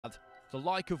the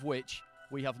like of which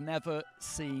we have never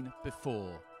seen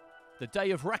before. The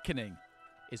day of reckoning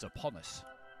is upon us.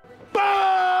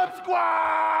 Bomb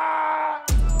Squad!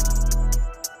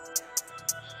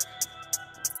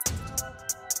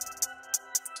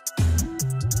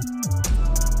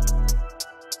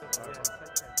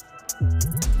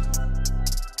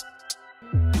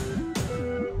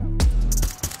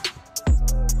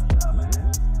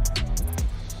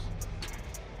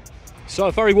 So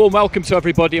a very warm welcome to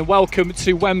everybody and welcome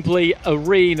to Wembley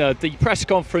Arena, the press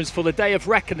conference for the Day of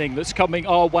Reckoning that's coming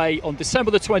our way on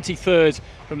December the 23rd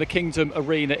from the Kingdom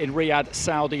Arena in Riyadh,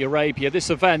 Saudi Arabia. This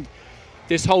event,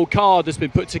 this whole card has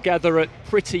been put together at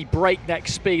pretty breakneck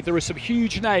speed. There are some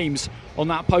huge names on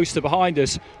that poster behind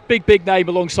us. Big name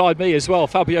alongside me as well,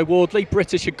 Fabio Wardley,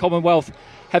 British and Commonwealth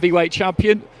heavyweight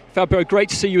champion. Fabio, great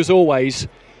to see you as always.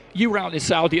 You were out in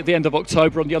Saudi at the end of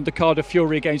October on the undercard of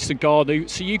Fury against Ngannou,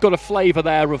 so you got a flavour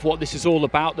there of what this is all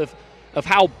about, of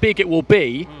how big it will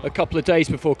be a couple of days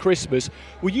before Christmas.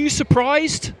 Were you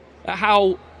surprised at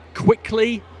how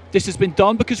quickly this has been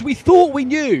done? Because we thought we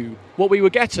knew what we were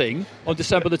getting on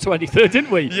December the 23rd,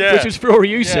 didn't we? Yeah. Which was Fury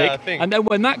Usyk. Yeah, and then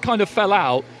when that kind of fell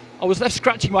out, I was left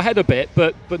scratching my head a bit,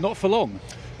 but not for long.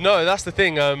 No, that's the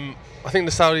thing. I think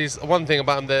the Saudis, one thing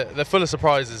about them, they're full of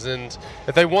surprises, and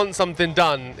if they want something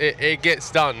done, it gets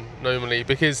done normally,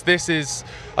 because this is,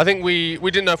 I think we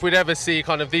didn't know if we'd ever see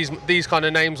kind of these kind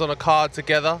of names on a card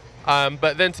together,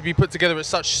 but then to be put together at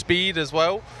such speed as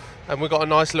well, and we got a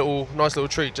nice little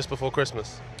treat just before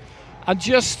Christmas. And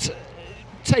just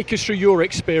take us through your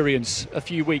experience a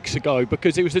few weeks ago,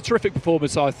 because it was a terrific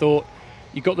performance, I thought.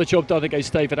 You got the job done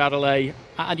against David Adelaide,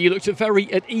 and you looked very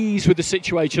at ease with the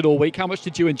situation all week. How much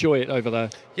did you enjoy it over there?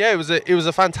 Yeah, it was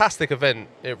a fantastic event.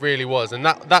 It really was, and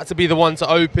that to be the one to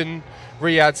open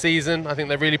Riyadh season, I think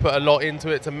they really put a lot into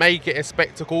it to make it a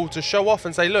spectacle, to show off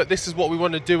and say, look, this is what we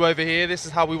want to do over here. This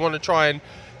is how we want to try and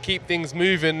keep things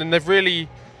moving, and they've really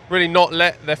not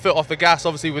let their foot off the gas,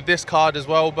 obviously with this card as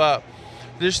well, but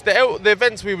just the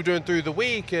events we were doing through the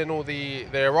week and all the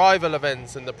arrival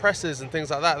events and the presses and things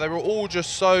like that, they were all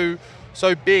just so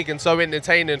big and so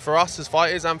entertaining for us as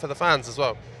fighters and for the fans as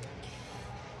well.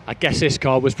 I guess this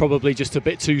card was probably just a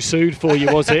bit too soon for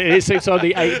you, was it? It's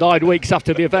only 8-9 weeks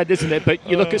after the event, isn't it? But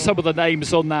you look at some of the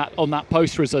names on that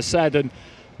poster, as I said, and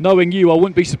knowing you, I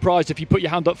wouldn't be surprised if you put your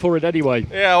hand up for it anyway.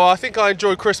 Yeah, well, I think I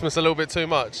enjoy Christmas a little bit too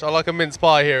much. I like a mince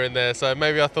pie here and there, so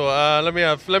maybe I thought, let me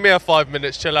have 5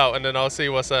 minutes, chill out, and then I'll see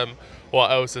what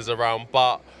else is around.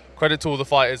 But credit to all the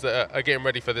fighters that are getting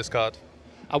ready for this card.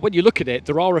 And when you look at it,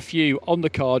 there are a few on the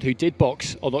card who did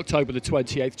box on October the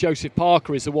 28th. Joseph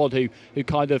Parker is the one who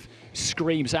kind of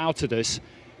screams out at us.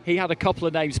 He had a couple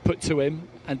of names put to him,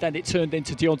 and then it turned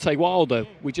into Deontay Wilder.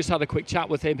 We just had a quick chat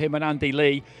with him and Andy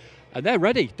Lee. And they're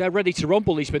ready to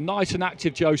rumble. He's been nice and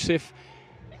active, Joseph.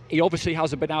 He obviously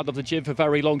hasn't been out of the gym for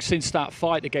very long since that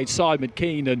fight against Simon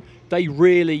Keane, and they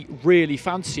really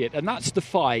fancy it. And that's the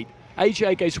fight.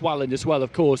 AJ against Wallin as well,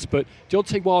 of course, but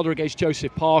Deontay Wilder against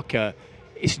Joseph Parker,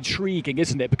 it's intriguing,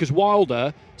 isn't it? Because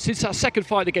Wilder, since that second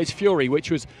fight against Fury, which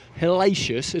was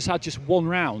hellacious, has had just one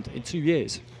round in 2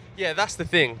 years. Yeah, that's the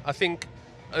thing. I think,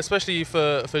 especially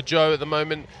for Joe at the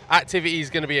moment, activity is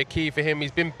going to be a key for him.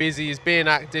 He's been busy, he's been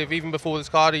active. Even before this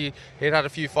card, he'd had a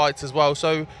few fights as well.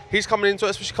 So he's coming into it,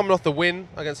 especially coming off the win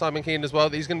against Simon Keane as well,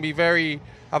 that he's going to be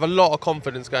have a lot of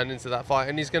confidence going into that fight.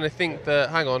 And he's going to think that,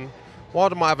 hang on,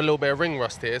 Wilder might have a little bit of ring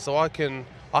rust here, so I can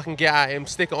get at him,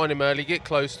 stick it on him early, get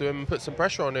close to him and put some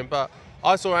pressure on him. But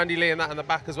I saw Andy Lee and that in the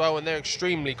back as well, and they're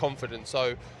extremely confident.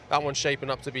 So that one's shaping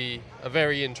up to be a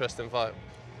very interesting fight.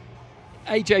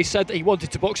 AJ said that he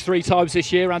wanted to box 3 times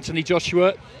this year, Anthony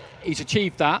Joshua. He's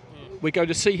achieved that. We're going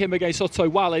to see him against Otto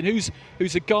Wallin,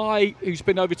 who's a guy who's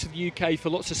been over to the UK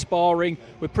for lots of sparring.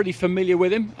 We're pretty familiar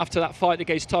with him after that fight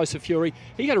against Tyson Fury.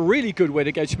 He had a really good win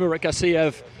against Murat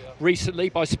Gassiev recently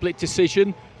by split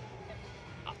decision.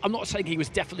 I'm not saying he was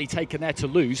definitely taken there to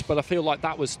lose, but I feel like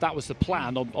that was the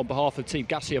plan on behalf of Team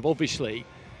Gassiev, obviously.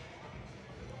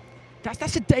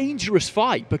 That's a dangerous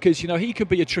fight, because he could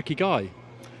be a tricky guy.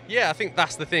 Yeah, I think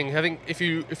that's the thing. I think if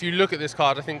you look at this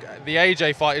card, I think the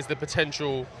AJ fight is the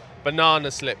potential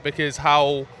banana slip, because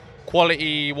how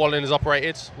quality Wallin has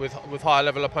operated with higher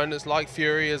level opponents like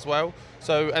Fury as well.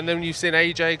 So, and then you've seen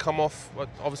AJ come off,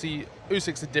 obviously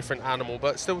Usyk's a different animal,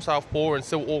 but still southpaw and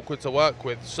still awkward to work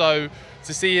with. So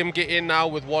to see him get in now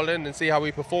with Wallin and see how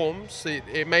he performs,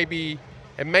 it may be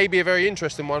a very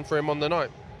interesting one for him on the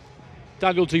night.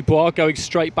 Daniel Dubois going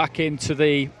straight back into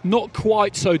the not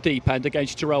quite so deep end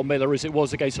against Jarrell Miller as it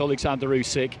was against Alexander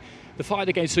Usyk. The fight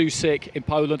against Usyk in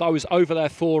Poland, I was over there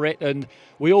for it, and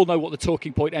we all know what the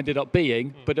talking point ended up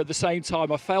being. But at the same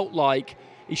time, I felt like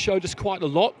he showed us quite a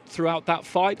lot throughout that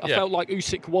fight. I felt like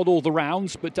Usyk won all the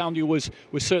rounds, but Daniel was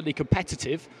certainly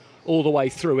competitive all the way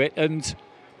through it. And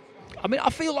I mean,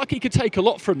 I feel like he could take a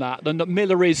lot from that, and that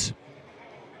Miller is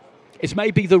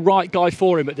maybe the right guy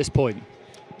for him at this point.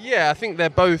 Yeah, I think they're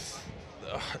both,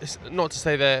 it's not to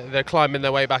say they're climbing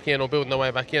their way back in or building their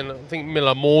way back in. I think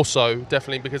Miller more so,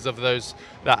 definitely because of that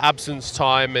absence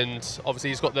time, and obviously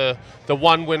he's got the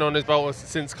one win on his belt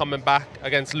since coming back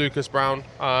against Lucas Brown,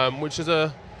 which is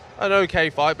an okay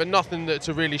fight, but nothing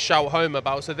to really shout home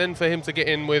about. So then for him to get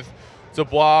in with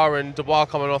Dubois, and Dubois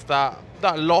coming off that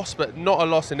loss, but not a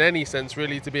loss in any sense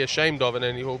really to be ashamed of in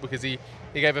any hall, because he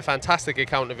gave a fantastic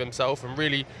account of himself and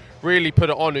really put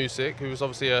it on Usyk, who was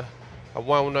obviously a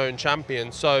well-known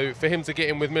champion. So for him to get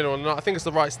in with Miller, and I think it's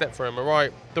the right step for him,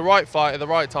 the right fight at the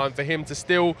right time for him to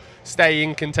still stay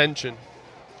in contention.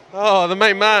 Oh, the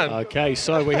main man. Okay,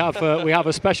 so we have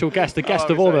a special guest, a guest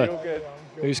of honour,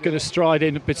 who's going to stride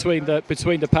in between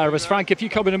the pair of us. Frank, if you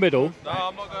come in the middle, no,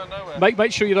 I'm not going nowhere.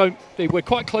 Make sure you don't. We're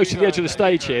quite close to the edge of the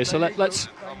stage here, so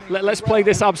let's play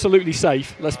this absolutely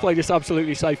safe. Let's play this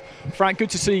absolutely safe. Frank,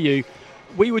 good to see you.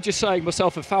 We were just saying,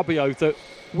 myself and Fabio, that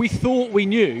we thought we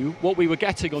knew what we were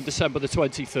getting on December the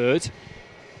 23rd.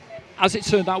 As it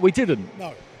turned out, we didn't.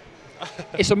 No.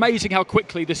 It's amazing how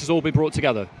quickly this has all been brought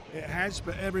together. It has,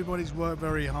 but everybody's worked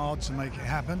very hard to make it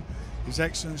happen. His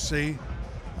Excellency,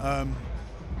 our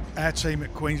team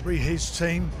at Queensberry, his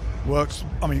team works,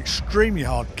 extremely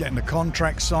hard getting the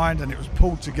contract signed, and it was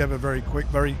pulled together very quick,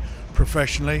 very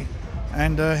professionally.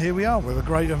 And here we are with a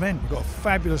great event. We've got a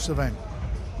fabulous event.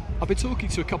 I've been talking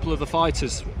to a couple of the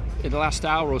fighters in the last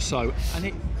hour or so, and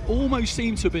it almost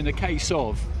seems to have been a case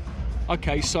of,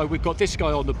 okay, so we've got this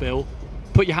guy on the bill,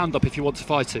 put your hand up if you want to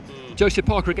fight him. Joseph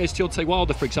Parker against Deontay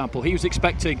Wilder, for example, he was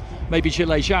expecting maybe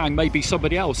Zhilei Zhang, maybe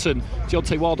somebody else, and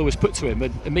Deontay Wilder was put to him,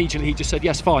 and immediately he just said,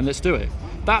 yes, fine, let's do it.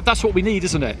 That's what we need,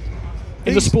 isn't it?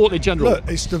 In the sport in general. Look,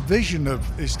 it's the vision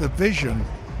of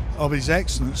His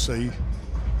Excellency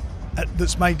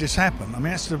that's made this happen. I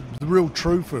mean, that's the real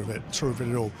truth of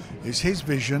it all. It's his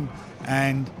vision,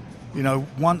 and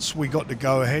once we got to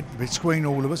go ahead between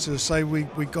all of us, to say we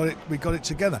got it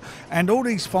together. And all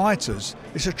these fighters,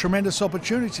 it's a tremendous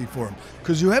opportunity for them,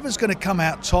 because whoever's going to come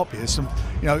out top here, there's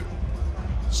going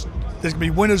to be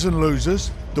winners and losers.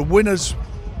 The winners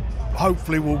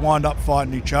hopefully will wind up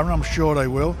fighting each other. I'm sure they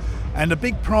will. And the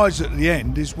big prize at the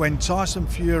end is when Tyson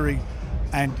Fury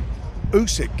and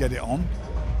Usyk get it on.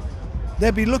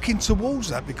 They'll be looking towards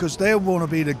that, because they'll want to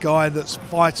be the guy that's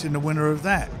fighting the winner of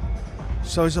that.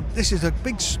 So this is a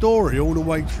big story all the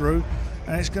way through,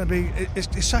 and it's going to be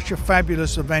it's such a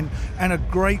fabulous event and a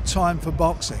great time for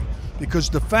boxing,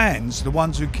 because the fans, the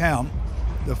ones who count,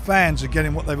 the fans are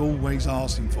getting what they've always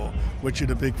asking for, which are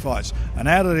the big fights. And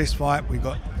out of this fight, we've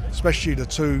got especially the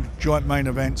two joint main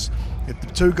events. If the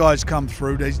two guys come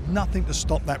through, there's nothing to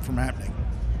stop that from happening.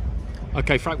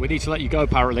 Okay, Frank, we need to let you go.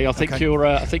 Apparently, I think you're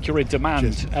in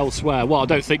demand elsewhere. Well, I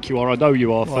don't think you are. I know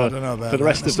you are for the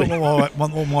rest of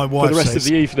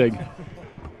the evening.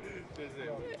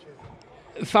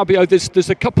 Fabio, there's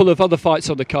a couple of other fights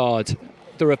on the card.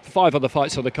 There are 5 other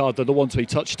fights on the card than the ones we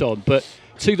touched on, but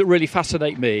 2 that really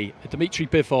fascinate me: Dmitry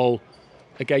Bivol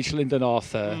against Lyndon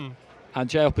Arthur, and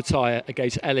Jay Opetaia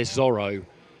against Ellis Zorro.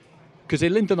 Because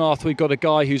in Lyndon Arthur, we've got a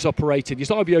guy who's operated, he's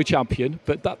IBO champion,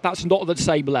 but that's not at the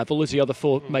same level as the other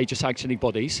 4 major sanctioning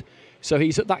bodies. So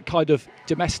he's at that kind of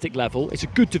domestic level. It's a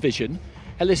good division.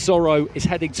 Ellis Zorro is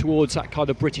heading towards that kind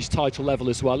of British title level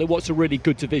as well, in what's a really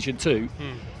good division too.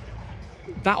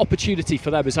 That opportunity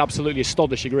for them is absolutely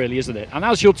astonishing, really, isn't it? And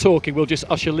as you're talking, we'll just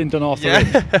usher Lyndon Arthur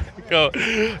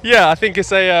in. Yeah, I think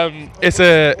it's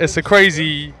a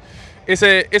crazy.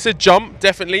 It's a jump,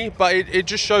 definitely, but it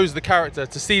just shows the character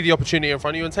to see the opportunity in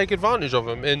front of you and take advantage of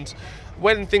them. And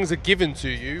when things are given to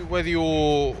you, whether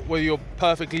you're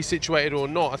perfectly situated or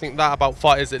not, I think that about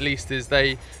fighters at least is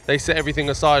they set everything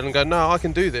aside and go, no, I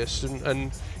can do this,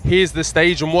 and here's the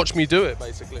stage and watch me do it,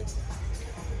 basically.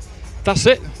 That's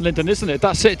it, Lyndon, isn't it?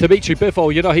 That's it. Dmitry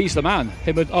Bivol, he's the man.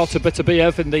 Him and Artur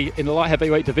Beterbiev in the light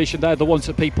heavyweight division, they're the ones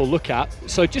that people look at.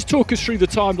 So just talk us through the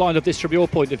timeline of this from your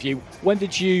point of view.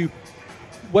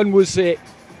 When was it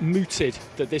mooted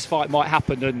that this fight might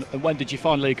happen, and when did you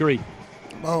finally agree?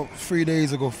 About 4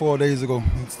 days ago,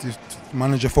 the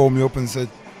manager phoned me up and said,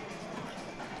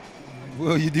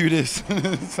 will you do this?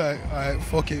 It's like, all right,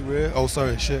 fuck it, Ray. Oh,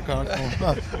 sorry, shit, can't.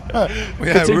 Oh.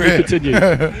 Yeah, continue.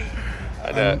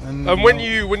 And when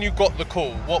you got the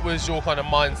call, what was your kind of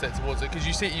mindset towards it? Because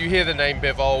you hear the name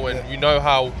Bivol, and you know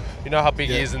how big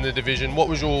he is in the division. What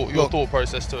was your thought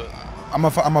process to it? I'm a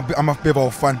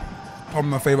Bivol fan.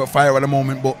 Probably my favourite fighter at the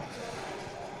moment. But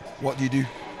what do you do?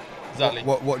 Exactly.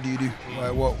 What do you do?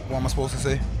 Like, what am I supposed to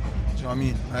say? Do you know what I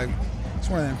mean? Like, it's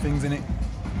one of them things, innit?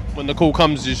 When the call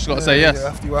comes, you just got to say yes.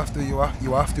 You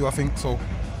have to. I think so.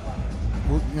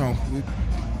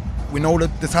 We know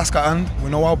the task at hand. We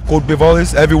know how good Bivol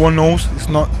is. Everyone knows. It's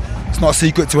not a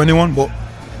secret to anyone. But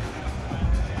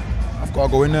I've got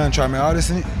to go in there and try my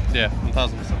hardest, innit? Yeah,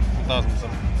 1,000%.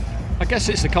 I guess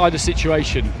it's the kind of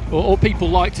situation, or people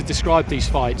like to describe these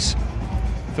fights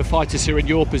for fighters who are in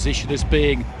your position as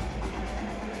being,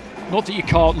 not that you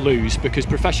can't lose, because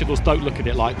professionals don't look at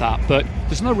it like that, but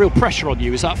there's no real pressure on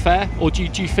you. Is that fair, or do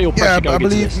you feel pressure going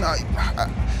into this?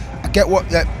 I get what.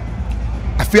 Yeah,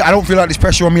 I don't feel like there's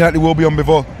pressure on me like there will be on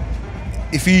Bivol.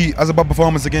 If he has a bad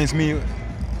performance against me,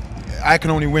 I can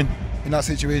only win in that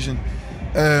situation.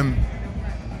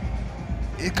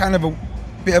 It's kind of a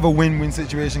bit of a win-win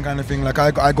situation kind of thing. Like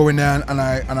I go in there and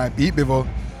I beat Bivol.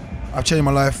 I've changed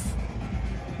my life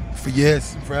for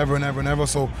years, forever and ever and ever.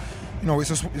 So, it's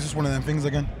just one of them things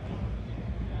again.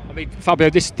 I mean, Fabio,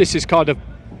 this is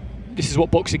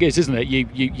what boxing is, isn't it?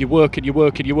 You work and you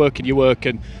work and you work and you work,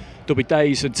 and there'll be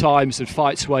days and times and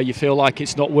fights where you feel like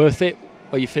it's not worth it,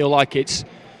 where you feel like it's,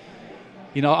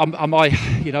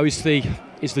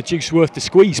 is the juice worth the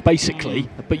squeeze, basically?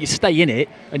 But you stay in it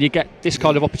and you get this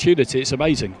kind of opportunity. It's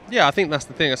amazing. Yeah, I think that's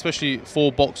the thing, especially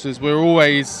for boxers. We're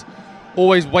always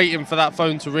waiting for that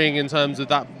phone to ring in terms of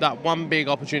that one big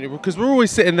opportunity, because we're always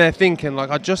sitting there thinking,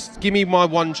 like, just give me my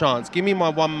one chance, give me my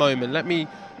one moment, let me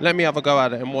have a go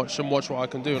at it and watch what I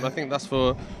can do. And I think that's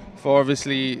for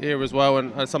obviously here as well,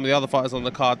 and some of the other fighters on the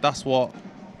card. That's what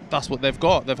they've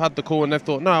got. They've had the call and they've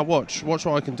thought, no, watch what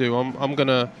I can do. I'm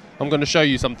gonna show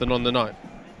you something on the night.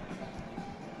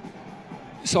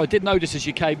 So I did notice as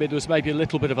you came in there was maybe a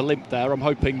little bit of a limp there. I'm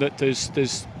hoping that there's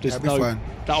no. Fine.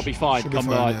 That'll be fine. Should Come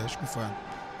be fine. night. Yeah, should be fine.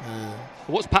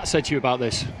 What's Pat said to you about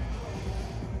this?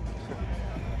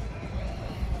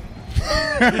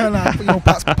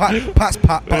 Pat's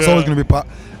always going to be Pat.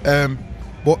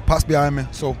 But Pat's behind me,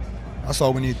 so that's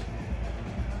all we need.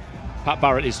 Pat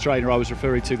Barrett is trainer I was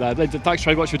referring to there. Lyndon, thanks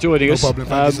very much for joining us. No problem.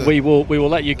 Thank you, sir. We will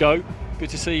let you go.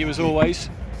 Good to see you as always.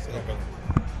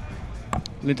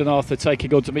 Lyndon Arthur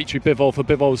taking on Dmitry Bivol for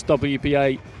Bivol's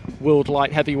WBA World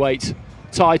Light Heavyweight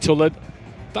title. And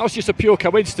that was just a pure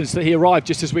coincidence that he arrived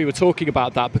just as we were talking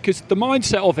about that, because the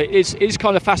mindset of it is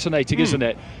kind of fascinating, isn't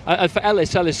it? And for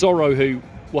Ellis Zorro, who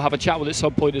we'll have a chat with at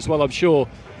some point as well, I'm sure,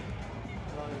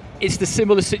 it's the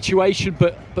similar situation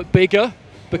but bigger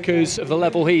because of the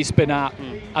level he's been at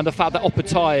and the fact that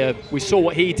Opetaia, we saw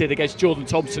what he did against Jordan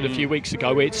Thompson a few weeks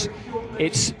ago. It's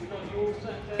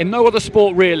in no other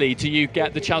sport really do you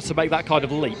get the chance to make that kind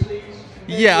of leap.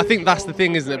 Yeah, I think that's the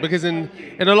thing, isn't it? Because in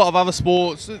a lot of other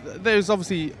sports, there's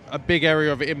obviously a big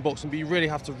area of it in boxing, but you really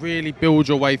have to really build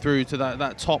your way through to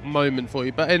that top moment for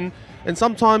you. But and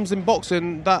sometimes in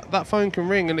boxing, that phone can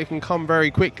ring and it can come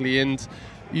very quickly, and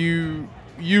you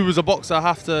as a boxer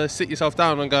have to sit yourself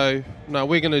down and go, no,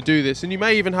 we're going to do this. And you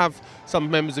may even have some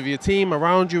members of your team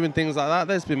around you and things like that.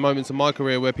 There's been moments in my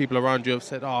career where people around you have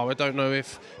said, I don't know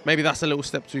if maybe that's a little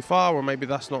step too far or maybe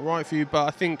that's not right for you. But I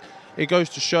think it goes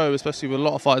to show, especially with a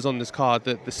lot of fighters on this card,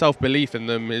 that the self-belief in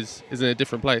them is in a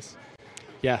different place.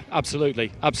 Yeah,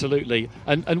 absolutely.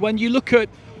 And when you look at,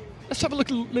 let's have a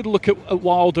little look at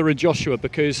Wilder and Joshua,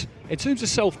 because in terms of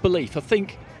self-belief, I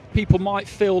think people might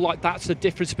feel like that's the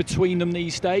difference between them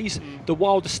these days. The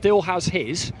Wilder still has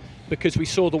his, because we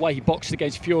saw the way he boxed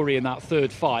against Fury in that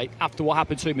third fight after what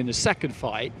happened to him in the second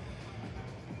fight.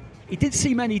 He didn't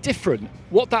seem any different.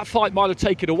 What that fight might have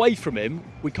taken away from him,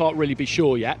 we can't really be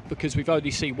sure yet, because we've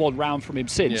only seen one round from him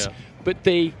since. Yeah. But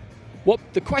the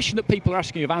question that people are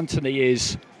asking of Anthony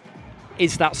is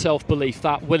that self-belief,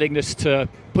 that willingness to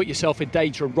put yourself in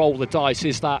danger and roll the dice,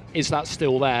 is that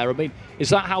still there? I mean, is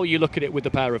that how you look at it with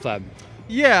the pair of them?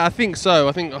 Yeah, I think so.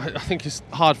 I think it's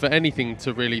hard for anything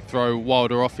to really throw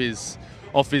Wilder off his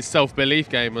self-belief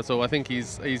game at all. I think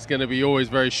he's going to be always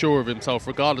very sure of himself,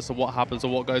 regardless of what happens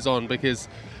or what goes on, because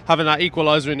having that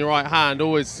equaliser in your right hand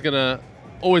always put a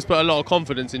lot of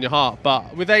confidence in your heart.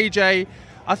 But with AJ,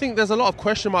 I think there's a lot of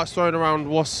question marks thrown around.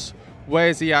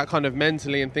 Where's he at kind of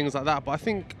mentally and things like that. But I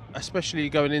think especially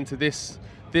going into this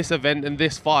event and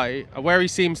this fight, where he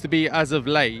seems to be as of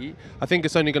late, I think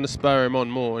it's only going to spur him on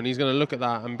more, and he's going to look at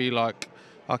that and be like,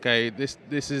 okay, this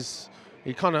is,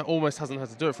 he kind of almost hasn't had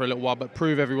to do it for a little while, but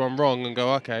prove everyone wrong and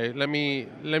go, okay, let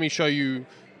me show you,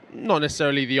 not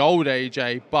necessarily the old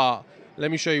AJ, but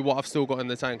let me show you what I've still got in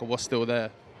the tank and what's still there.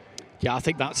 Yeah, I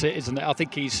think that's it, isn't it? I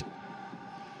think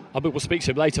we'll speak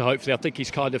to him later, hopefully. I think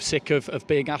he's kind of sick of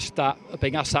being asked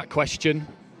that question,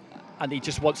 and he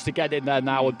just wants to get in there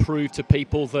now and prove to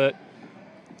people that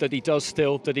he does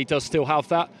still have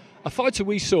that. A fighter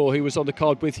we saw who was on the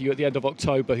card with you at the end of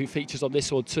October, who features on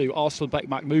this one too, Arslanbek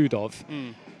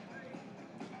Makhmudov.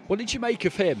 What did you make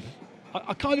of him?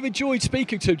 I kind of enjoyed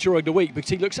speaking to him during the week because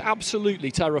he looks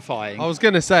absolutely terrifying. I was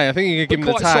going to say, I think you could give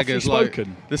him the tag as like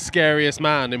spoken. The scariest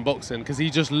man in boxing, because he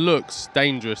just looks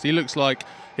dangerous. He looks like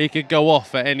he could go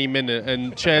off at any minute,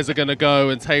 and chairs are going to go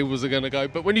and tables are going to go.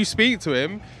 But when you speak to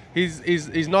him,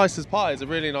 he's nice as pie. He's a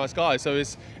really nice guy. So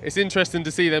it's interesting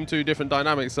to see them two different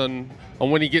dynamics on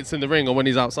when he gets in the ring or when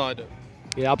he's outside it.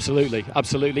 Yeah,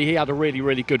 absolutely. He had a really,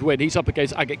 really good win. He's up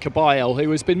against Agit Kabayel,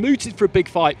 who has been mooted for a big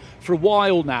fight for a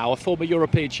while now. A former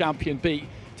European champion, beat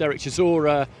Derek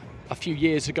Chisora a few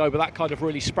years ago, but that kind of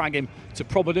really sprang him to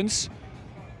prominence.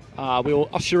 We'll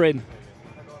usher in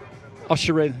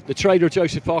the trainer of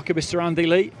Joseph Parker, Mr. Andy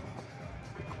Lee.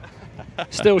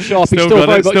 Still sharp. He's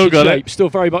still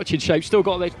very much in shape. Still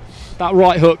got that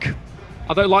right hook.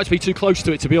 I don't like to be too close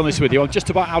to it, to be honest with you. I'm just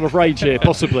about out of range here,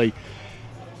 possibly.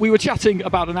 We were chatting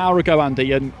about an hour ago,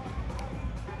 Andy, and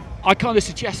I kind of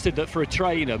suggested that for a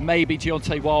trainer, maybe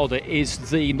Deontay Wilder is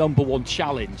the #1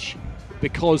 challenge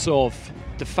because of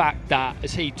the fact that,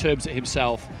 as he terms it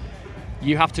himself,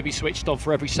 you have to be switched on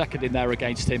for every second in there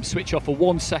against him. Switch off for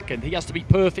 1 second. He has to be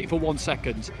perfect for 1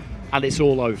 second, and it's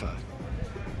all over.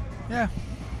 Yeah.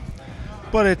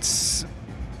 But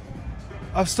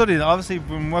I've studied, obviously,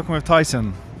 been working with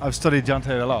Tyson. I've studied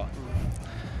Deontay a lot.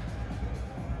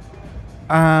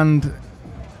 And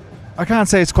I can't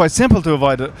say it's quite simple to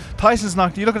avoid it.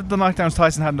 You look at the knockdowns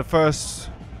Tyson had in the first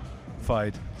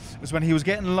fight. It was when he was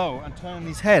getting low and turning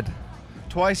his head.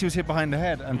 Twice he was hit behind the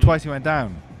head and twice he went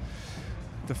down.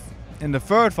 In the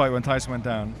third fight when Tyson went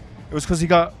down, it was because he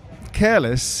got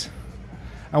careless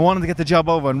and wanted to get the job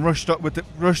over and rushed with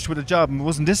the job and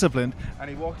wasn't disciplined, and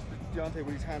he walked Deontay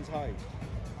with his hands high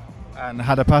and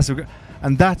had a passive,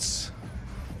 and that's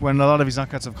when a lot of his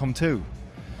knockouts have come to.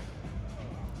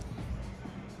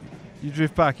 You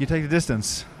drift back, you take the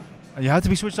distance, and you have to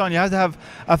be switched on. You have to have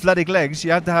athletic legs.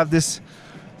 You have to have this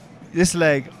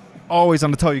leg always on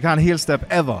the toe. You can't heel step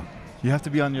ever. You have to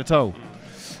be on your toe,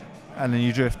 and then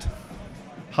you drift.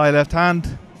 High left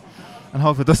hand, and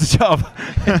hope it does the job.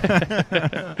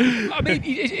 I mean,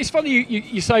 it's funny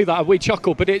you say that, and we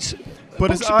chuckle, but it's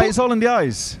all in the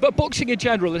eyes. But boxing in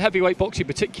general, and heavyweight boxing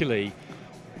particularly,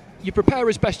 you prepare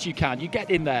as best you can. You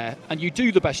get in there, and you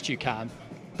do the best you can.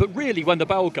 But really, when the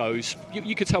bell goes,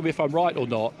 you can tell me if I'm right or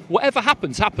not. Whatever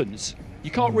happens, happens.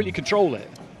 You can't really control it.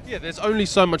 Yeah, there's only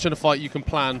so much in a fight you can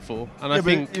plan for, and I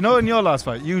think in your last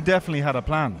fight, you definitely had a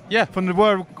plan. Yeah, from the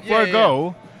word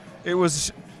go, it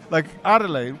was like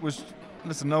Adelaide was.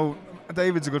 Listen, no,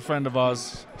 David's a good friend of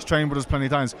ours. He's trained with us plenty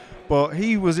of times, but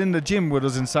he was in the gym with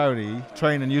us in Saudi,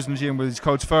 training, using the gym with his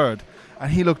coach Ferd,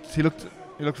 and he looked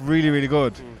really, really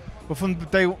good. But from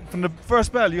the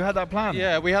first bell, you had that plan.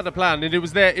 Yeah, we had a plan, and it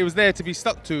was there to be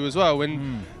stuck to as well.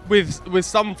 And with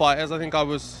some fighters, I think I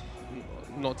was,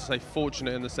 not to say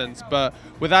fortunate in a sense, but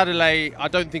with Adelaide, I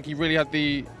don't think he really had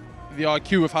the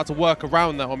IQ of how to work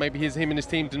around that, or maybe him and his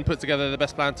team didn't put together the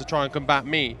best plan to try and combat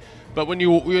me. But when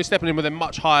you're stepping in with a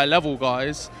much higher level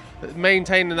guys,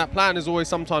 maintaining that plan is always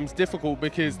sometimes difficult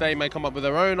because they may come up with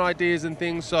their own ideas and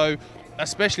things. So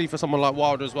especially for someone like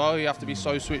Wilder as well, you have to be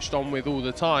so switched on with all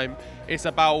the time. It's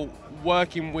about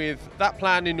working with that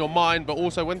plan in your mind, but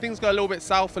also when things go a little bit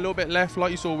south, a little bit left,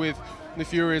 like you saw with the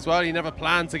Fury as well. He never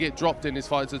planned to get dropped in his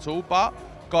fights at all, but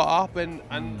got up and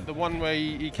the one where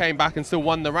he came back and still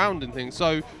won the round and things.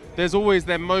 So there's always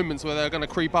them moments where they're going to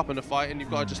creep up in a fight, and you've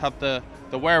got to just have the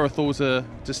wherewithal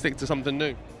to stick to something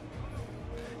new.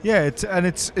 Yeah,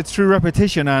 it's through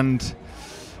repetition and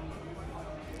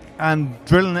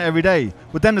drilling it every day.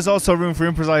 But then there's also room for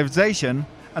improvisation,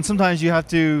 and sometimes you have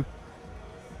to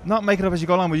not make it up as you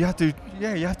go along, but you have to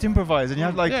improvise, and you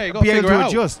have to be able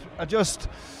to adjust.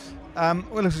 Well,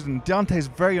 listen, Deontay's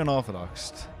very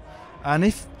unorthodox, and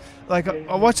if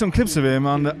I watched some clips of him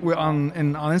on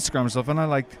Instagram and stuff,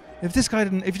 and if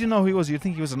you didn't know who he was, you'd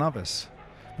think he was a novice,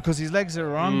 because his legs are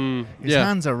wrong, his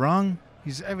hands are wrong,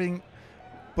 he's everything,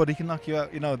 but he can knock you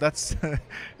out. That's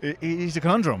he's a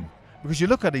conundrum, because you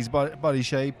look at his body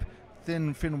shape,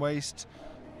 thin waist,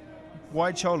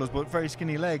 wide shoulders, but very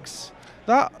skinny legs.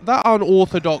 That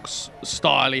unorthodox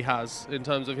style he has, in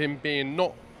terms of him being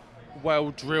not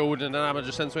well drilled in an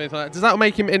amateur sense or anything like that, does that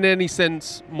make him in any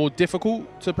sense more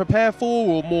difficult to prepare for,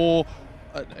 or more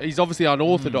he's obviously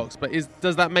unorthodox, but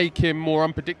does that make him more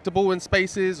unpredictable in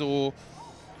spaces, or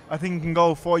I think he can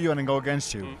go for you and then go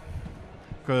against you,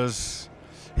 because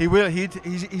he will.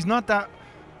 He's not that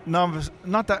novice,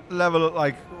 not that level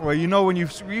like where you know when you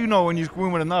go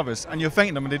in with a novice and you're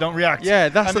fainting them and they don't react. Yeah,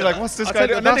 that's like, what's this guy?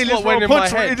 And then he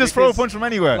just throw a punch from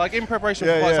anywhere. Like in preparation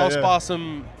for fights, I'll spar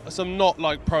some not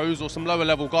like pros or some lower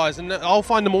level guys, and I'll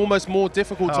find them almost more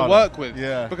difficult to work with.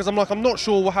 Yeah. Because I'm not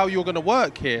sure how you're going to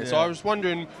work here. Yeah. So I was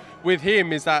wondering, with him,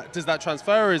 does that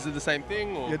transfer? Is it the same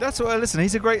thing? Or? Yeah, that's what. Listen,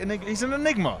 he's an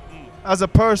enigma as a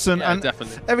person, yeah, and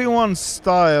definitely. Everyone's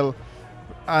style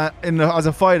as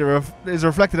a fighter is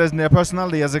reflected in their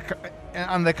personality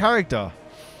and their character,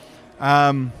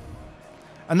 and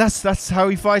that's how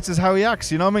he fights, is how he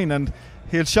acts. You know what I mean? And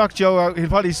he'll shock Joe out. He'll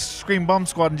probably scream bomb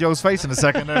squad in Joe's face in a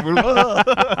second. And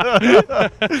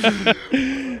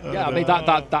yeah, I mean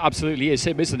that absolutely is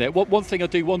him, isn't it? One thing I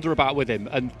do wonder about with him,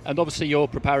 and obviously you're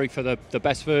preparing for the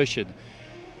best version.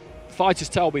 Fighters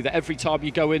tell me that every time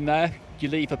you go in there, you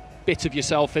leave a bit of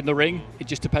yourself in the ring. It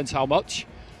just depends how much.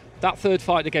 That third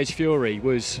fight against Fury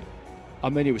was,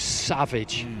 it was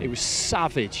savage. It was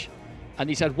savage. And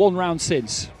he's had one round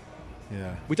since.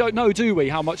 Yeah. We don't know, do we,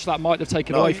 how much that might have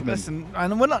taken away from him.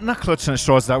 And we're not clutching at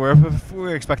straws that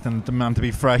we're expecting the man to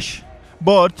be fresh.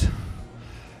 But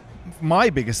my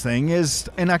biggest thing is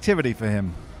inactivity for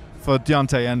him, for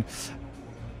Deontay. And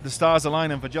the stars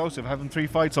aligning for Joseph, having 3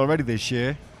 fights already this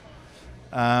year.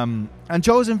 And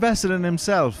Joe's invested in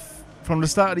himself. From the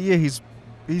start of the year, he's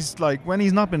like, when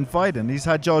he's not been fighting, he's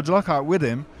had George Lockhart with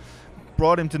him,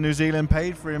 brought him to New Zealand,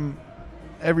 paid for him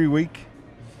every week,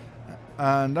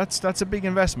 and that's a big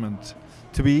investment,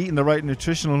 to be eating the right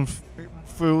nutritional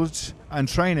foods and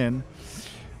training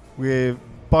with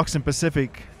Boxing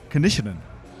Pacific conditioning.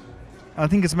 And I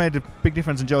think it's made a big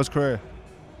difference in Joe's career.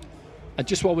 And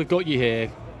just while we've got you here,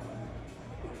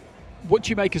 what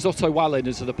do you make as Otto Wallin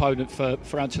as an opponent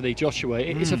for Anthony Joshua?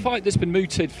 It's a fight that's been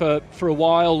mooted for a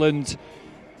while, and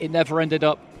it never ended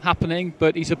up happening,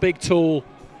 but he's a big, tall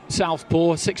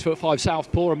southpaw, 6'5"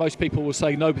 southpaw, and most people will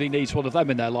say nobody needs one of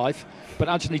them in their life. But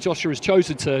Anthony Joshua has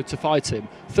chosen to fight him.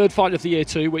 Third fight of the year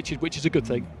too, which is a good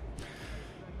thing.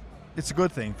 It's a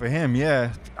good thing for him,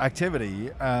 yeah. Activity,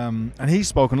 and he's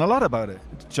spoken a lot about it,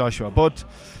 Joshua. But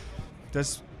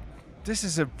this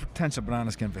is a potential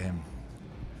banana skin for him,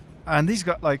 and he's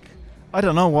got I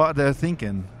don't know what they're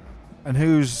thinking, and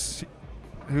who's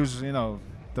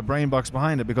the brain box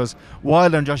behind it, because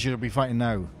Wilder and Joshua will be fighting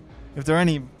now. If there are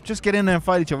any, just get in there and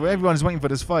fight each other. Everyone's waiting for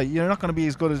this fight. You're not going to be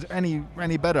as good as any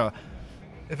better.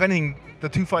 If anything, the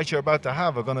 2 fights you're about to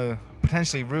have are going to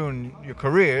potentially ruin your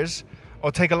careers or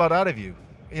take a lot out of you,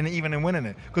 even in winning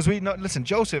it. Because listen,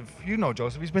 Joseph,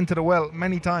 Joseph, he's been to the well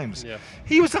many times. Yeah.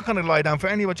 He was not going to lie down for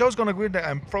anyone. Joe's going to go in there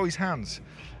and throw his hands.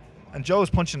 And Joe's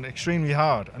punching extremely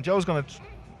hard. And Joe's going to...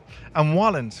 And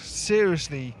Wallin's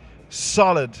seriously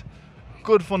solid,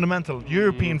 good fundamental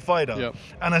European fighter,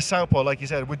 and a southpaw, like you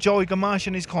said, with Joey Gamache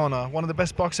in his corner, one of the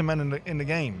best boxing men in the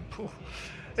game.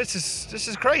 This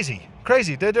is crazy.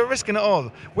 They're risking it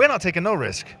all. We're not taking no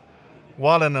risk.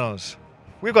 Wallin knows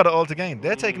we've got it all to gain.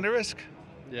 They're taking the risk.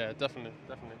 Yeah, definitely.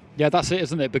 Yeah, that's it,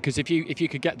 isn't it? Because if you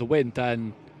could get the win,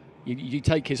 then you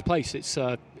take his place. It's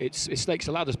snakes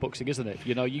and ladders boxing, isn't it?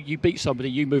 You beat somebody,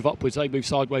 you move upwards, they move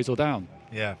sideways or down.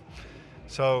 Yeah.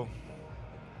 So.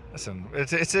 Listen,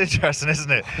 it's interesting,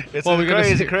 isn't it? It's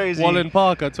crazy. Wallin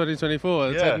Parker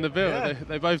 2024, taking the bill. Yeah.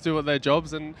 They both do their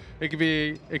jobs, and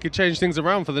it could change things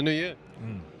around for the new year.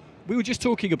 We were just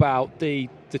talking about the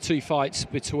 2 fights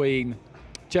between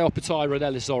Jay Opetaia and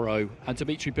Ellis Zorro, and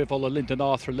Dmitry Bivol and Lyndon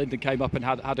Arthur. And Lyndon came up and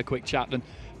had a quick chat, and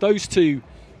those two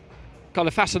kind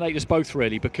of fascinate us both,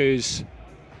 really, because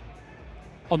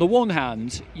on the one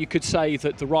hand, you could say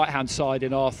that the right-hand side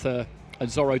in Arthur and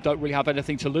Zorro don't really have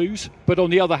anything to lose. But on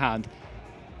the other hand,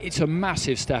 it's a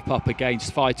massive step up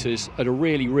against fighters at a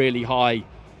really, really high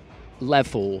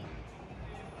level.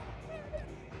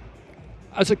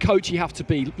 As a coach, you have to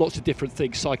be lots of different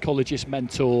things: psychologist,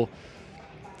 mentor,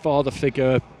 father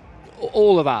figure,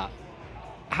 all of that.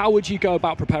 How would you go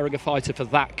about preparing a fighter for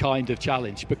that kind of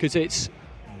challenge? Because it's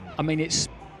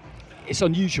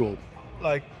unusual.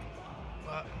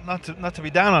 Not to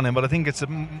be down on him, but I think it's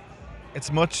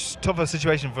a much tougher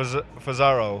situation for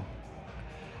Zorro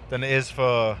than it is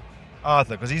for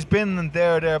Arthur, because he's been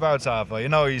thereabouts, Arthur.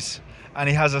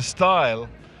 He has a style.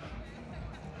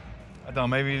 I don't know,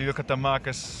 maybe you look at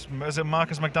Marcus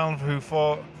McDonald, who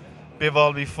fought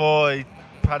Bivol before. He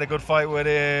had a good fight with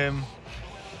him.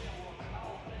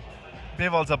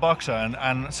 Bivol's a boxer,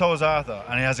 and so is Arthur,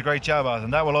 and he has a great jab out,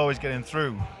 and that will always get him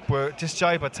through. Where this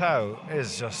Jai Patel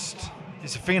he's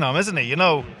a phenom, isn't he?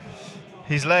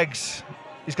 His legs,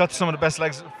 he's got some of the best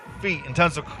feet in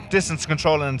terms of distance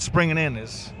control and springing in.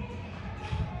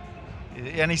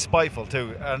 And he's spiteful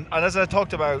too. And as I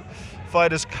talked about,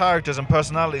 fighters' characters and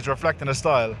personalities reflecting their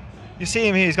style. You see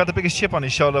him here, he's got the biggest chip on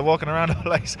his shoulder walking around the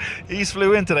place. He's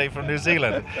flew in today from New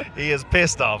Zealand. He is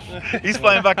pissed off. He's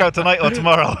flying back out tonight or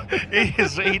tomorrow. He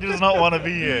does not want to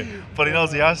be here, but he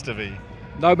knows he has to be.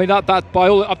 No, I mean that by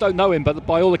all, I don't know him, but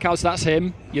by all accounts that's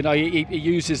him. You know, he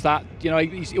uses that. You know,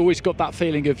 he's always got that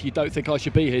feeling of, you don't think I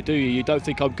should be here, do you? You don't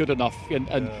think I'm good enough,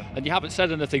 and you haven't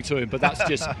said anything to him, but that's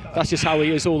just how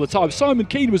he is all the time. Simon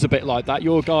Keane was a bit like that.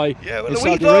 Your guy. Yeah, well, in we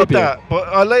Saudi thought Arabia. that,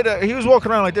 but later he was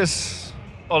walking around like this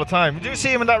all the time. Did you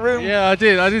see him in that room? Yeah, I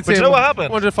did see him. But you know what happened?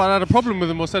 I wondered if I had a problem with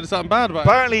him or said something bad about him.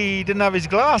 Apparently he didn't have his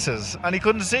glasses and he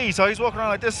couldn't see, so he's walking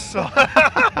around like this. So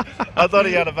I thought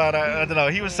he had a bad. I don't know.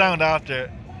 He was sound after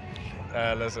it.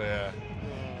 Let's say, yeah.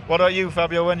 What about you,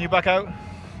 Fabio? When you back out?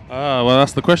 Well,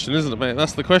 that's the question, isn't it, mate?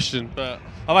 That's the question. But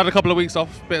I've had a couple of weeks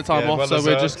off, bit of time off, so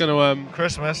we're just going to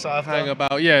Christmas after. hang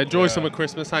about. Yeah, enjoy some of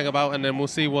Christmas, hang about, and then we'll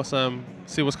see what's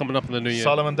coming up in the new year.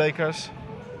 Solomon Dakers.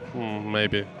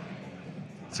 Maybe.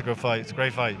 It's a good fight. It's a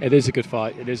great fight. It is a good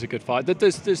fight. It is a good fight.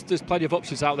 There's plenty of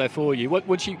options out there for you.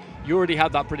 Once you already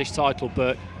had that British title,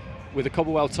 but with a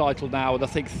Commonwealth title now, and I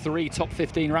think 3 top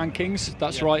 15 rankings.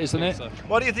 That's right, isn't it? So.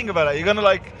 What do you think about it? You're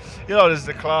gonna there's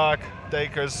the Clark,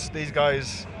 Dakers, these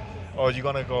guys, or are you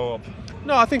gonna go up?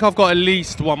 No, I think I've got at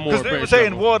least one more. Because they were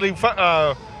saying Wardley,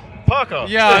 Parker.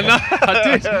 Yeah, I know.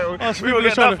 I did. We were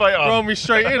getting that fight on. Roll me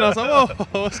straight in. I was like, oh,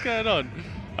 what's going on?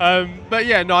 But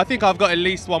yeah, no, I think I've got at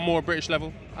least one more British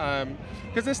level.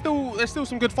 Because there's still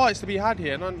some good fights to be had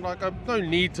here, and I don't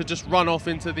need to just run off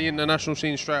into the international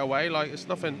scene straight away. Like, it's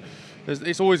nothing.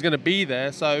 It's always going to be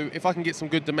there. So if I can get some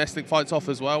good domestic fights off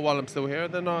as well while I'm still here,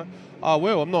 then I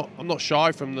will. I'm not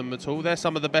shy from them at all. They're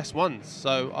some of the best ones,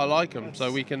 so I like them.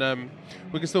 So we can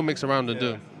still mix around and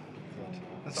do them.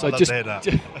 So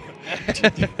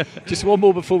just one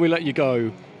more before we let you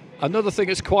go. Another thing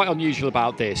that's quite unusual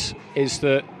about this is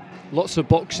that lots of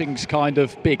boxing's kind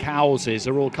of big houses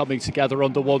are all coming together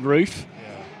under one roof.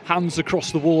 Hands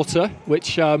across the water,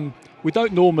 which we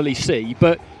don't normally see,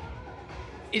 but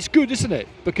it's good, isn't it?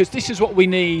 Because this is what we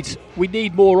need. We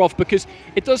need more of, because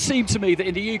it does seem to me that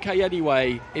in the UK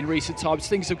anyway, in recent times,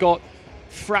 things have got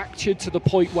fractured to the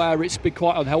point where it's been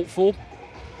quite unhelpful.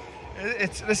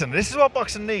 Listen, this is what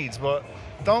boxing needs, but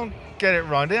don't get it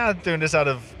wrong. They're not doing this out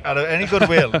of any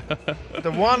goodwill.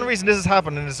 The one reason this is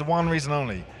happening is the one reason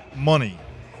only. Money.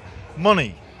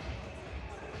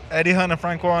 Eddie Hearn and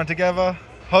Frank Warren together,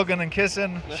 hugging and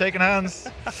kissing, shaking hands.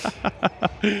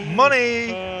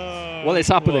 Money. Well, it's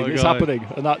happening. It's happening,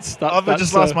 and that's. I've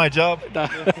just lost my job.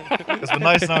 It's been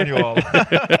nice knowing you all.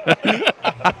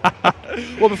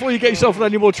 Well, before you get yourself in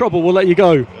any more trouble, we'll let you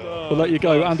go. We'll let you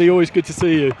go. Andy, always good to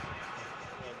see you.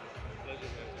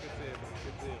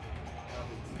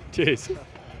 Cheers.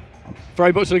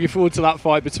 Very much looking forward to that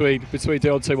fight between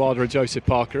Deontay Wilder and Joseph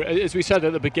Parker. As we said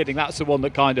at the beginning, that's the one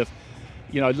that kind of,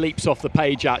 leaps off the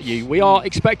page at you. We are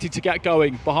expected to get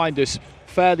going behind us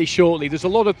fairly shortly. There's a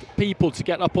lot of people to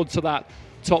get up onto that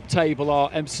top table.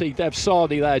 Our MC Dev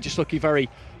Sardi there, just looking very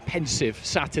pensive,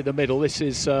 sat in the middle. This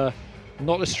is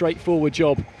not a straightforward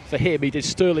job for him. He did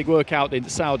sterling work out in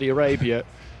Saudi Arabia,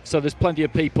 so there's plenty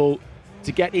of people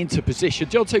to get into position.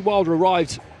 Deontay Wilder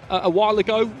arrived a while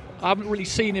ago. I haven't really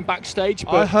seen him backstage.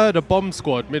 But I heard a bomb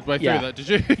squad midway through that. Did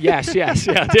you? Yes,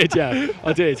 I did. Yeah,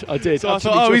 I did. So I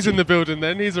thought, he's in the building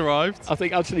then. He's arrived. I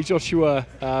think Anthony Joshua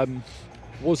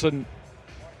wasn't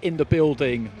in the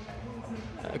building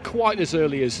quite as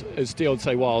early as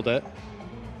Deontay Wilder,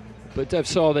 but Dev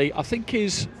Sardi, I think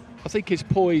is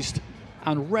poised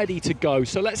and ready to go.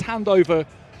 So let's hand over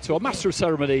to our Master of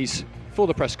Ceremonies for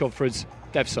the press conference,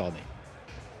 Dev Sardi.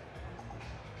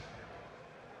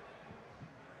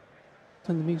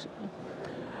 Turn the music.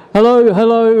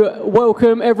 Hello,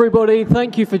 welcome everybody.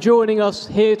 Thank you for joining us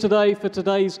here today for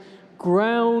today's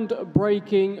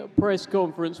groundbreaking press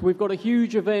conference. We've got a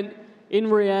huge event in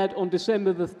Riyadh on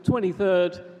December the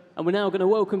 23rd, and we're now going to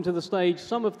welcome to the stage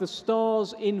some of the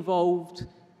stars involved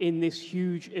in this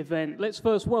huge event. Let's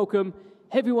first welcome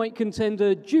heavyweight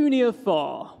contender Junior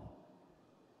Farr.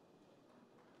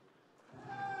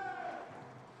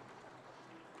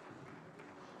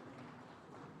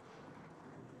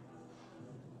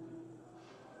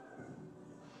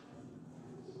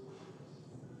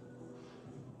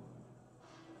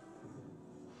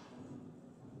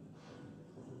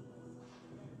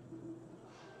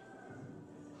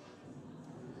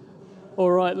 All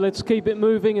right, let's keep it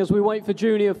moving as we wait for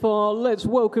Junior Farr. Let's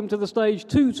welcome to the stage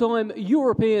two-time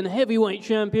European heavyweight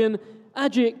champion,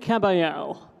 Ajit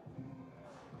Kabayal.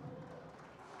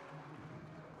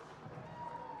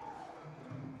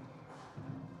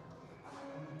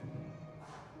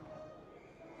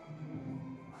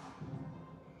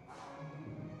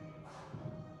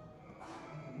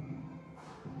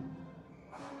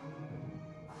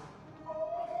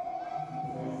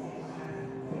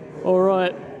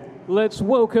 Let's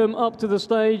welcome up to the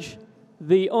stage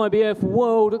the IBF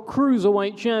World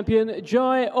Cruiserweight Champion,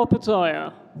 Jai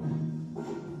Opetaia.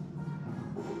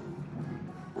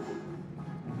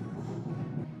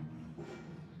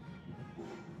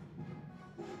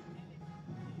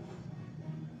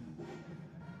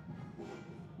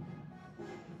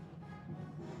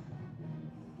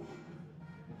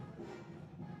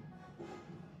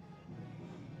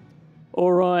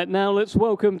 All right, now let's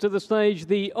welcome to the stage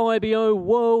the IBO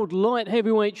World Light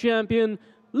Heavyweight Champion,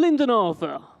 Lyndon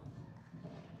Arthur.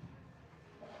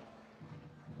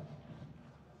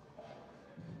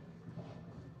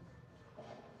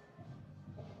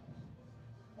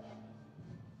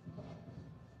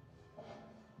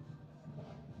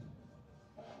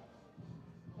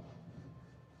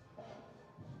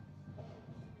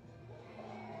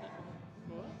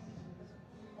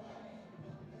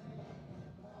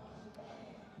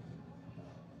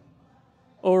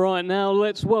 All right, now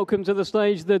let's welcome to the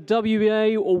stage the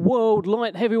WBA World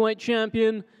Light Heavyweight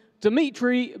Champion,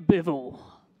 Dmitry Bivol.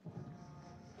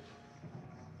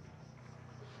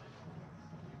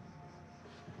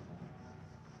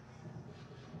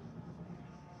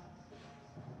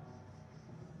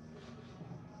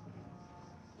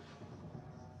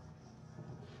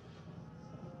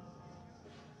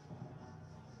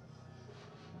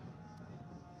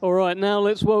 All right, now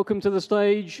let's welcome to the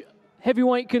stage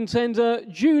heavyweight contender,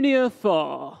 Junior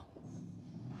Farr.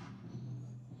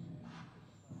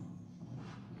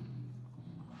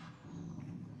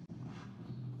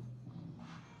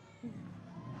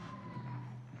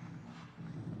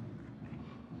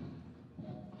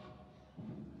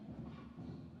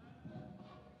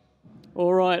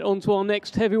 All right, on to our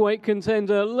next heavyweight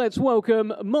contender. Let's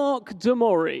welcome Mark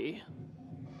Demori.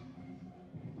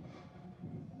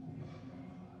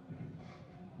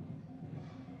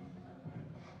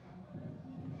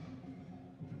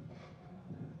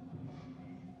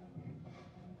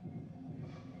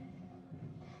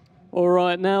 All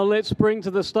right, now let's bring to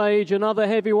the stage another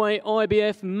heavyweight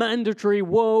IBF mandatory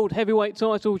world heavyweight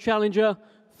title challenger,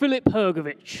 Filip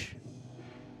Hrgović.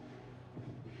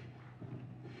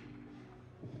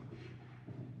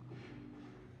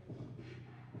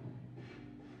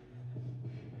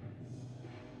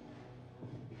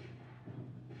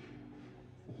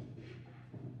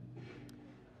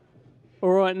 All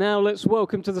right, now let's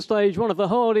welcome to the stage one of the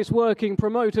hardest working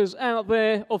promoters out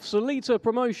there of Salita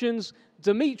Promotions,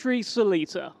 Dmitry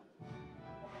Salita.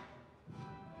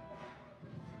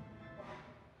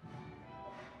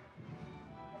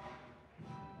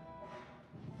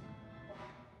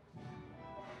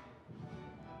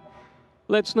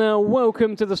 Let's now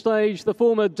welcome to the stage the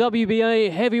former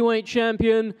WBA heavyweight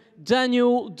champion,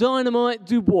 Daniel Dynamite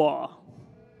Dubois.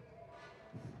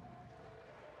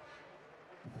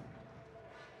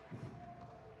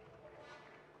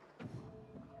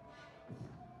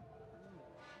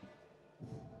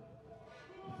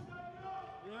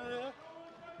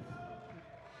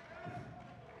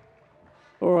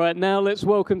 All right, now let's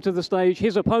welcome to the stage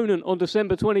his opponent on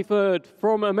December 23rd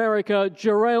from America,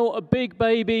 Jarrell Big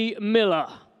Baby Miller.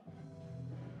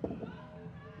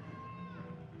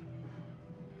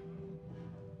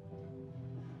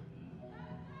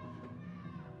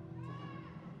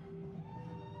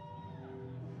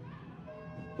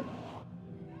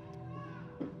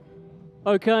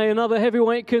 Okay, another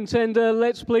heavyweight contender.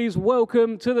 Let's please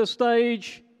welcome to the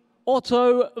stage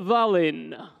Otto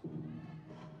Wallin.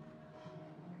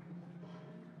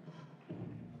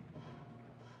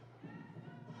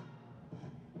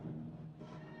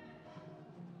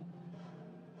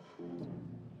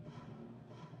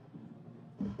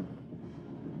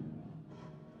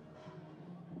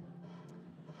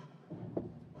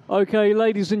 Okay,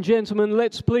 ladies and gentlemen,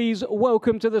 let's please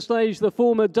welcome to the stage the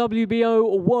former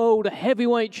WBO World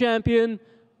Heavyweight Champion,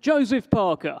 Joseph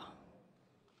Parker.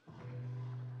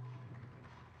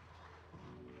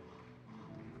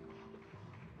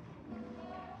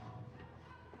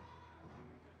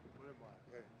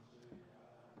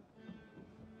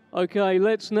 Okay,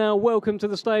 let's now welcome to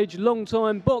the stage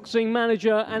longtime boxing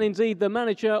manager and indeed the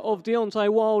manager of Deontay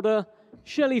Wilder,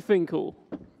 Shelley Finkel.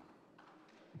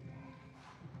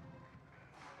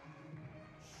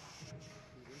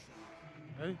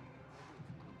 Hey,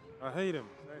 I hate him.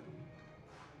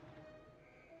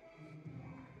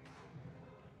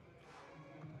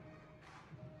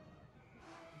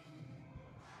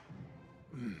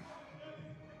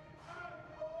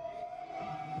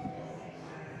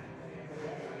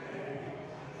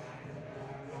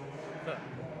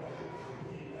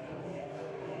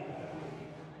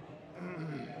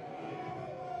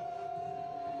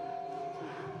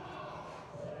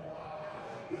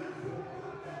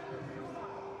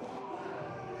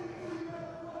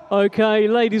 Okay,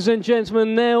 ladies and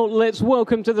gentlemen, now let's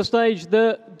welcome to the stage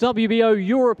the WBO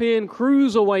European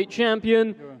Cruiserweight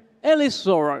Champion, Ellis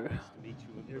Zorro. Nice to meet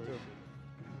you. You're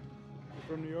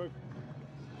from New York?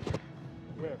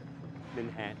 Where?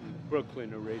 Manhattan,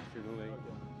 Brooklyn originally.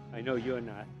 I know you're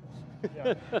not.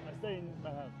 Yeah, I stay in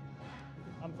Manhattan.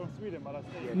 I'm from Sweden, but I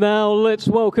stay in... Now let's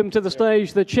welcome to the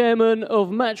stage the chairman of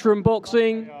Matchroom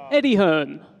Boxing, Eddie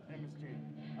Hearn.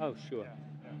 Oh, sure.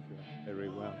 Very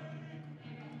well.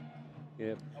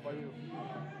 Yeah. How about you?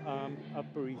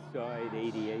 Upper East Side,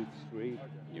 88th Street.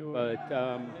 Okay.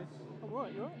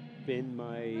 But been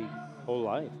my whole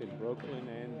life in Brooklyn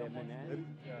and Manhattan.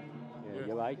 Yeah,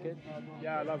 you like it?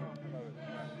 Yeah, I love it.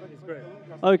 It's great.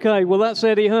 Okay, well that's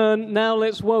Eddie Hearn. Now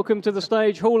let's welcome to the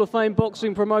stage Hall of Fame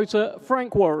boxing promoter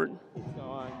Frank Warren. It's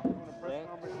on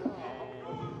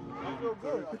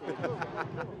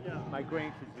my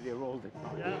grandkids are there all the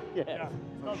time. Yeah? Yeah.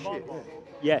 It's not volleyball.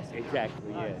 Yes,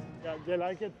 exactly, Nice. yes. Yeah, do you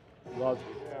like it? Love it.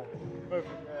 Yeah,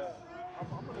 perfect. I'm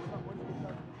going to start. When do we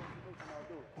start the presentation? I'll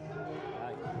do.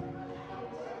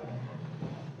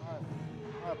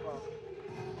 All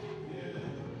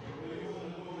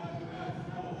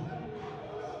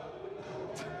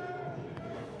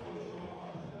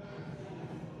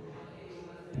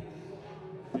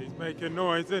right, He's making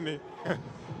noise, isn't he?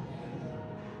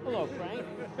 Hello, Frank.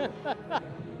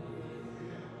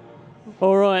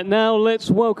 All right, now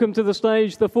let's welcome to the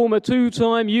stage the former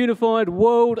two-time unified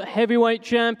world heavyweight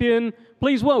champion.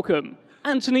 Please welcome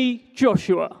Anthony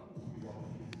Joshua.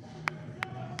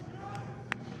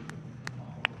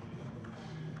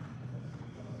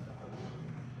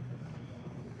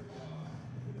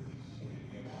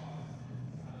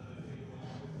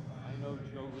 I know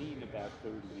Jolene about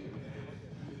 30 years.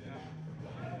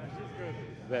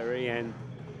 Very, and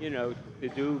you know, the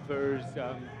Doovers,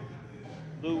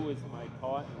 Lou was my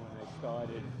partner when I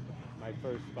started my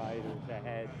first fighters. I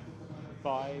had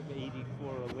 5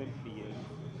 '84 Olympians,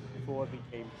 4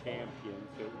 became champions.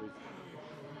 So it was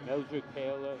Mildred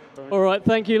Taylor. All right,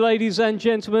 thank you, ladies and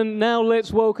gentlemen. Now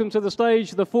let's welcome to the stage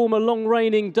the former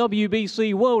long-reigning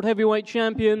WBC world heavyweight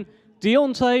champion,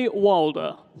 Deontay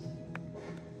Wilder.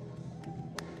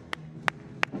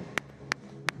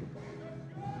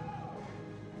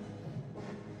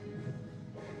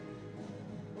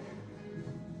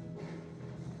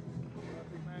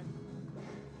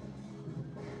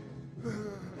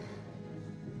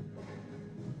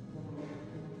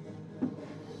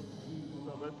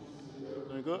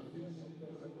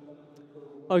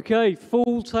 Okay,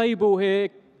 full table here.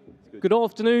 Good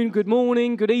afternoon, good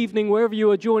morning, good evening, wherever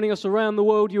you are joining us around the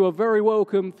world. You are very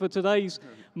welcome for today's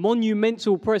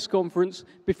monumental press conference.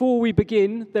 Before we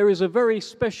begin, there is a very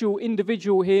special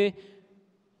individual here,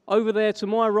 over there to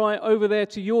my right, over there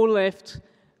to your left,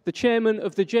 the chairman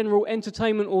of the General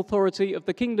Entertainment Authority of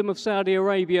the Kingdom of Saudi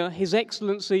Arabia, His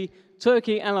Excellency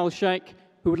Turki Al-Sheikh,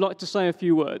 who would like to say a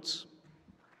few words.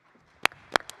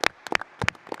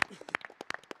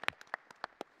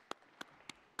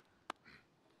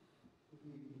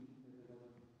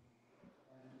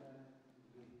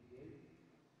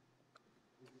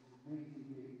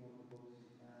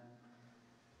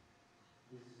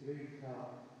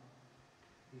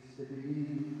 The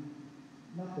beginning,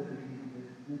 not the beginning,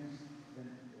 the next, the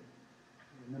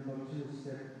number 2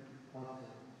 step after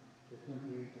the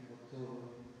 28th of October,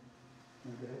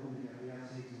 when the opening of the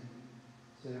season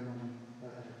ceremony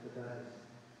at the Dallas.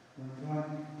 When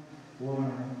Frank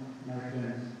Warren, my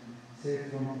friends, said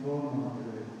from bottom of the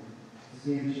way, it's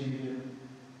game changer,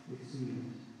 it's huge.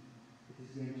 It is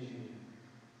game changer.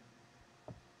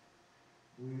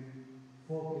 We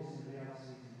focus in the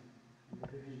season on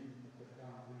the vision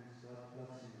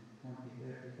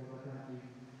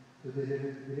to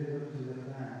deliver to the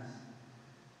fans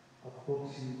of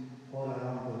boxing all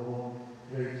around the world,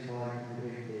 great fight and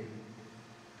great day.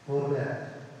 For that,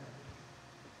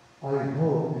 I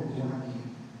hope in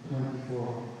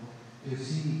 2024 to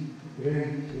see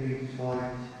great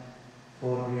fight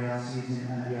for Riyadh season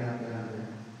and Riyadh calendar.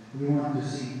 We want to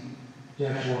see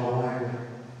Joshua Wilder,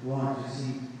 we want to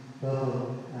see Bivol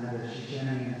and the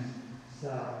Chechenian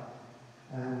star,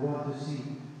 and we want to see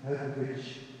Herbridge.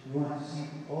 We want to see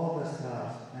all the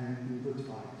stars and in good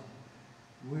fight.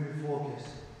 We'll focus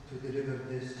to deliver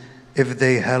this if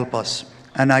they help us.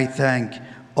 And I thank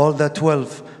all the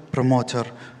 12 promoters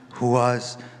who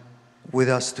was with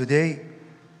us today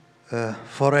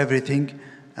for everything.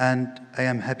 And I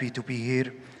am happy to be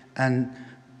here. And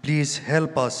please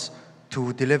help us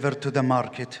to deliver to the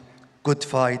market good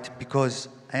fight, because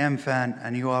I am fan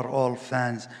and you are all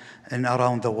fans and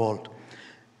around the world.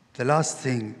 The last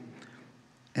thing,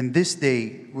 in this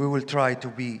day, we will try to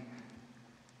be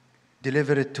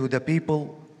deliver it to the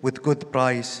people with good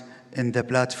price in the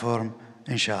platform,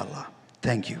 inshallah.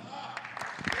 Thank you.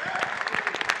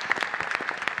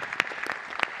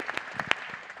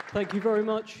 Thank you very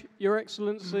much, Your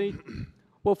Excellency.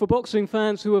 Well, for boxing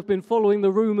fans who have been following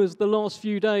the rumours the last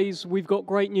few days, we've got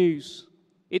great news.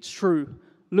 It's true.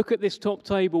 Look at this top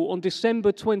table. On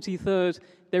December 23rd,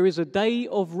 there is a day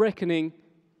of reckoning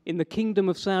in the Kingdom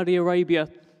of Saudi Arabia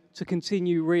to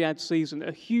continue Riyadh season.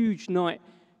 A huge night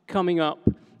coming up.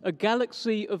 A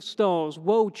galaxy of stars,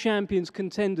 world champions,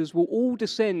 contenders will all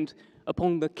descend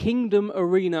upon the Kingdom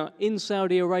Arena in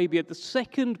Saudi Arabia, the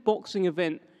second boxing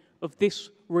event of this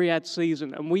Riyadh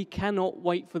season, and we cannot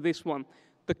wait for this one.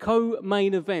 The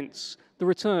co-main events, the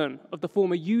return of the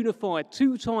former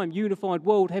two-time unified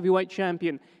world heavyweight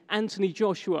champion Anthony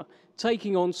Joshua,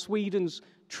 taking on Sweden's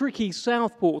tricky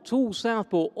tall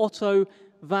southpaw Otto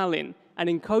Wallin, and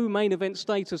in co-main event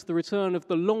status, the return of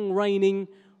the long-reigning,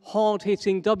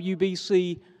 hard-hitting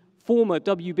former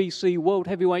WBC world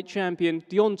heavyweight champion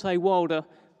Deontay Wilder,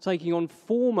 taking on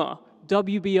former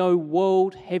WBO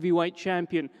world heavyweight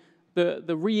champion, the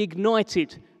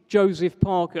reignited Joseph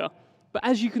Parker. But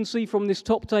as you can see from this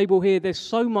top table here, there's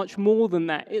so much more than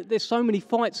that. There's so many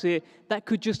fights here that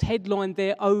could just headline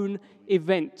their own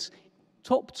event.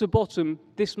 Top to bottom,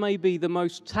 this may be the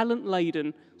most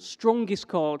talent-laden, strongest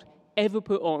card ever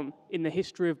put on in the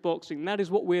history of boxing. That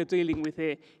is what we're dealing with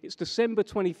here. It's December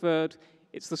 23rd.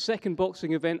 It's the second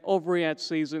boxing event of Riyadh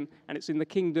season, and it's in the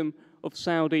Kingdom of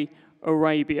Saudi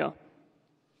Arabia.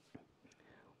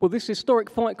 Well, this historic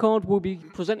fight card will be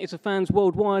presented to fans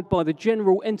worldwide by the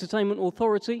General Entertainment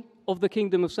Authority of the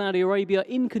Kingdom of Saudi Arabia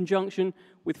in conjunction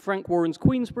with Frank Warren's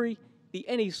Queensberry, the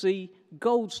NEC,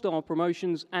 Gold Star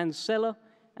Promotions and Seller.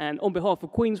 And on behalf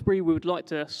of Queensberry, we would like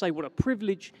to say what a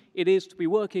privilege it is to be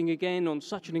working again on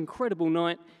such an incredible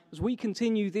night as we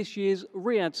continue this year's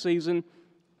Riyadh season.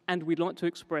 And we'd like to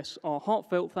express our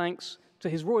heartfelt thanks to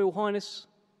His Royal Highness,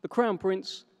 the Crown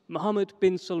Prince, Mohammed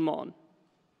bin Salman.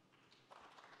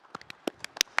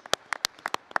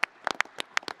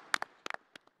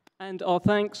 And our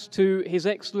thanks to His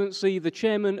Excellency, the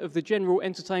Chairman of the General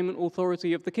Entertainment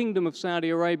Authority of the Kingdom of Saudi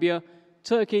Arabia,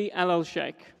 Turki Al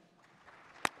Sheikh.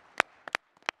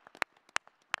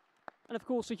 And of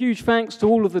course, a huge thanks to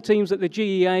all of the teams at the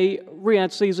GEA,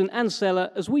 Riyadh season and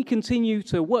Seller as we continue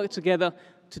to work together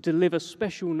to deliver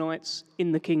special nights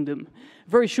in the Kingdom.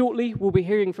 Very shortly, we'll be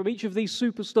hearing from each of these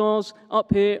superstars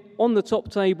up here on the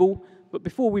top table. But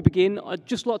before we begin, I'd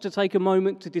just like to take a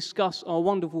moment to discuss our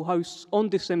wonderful hosts on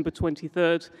December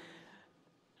 23rd.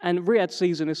 And Riyadh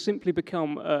season has simply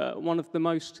become one of the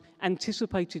most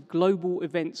anticipated global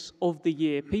events of the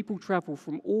year. People travel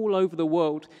from all over the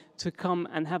world to come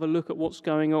and have a look at what's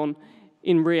going on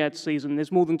in Riyadh season.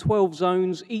 There's more than 12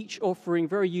 zones, each offering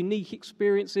very unique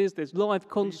experiences. There's live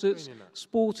concerts,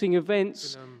 sporting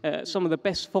events, some of the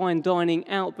best fine dining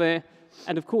out there.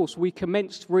 And of course, we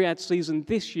commenced Riyadh season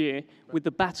this year with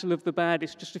the Battle of the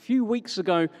Baddest. Just a few weeks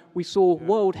ago, we saw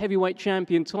world heavyweight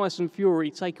champion Tyson Fury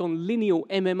take on lineal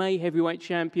MMA heavyweight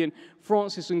champion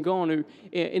Francis Ngannou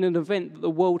in an event that the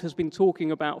world has been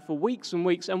talking about for weeks and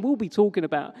weeks, and will be talking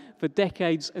about for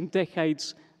decades and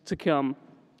decades to come.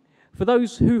 For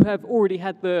those who have already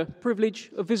had the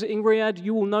privilege of visiting Riyadh,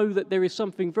 you will know that there is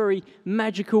something very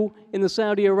magical in the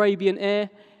Saudi Arabian air.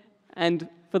 And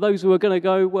for those who are going to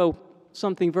go, well,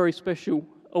 something very special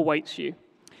awaits you.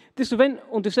 This event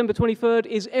on December 23rd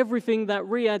is everything that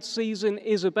Riyadh season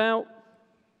is about.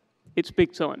 It's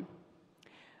big time.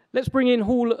 Let's bring in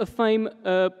Hall of Fame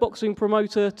boxing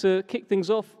promoter to kick things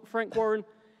off, Frank Warren.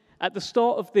 At the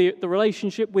start of the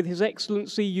relationship with His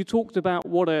Excellency, you talked about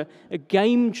what a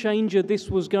game changer this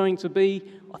was going to be.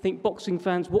 I think boxing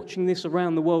fans watching this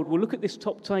around the world will look at this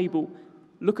top table,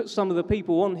 look at some of the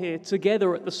people on here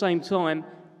together at the same time,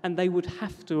 and they would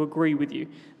have to agree with you.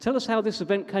 Tell us how this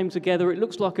event came together. It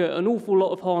looks like an awful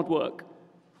lot of hard work.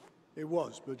 It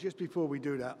was, but just before we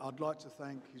do that, I'd like to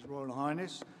thank His Royal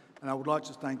Highness, and I would like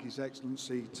to thank His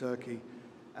Excellency Turki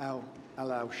Al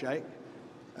Sheikh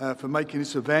for making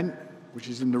this event, which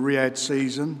is in the Riyadh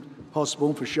season,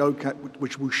 possible,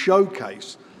 which will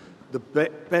showcase the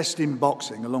best in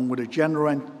boxing, along with the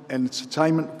General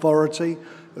Entertainment Authority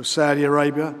of Saudi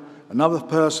Arabia. Another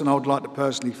person I would like to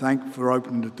personally thank for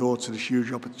opening the door to this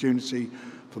huge opportunity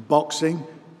for boxing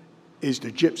is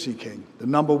the Gypsy King, the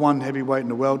 #1 heavyweight in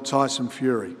the world, Tyson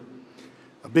Fury.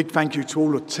 A big thank you to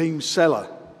all of Team Seller,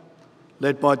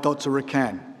 led by Dr.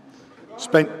 Rakan.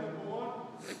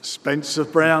 Spencer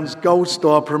Brown's Gold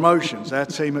Star Promotions, our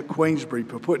team at Queensberry,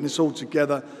 for putting this all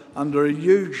together under a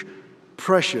huge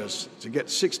pressures to get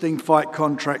 16 fight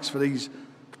contracts for these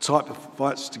type of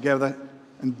fights together.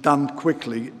 and done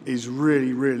quickly is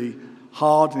really, really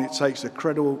hard, and it takes an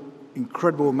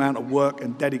incredible amount of work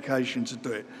and dedication to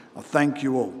do it. I thank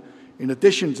you all. In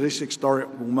addition to this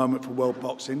historical moment for world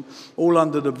boxing, all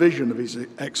under the vision of His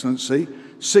Excellency,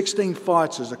 16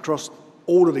 fighters across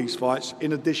all of these fights,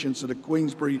 in addition to the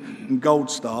Queensberry and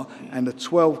Gold Star and the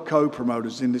 12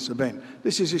 co-promoters in this event.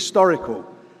 This is historical.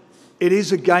 It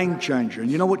is a game changer.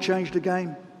 And you know what changed the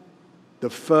game? The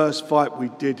first fight we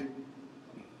did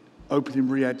opening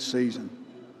Riyadh season.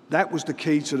 That was the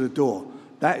key to the door.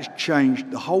 That has changed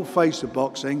the whole face of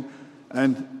boxing,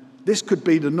 and this could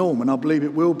be the norm, and I believe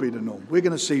it will be the norm. We're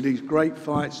going to see these great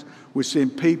fights. We're seeing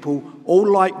people,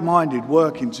 all like-minded,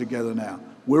 working together now.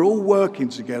 We're all working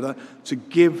together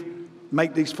to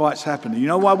make these fights happen. And you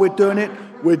know why we're doing it?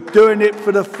 We're doing it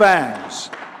for the fans,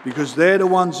 because they're the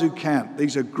ones who count.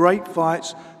 These are great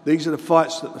fights. These are the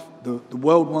fights that the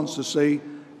world wants to see,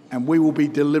 and we will be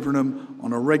delivering them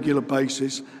on a regular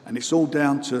basis. And it's all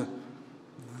down to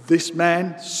this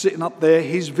man sitting up there.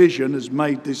 His vision has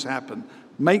made this happen.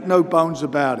 Make no bones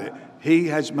about it. He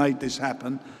has made this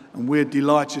happen, and we're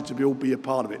delighted to all be a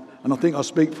part of it. And I think I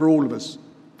speak for all of us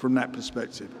from that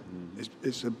perspective.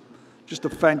 It's just a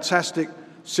fantastic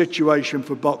situation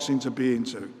for boxing to be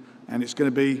into, and it's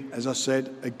going to be, as I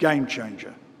said, a game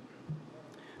changer.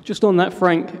 Just on that,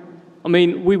 Frank, I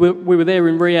mean, we were there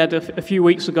in Riyadh a few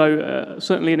weeks ago,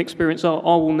 certainly an experience I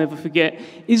will never forget.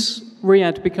 Is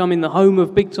Riyadh becoming the home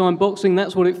of big-time boxing?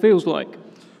 That's what it feels like.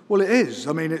 Well, it is.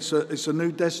 I mean, it's a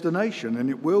new destination, and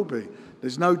it will be.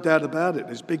 There's no doubt about it.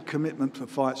 There's big commitment for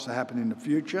fights to happen in the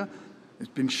future. It's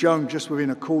been shown just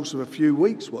within a course of a few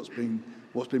weeks what's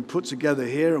been put together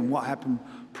here and what happened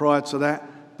prior to that.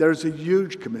 There is a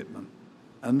huge commitment,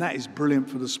 and that is brilliant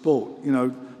for the sport. You know,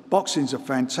 boxing's a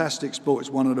fantastic sport. It's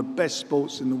one of the best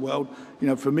sports in the world. You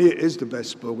know, for me, it is the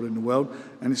best sport in the world,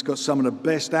 and it's got some of the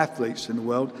best athletes in the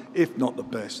world, if not the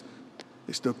best.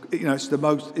 It's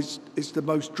the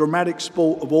most dramatic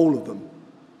sport of all of them.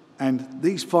 And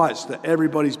these fights that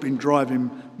everybody's been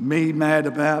driving me mad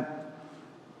about,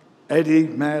 Eddie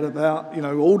mad about, you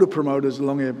know, all the promoters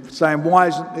along here saying, why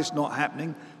isn't this not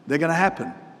happening? They're going to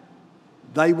happen.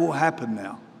 They will happen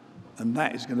now. And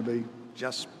that is going to be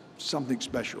just something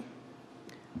special.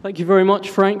 Thank you very much,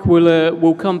 Frank.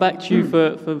 We'll come back to you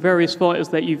for various fighters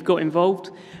that you've got involved.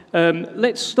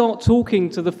 Let's start talking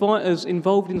to the fighters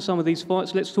involved in some of these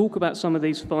fights. Let's talk about some of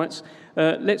these fights.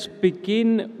 Let's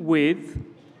begin with,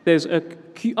 there's an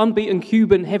unbeaten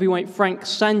Cuban heavyweight, Frank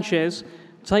Sanchez,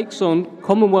 takes on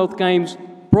Commonwealth Games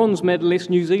bronze medalist,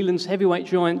 New Zealand's heavyweight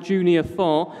giant, Junior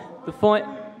Farr. The fight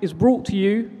is brought to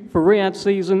you for Riyadh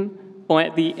season by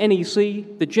the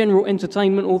NEC, the General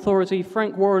Entertainment Authority,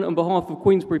 Frank Warren on behalf of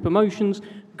Queensberry Promotions,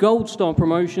 Gold Star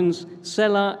Promotions,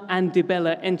 Sella and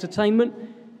DiBella Entertainment.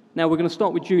 Now we're going to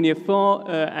start with Junior Farr,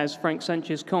 as Frank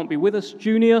Sanchez can't be with us.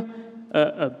 Junior,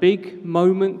 a big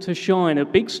moment to shine, a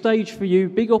big stage for you,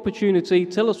 big opportunity.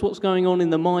 Tell us what's going on in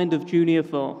the mind of Junior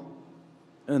Farr.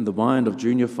 In the mind of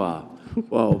Junior Farr.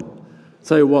 Well,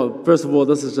 tell you what, first of all,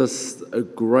 this is just a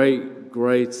great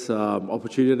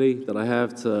opportunity that I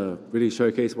have to really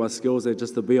showcase my skills and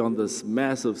just to be on this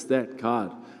massive stat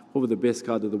card, probably the best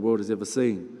card that the world has ever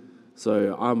seen.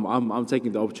 So I'm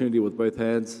taking the opportunity with both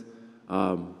hands.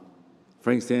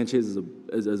 Frank Sanchez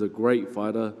is a great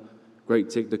fighter, great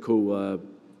technical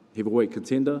heavyweight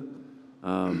contender.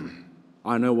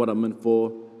 I know what I'm in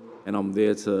for, and I'm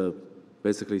there to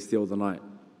basically steal the night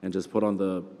and just put on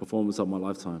the performance of my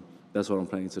lifetime. That's what I'm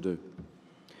planning to do.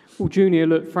 Well, Junior,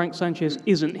 look, Frank Sanchez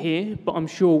isn't here, but I'm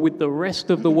sure with the rest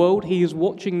of the world, he is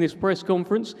watching this press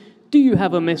conference. Do you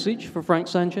have a message for Frank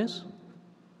Sanchez?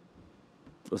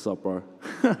 What's up, bro?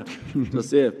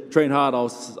 Just, yeah, train hard.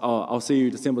 I'll see you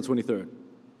December 23rd.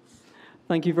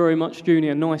 Thank you very much,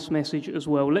 Junior. Nice message as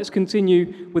well. Let's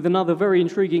continue with another very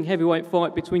intriguing heavyweight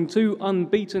fight between two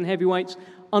unbeaten heavyweights.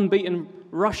 Unbeaten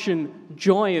Russian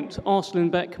giant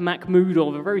Arslanbek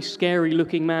Makhmudov, a very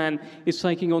scary-looking man, is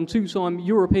taking on two-time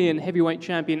European heavyweight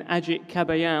champion Agit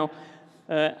Kabayel.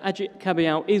 Agit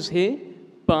Kabayel is here,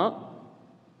 but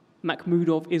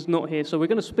Makhmudov is not here. So we're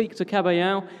going to speak to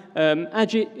Kabayel.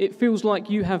 Agit, it feels like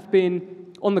you have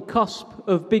been on the cusp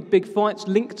of big fights,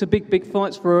 linked to big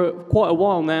fights for quite a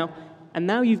while now, and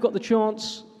now you've got the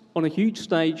chance on a huge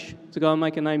stage to go and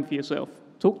make a name for yourself.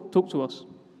 Talk to us.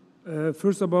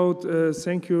 First about,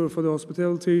 thank you for the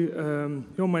hospitality. You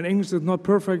know, my English is not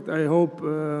perfect. I hope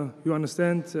you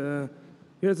understand.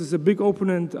 Yes, it's a big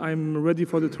opponent. I'm ready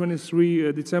for the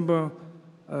 23 December.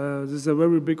 This is a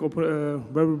very big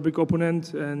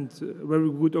opponent and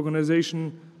very good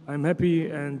organization. I'm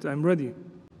happy and I'm ready.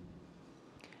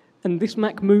 And this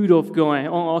Makhmudov guy,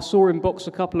 I saw him box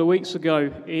a couple of weeks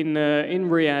ago in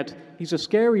Riyadh. He's a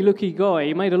scary-looking guy.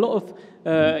 He made a lot of.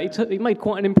 He made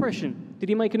quite an impression. Did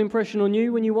he make an impression on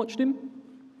you when you watched him?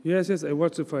 Yes, I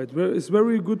watched the fight. It's a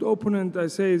very good opponent. I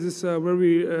say this is a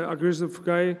very aggressive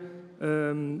guy,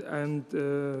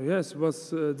 yes,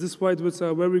 this fight was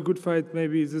a very good fight.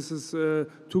 Maybe this is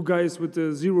two guys with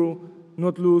a zero,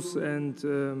 not lose,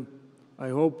 and I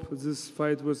hope this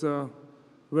fight was a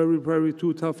very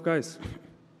two tough guys.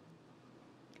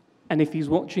 And if he's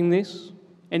watching this,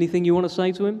 anything you want to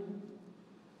say to him?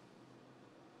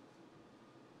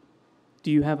 Do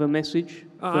you have a message?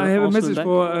 I have a message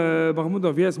for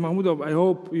Makhmudov. Yes, Makhmudov, I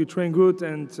hope you train good,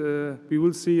 and we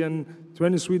will see on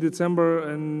 23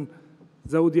 December in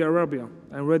Saudi Arabia.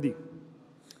 I'm ready.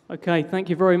 Okay, thank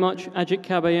you very much. Ajit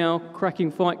Kabayel, cracking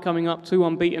fight coming up, 2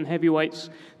 unbeaten heavyweights,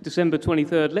 December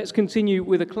 23rd. Let's continue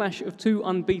with a clash of 2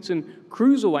 unbeaten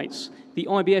cruiserweights. The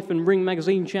IBF and Ring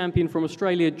Magazine champion from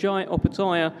Australia, Jai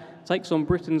Opetaia, takes on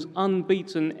Britain's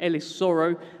unbeaten Ellis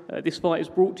Zorro. This fight is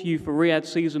brought to you for Riyadh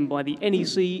season by the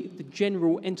NEC, the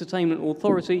General Entertainment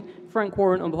Authority, Frank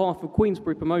Warren on behalf of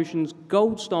Queensberry Promotions,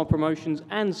 Gold Star Promotions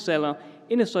and Seller,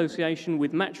 in association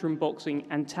with Matchroom Boxing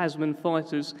and Tasman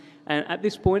Fighters. And at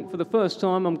this point, for the first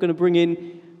time, I'm going to bring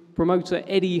in promoter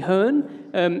Eddie Hearn.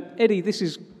 Eddie, this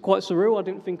is quite surreal. I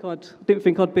didn't think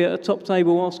I'd be at a top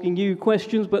table asking you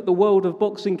questions, but the world of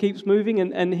boxing keeps moving,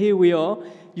 and here we are.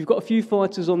 You've got a few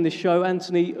fighters on this show.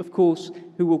 Anthony, of course,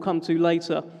 who we'll come to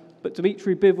later. But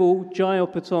Dmitry Bivol, Jai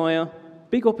Opetaia,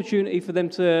 big opportunity for them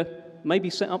to maybe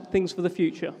set up things for the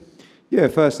future. Yeah,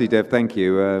 firstly, Dev, thank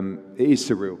you. It is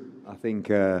surreal. I think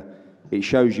it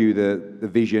shows you the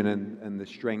vision and the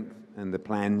strength and the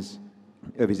plans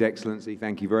of His Excellency.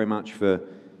 Thank you very much for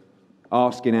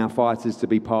asking our fighters to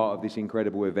be part of this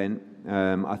incredible event.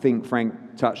 I think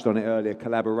Frank touched on it earlier,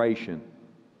 collaboration.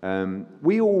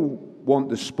 We all want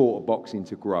the sport of boxing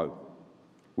to grow.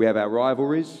 We have our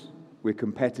rivalries, we're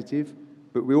competitive,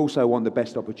 but we also want the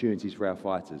best opportunities for our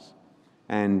fighters.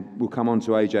 And we'll come on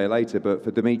to AJ later, but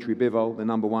for Dmitry Bivol, the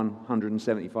number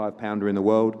 175-pounder in the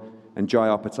world, and Jai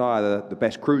Opetaia, the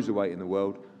best cruiserweight in the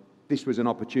world, this was an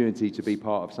opportunity to be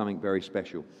part of something very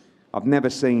special. I've never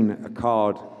seen a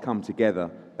card come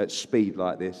together at speed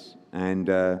like this, and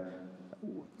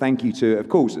thank you to, of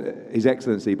course, His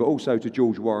Excellency, but also to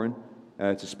George Warren,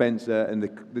 to Spencer, and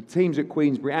the teams at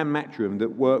Queensberry and Matchroom that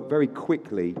work very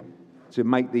quickly to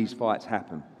make these fights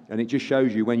happen. And it just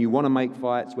shows you when you want to make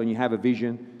fights, when you have a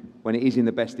vision, when it is in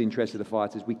the best interest of the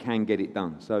fighters, we can get it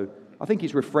done. So I think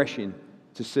it's refreshing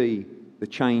to see the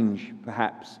change,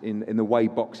 perhaps, in the way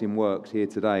boxing works here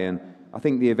today. And I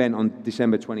think the event on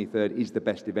December 23rd is the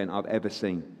best event I've ever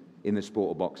seen in the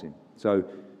sport of boxing. So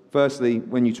firstly,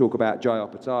 when you talk about Jai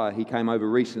Opetaia, he came over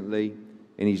recently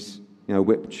in his,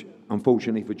 which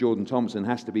unfortunately for Jordan Thompson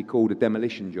has to be called a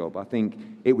demolition job. I think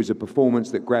it was a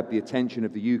performance that grabbed the attention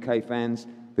of the UK fans,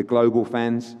 the global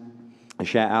fans. A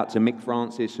shout out to Mick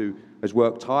Francis, who has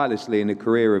worked tirelessly in the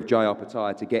career of Jai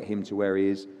Opetaia to get him to where he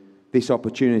is. This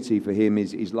opportunity for him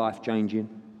is life-changing.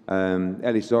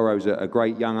 Ellis Zorro is a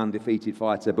great young undefeated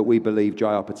fighter, but we believe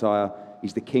Jai Opetaia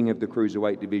is the king of the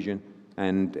cruiserweight division.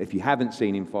 And if you haven't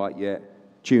seen him fight yet,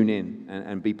 tune in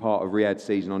and be part of Riyadh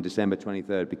season on December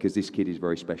 23rd, because this kid is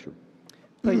very special.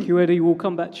 Thank you, Eddie. We'll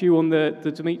come back to you on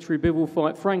the Dmitry Bivol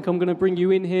fight. Frank, I'm going to bring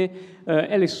you in here.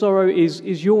 Ellis Zorro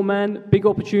is your man. Big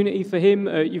opportunity for him.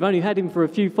 You've only had him for a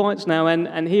few fights now,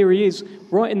 and here he is,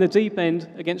 right in the deep end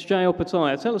against Jai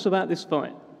Opetaia. Tell us about this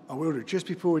fight. I will do. Just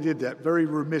before we did that, very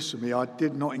remiss of me, I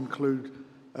did not include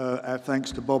our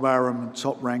thanks to Bob Arum and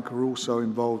Top Rank, who are also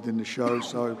involved in the show,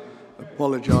 so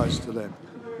apologise to them.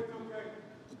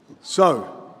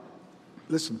 So,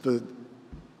 listen, for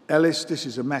Ellis, this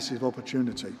is a massive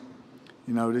opportunity.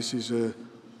 This is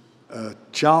a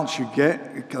chance you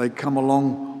get. They come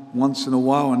along once in a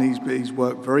while, and he's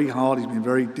worked very hard. He's been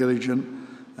very diligent.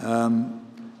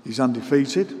 He's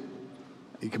undefeated.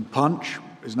 He can punch.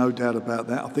 There's no doubt about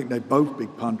that. I think they're both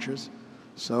big punchers.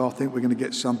 So I think we're going to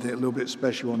get something a little bit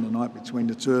special on the night between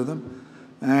the two of them.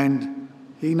 And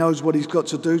he knows what he's got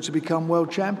to do to become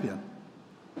world champion.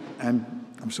 And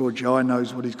I'm sure Jai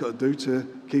knows what he's got to do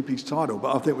to keep his title.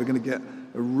 But I think we're going to get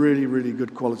a really, really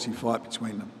good quality fight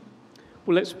between them.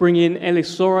 Well, let's bring in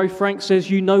Ellis Zorro. Frank says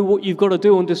you know what you've got to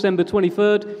do on December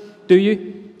 23rd. Do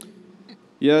you?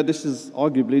 Yeah, this is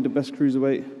arguably the best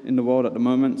cruiserweight in the world at the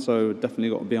moment, so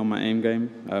definitely got to be on my aim game.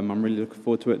 I'm really looking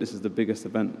forward to it. This is the biggest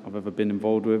event I've ever been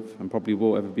involved with and probably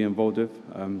will ever be involved with.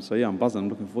 So yeah, I'm buzzing. I'm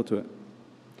looking forward to it.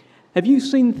 Have you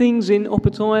seen things in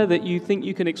Opetaia that you think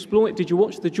you can exploit? Did you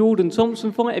watch the Jordan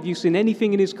Thompson fight? Have you seen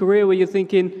anything in his career where you're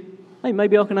thinking, hey,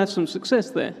 maybe I can have some success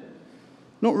there?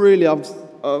 Not really.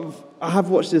 I have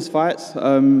watched his fights. He's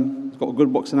got a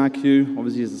good boxing IQ.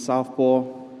 Obviously, he's a southpaw.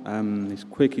 He's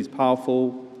quick. He's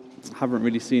powerful. I haven't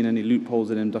really seen any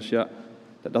loopholes in him just yet.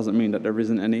 That doesn't mean that there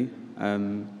isn't any.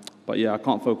 But yeah, I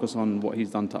can't focus on what he's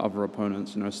done to other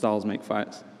opponents. You know, styles make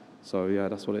fights. So yeah,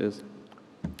 that's what it is.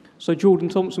 So Jordan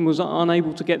Thompson was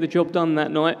unable to get the job done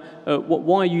that night.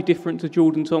 Why are you different to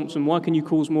Jordan Thompson? Why can you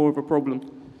cause more of a problem?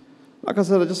 Like I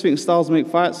said, I just think styles make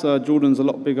fights. Jordan's a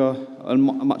lot bigger, a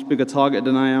much bigger target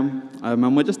than I am.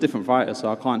 And we're just different fighters,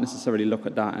 so I can't necessarily look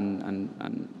at that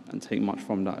and take much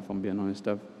from that, if I'm being honest,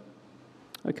 Dev.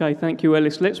 Okay, thank you,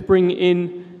 Ellis. Let's bring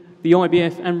in the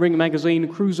IBF and Ring Magazine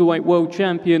Cruiserweight World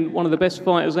Champion, one of the best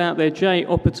fighters out there, Jay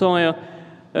Opetaia.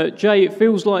 Jay, it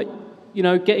feels like, you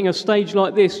know, getting a stage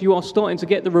like this, you are starting to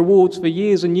get the rewards for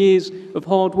years and years of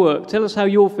hard work. Tell us how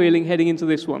you're feeling heading into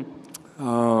this one.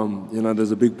 You know,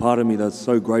 there's a big part of me that's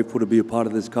so grateful to be a part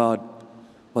of this card,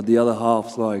 but the other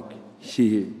half's like,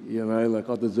 shit, you know, like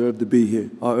I deserve to be here.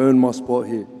 I earned my spot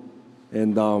here.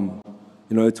 And,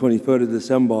 you know, 23rd of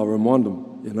December, I remind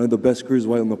them, you know, the best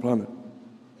cruiserweight on the planet.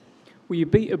 Well, you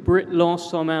beat a Brit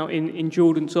last time out in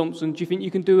Jordan Thompson. Do you think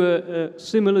you can do a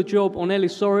similar job on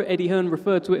Ellis Zorro? Eddie Hearn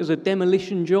referred to it as a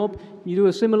demolition job. Can you do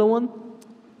a similar one?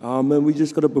 Man, we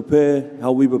just got to prepare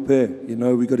how we prepare. You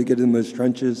know, we got to get in those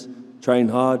trenches, train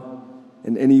hard,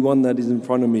 and anyone that is in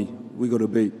front of me, we got to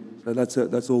beat. So that's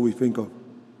it. That's all we think of.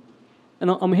 And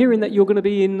I'm hearing that you're going to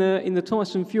be in the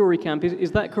Tyson Fury camp.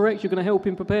 Is that correct? You're going to help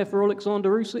him prepare for Alexander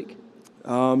Usyk?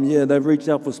 Yeah, they've reached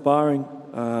out for sparring.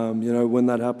 You know, when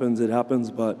that happens, it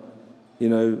happens. But, you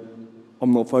know,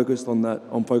 I'm not focused on that.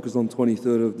 I'm focused on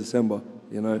 23rd of December.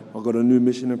 You know, I've got a new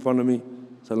mission in front of me,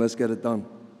 so let's get it done.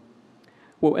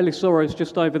 Well, Ellis Zorro is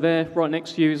just over there, right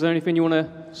next to you. Is there anything you want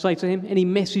to say to him? Any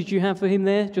message you have for him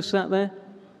there, just sat there?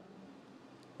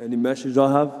 Any message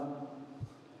I have?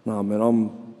 No, man,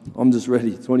 I'm just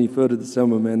ready. 23rd of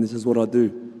December, man, this is what I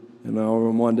do. You know, I'll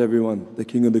remind everyone, the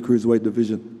king of the cruiserweight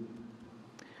division.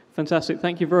 Fantastic.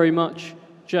 Thank you very much,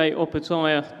 Jay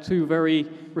Opetaia. Two very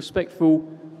respectful,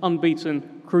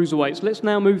 unbeaten cruiserweights. Let's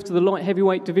now move to the light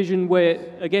heavyweight division where,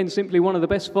 again, simply one of the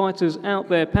best fighters out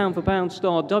there, pound-for-pound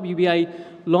star, WBA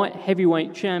light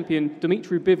heavyweight champion,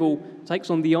 Dmitry Bivol, takes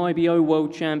on the IBO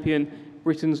world champion,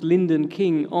 Britain's Lyndon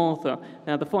King Arthur.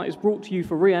 Now, the fight is brought to you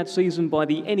for Riyadh season by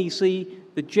the NEC,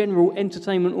 the General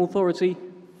Entertainment Authority,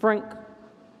 Frank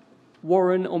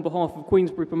Warren on behalf of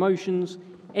Queensberry Promotions,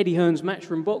 Eddie Hearn's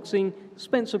Matchroom Boxing,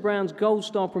 Spencer Brown's Gold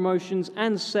Star Promotions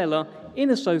and Seller in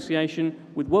association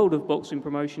with World of Boxing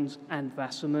Promotions and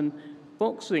Wasserman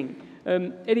Boxing.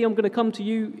 Eddie, I'm going to come to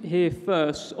you here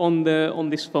first on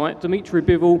this fight. Dmitry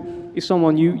Bivol is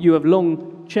someone you have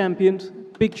long championed.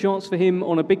 Big chance for him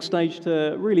on a big stage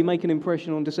to really make an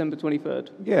impression on December 23rd.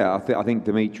 Yeah, I think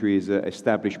Dmitry is an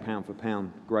established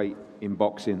pound-for-pound great in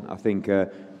boxing. I think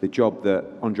the job that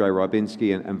Andrei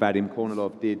Rybinski and Vadim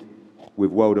Kornilov did with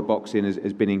World of Boxing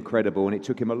has been incredible, and it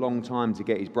took him a long time to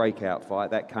get his breakout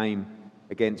fight. That came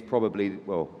against probably,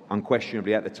 well,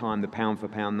 unquestionably at the time, the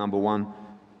pound-for-pound #1,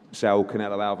 Saul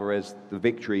Canelo Alvarez. The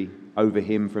victory over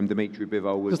him from Dmitry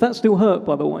Bivol was... Does that still hurt,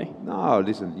 by the way? No,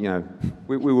 listen, you know,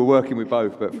 we were working with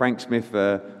both, but Frank Smith,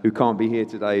 who can't be here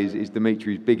today, is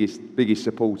Dimitri's biggest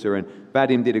supporter, and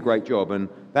Vadim did a great job, and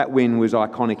that win was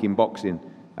iconic in boxing.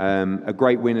 A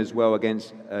great win as well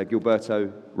against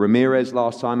Gilberto Ramirez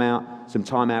last time out, some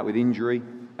time out with injury,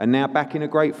 and now back in a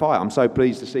great fight. I'm so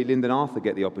pleased to see Lyndon Arthur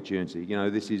get the opportunity. You know,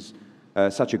 this is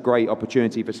such a great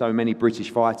opportunity for so many British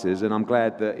fighters, and I'm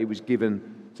glad that it was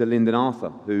given to Lyndon Arthur,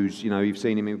 who's, you know, you've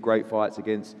seen him in great fights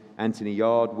against Anthony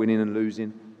Yard, winning and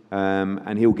losing,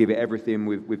 and he'll give it everything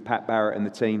with Pat Barrett and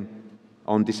the team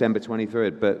on December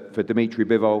 23rd. But for Dmitry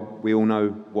Bivol, we all know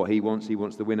what he wants. He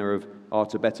wants the winner of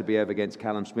Artur Beterbiev against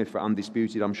Callum Smith for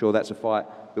undisputed. I'm sure that's a fight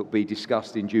that will be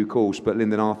discussed in due course, but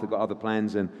Lyndon Arthur got other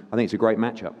plans, and I think it's a great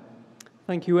matchup.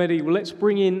 Thank you, Eddie. Well, let's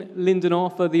bring in Lyndon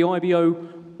Arthur, the IBO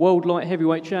World Light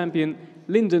Heavyweight Champion.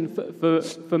 Lyndon,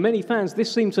 for many fans,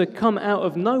 this seemed to come out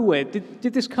of nowhere. Did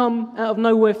this come out of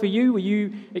nowhere for you? Were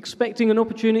you expecting an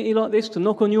opportunity like this to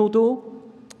knock on your door?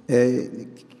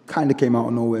 It kind of came out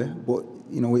of nowhere, but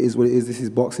you know, it is what it is. This is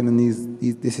boxing, and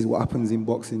this is what happens in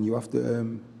boxing. You have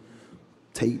to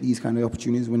take these kind of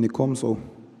opportunities when they come. So,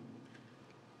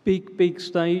 big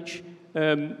stage.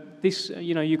 This,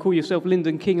 you know, you call yourself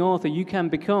Lyndon King Arthur. You can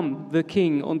become the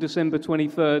king on December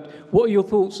 23rd. What are your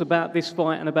thoughts about this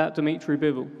fight and about Dmitry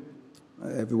Bivol?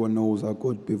 Everyone knows how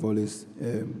good Bivol is.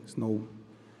 It's no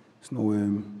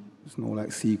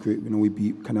like secret. You know, we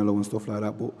beat Canelo and stuff like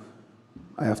that. But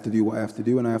I have to do what I have to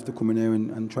do, and I have to come in here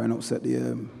and try and upset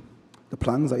the the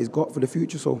plans that he's got for the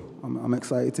future. So I'm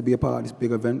excited to be a part of this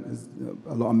big event. There's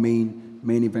a lot of main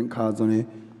event cards on here,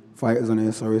 fighters on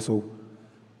here, sorry. So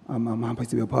I'm happy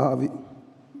to be a part of it.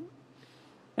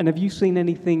 And have you seen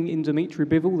anything in Dmitry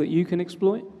Bivol that you can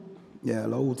exploit? Yeah,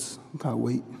 loads. Can't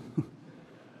wait.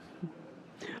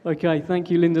 Okay,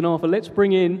 thank you, Lyndon Arthur. Let's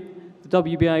bring in the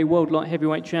WBA World Light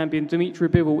Heavyweight Champion, Dmitry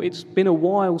Bivol. It's been a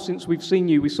while since we've seen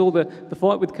you. We saw the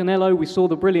fight with Canelo. We saw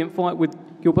the brilliant fight with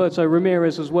Gilberto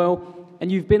Ramirez as well.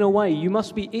 And you've been away. You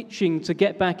must be itching to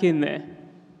get back in there.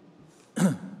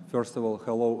 First of all,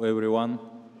 hello, everyone.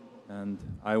 And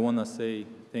I want to say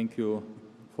thank you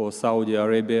for Saudi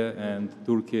Arabia and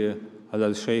Turkey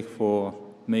Al Sheikh for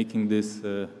making this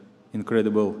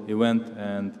incredible event.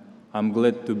 And I'm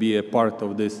glad to be a part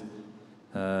of this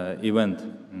event.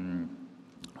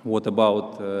 What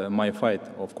about my fight?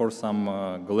 Of course,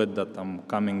 I'm glad that I'm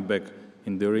coming back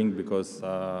in the ring because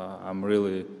I'm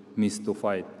really missed to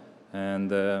fight.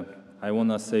 And I want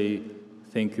to say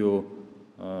thank you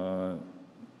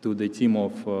to the team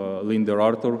of Lyndon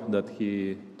Arthur that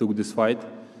he took this fight.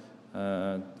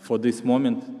 For this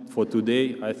moment, for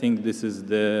today, I think this is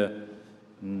the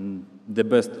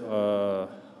best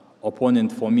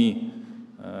opponent for me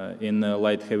in the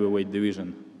light heavyweight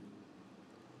division.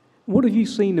 What have you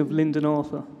seen of Lyndon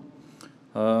Arthur?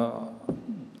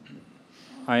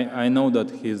 I know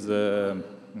that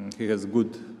he has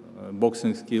good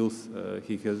boxing skills,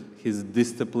 he has his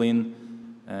discipline,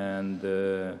 and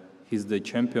he's the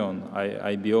champion,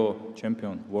 IBO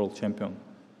champion, world champion.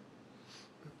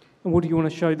 And what do you want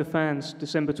to show the fans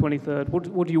December 23rd?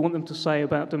 What do you want them to say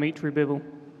about Dmitry Bivol?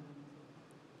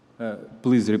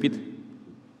 Please repeat.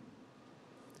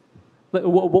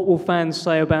 What will fans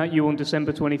say about you on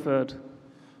December 23rd?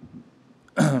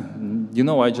 You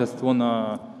know, I just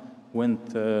wanna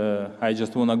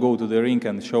go to the ring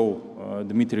and show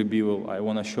Dmitry Bivol. I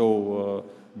wanna show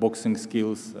boxing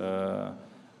skills.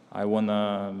 I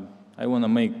wanna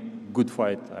make good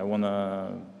fight. I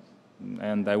wanna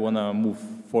move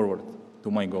forward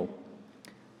to my goal.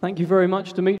 Thank you very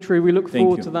much, Dmitry. We look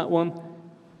forward to that one.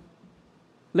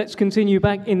 Let's continue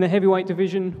back in the heavyweight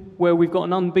division, where we've got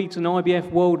an unbeaten IBF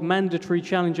World Mandatory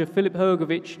Challenger, Filip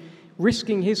Hrgović,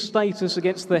 risking his status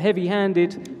against the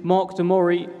heavy-handed Mark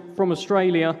Damori from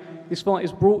Australia. This fight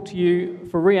is brought to you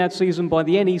for Riyadh season by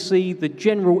the NEC, the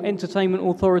General Entertainment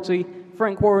Authority,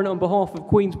 Frank Warren on behalf of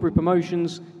Queensbury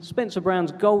Promotions, Spencer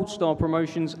Brown's Gold Star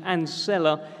Promotions, and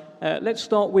Seller. Let's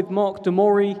start with Mark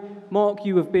Damori. Mark,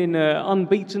 you have been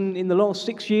unbeaten in the last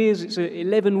 6 years. It's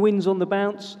 11 wins on the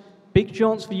bounce. Big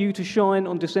chance for you to shine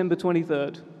on December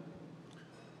 23rd.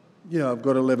 Yeah, I've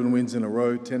got 11 wins in a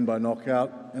row, 10 by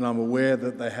knockout, and I'm aware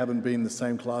that they haven't been the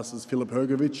same class as Filip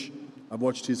Hrgović. I've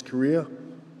watched his career.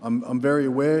 I'm very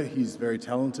aware he's very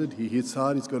talented. He hits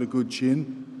hard. He's got a good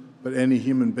chin. But any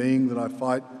human being that I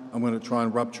fight, I'm going to try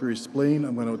and rupture his spleen.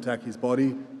 I'm going to attack his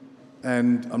body.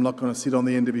 And I'm not going to sit on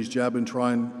the end of his jab and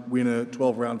try and win a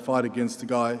 12-round fight against a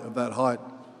guy of that height,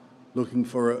 looking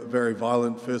for a very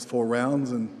violent first 4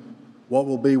 rounds. And what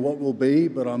will be,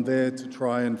 but I'm there to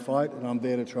try and fight, and I'm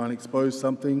there to try and expose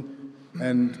something.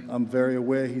 And I'm very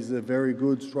aware he's a very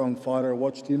good, strong fighter. I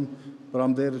watched him, but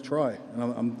I'm there to try. And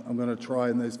I'm going to try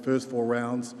in those first 4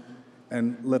 rounds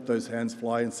and let those hands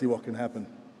fly and see what can happen.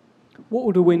 What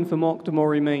would a win for Mark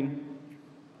Damori mean?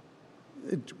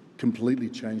 It completely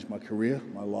changed my career,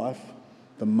 my life.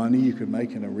 The money you could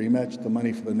make in a rematch, the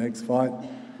money for the next fight,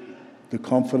 the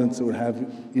confidence it would have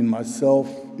in myself,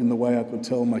 in the way I could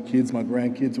tell my kids, my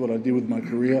grandkids, what I did with my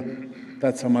career.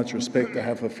 That's how much respect I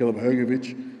have for Filip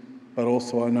Hrgović. But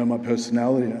also I know my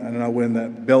personality. I know when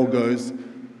that bell goes,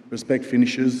 respect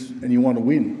finishes, and you want to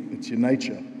win. It's your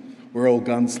nature. We're all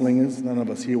gunslingers. None of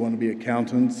us here want to be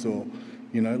accountants or,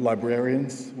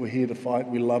 librarians. We're here to fight.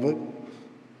 We love it.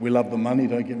 We love the money,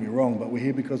 don't get me wrong, but we're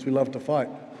here because we love to fight.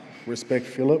 Respect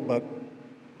Filip, but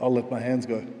I'll let my hands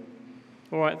go.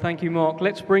 All right, thank you, Mark.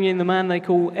 Let's bring in the man they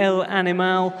call El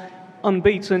Animal,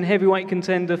 unbeaten heavyweight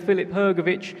contender, Filip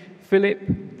Hrgović.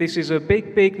 Filip, this is a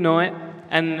big, big night,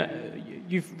 and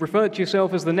you've referred to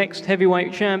yourself as the next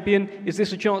heavyweight champion. Is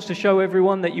this a chance to show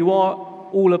everyone that you are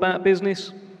all about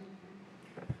business?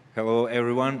 Hello,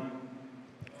 everyone.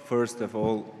 First of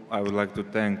all, I would like to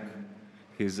thank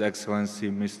His Excellency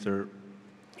Mr.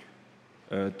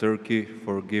 Turkey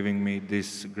for giving me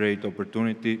this great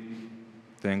opportunity.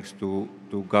 Thanks to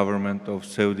government of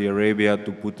Saudi Arabia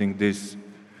to putting this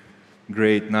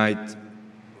great night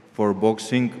for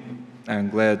boxing. I'm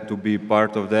glad to be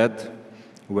part of that.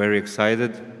 Very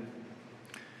excited.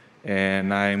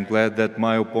 And I'm glad that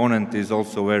my opponent is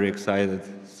also very excited.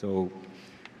 So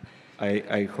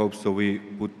I hope so we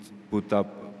put up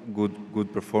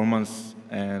good performance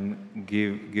and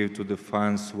give to the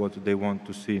fans what they want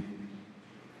to see.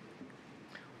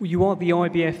 Well, you are the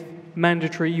IBF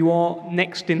mandatory. You are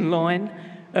next in line.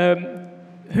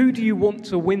 Who do you want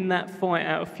to win that fight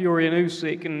out of Fury and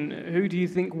Usyk, and who do you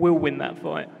think will win that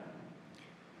fight?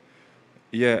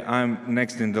 Yeah, I'm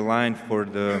next in the line for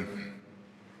the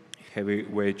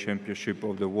heavyweight championship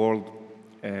of the world,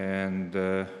 and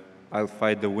I'll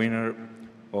fight the winner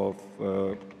of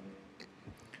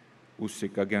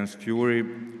Usyk against Fury,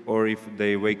 or if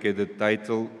they vacate the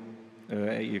title,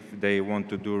 if they want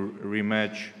to do a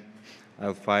rematch,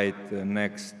 I'll fight the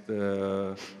next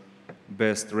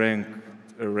best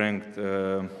ranked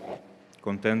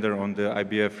contender on the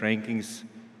IBF rankings,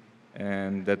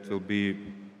 and that will be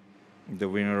the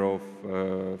winner of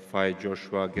fight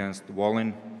Joshua against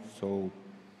Wallin. So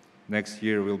next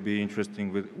year will be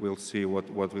interesting. We'll see what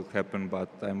will happen, but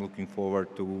I'm looking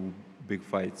forward to big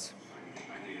fights.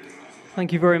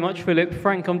 Thank you very much, Philip.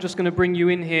 Frank, I'm just going to bring you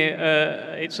in here.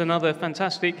 It's another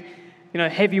fantastic,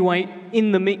 heavyweight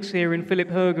in the mix here in Filip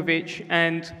Hrgović,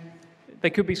 and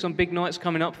there could be some big nights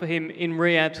coming up for him in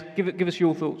Riyadh. Give us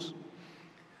your thoughts.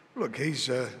 Look, he's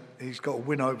got a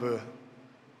win over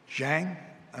Zhang,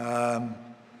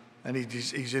 and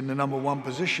he's in the #1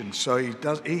 position, so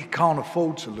he can't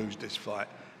afford to lose this fight.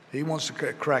 He wants to get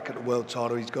a crack at the world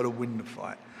title. He's got to win the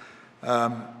fight.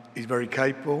 He's very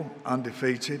capable,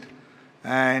 undefeated,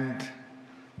 and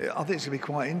I think it's going to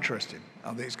be quite interesting. I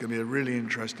think it's going to be a really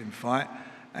interesting fight,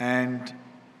 and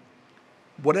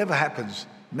whatever happens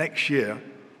next year,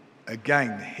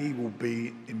 again, he will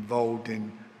be involved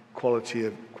in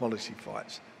quality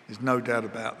fights. There's no doubt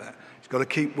about that. He's got to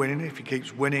keep winning. If he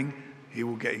keeps winning, he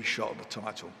will get his shot at the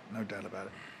title. No doubt about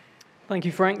it. Thank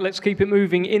you, Frank. Let's keep it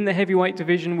moving. In the heavyweight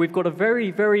division, we've got a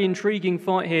very, very intriguing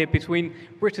fight here between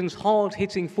Britain's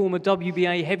hard-hitting former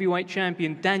WBA heavyweight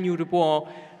champion Daniel Dubois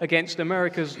against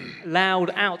America's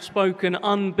loud, outspoken,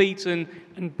 unbeaten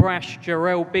and brash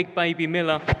Jarrell Big Baby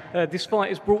Miller. This fight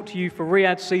is brought to you for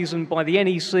Riyadh season by the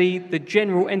NEC, the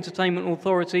General Entertainment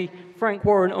Authority, Frank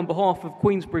Warren on behalf of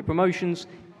Queensberry Promotions,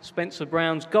 Spencer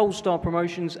Brown's Gold Star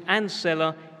Promotions and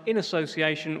Seller in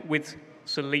association with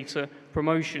Salita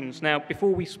Promotions. Now, before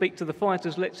we speak to the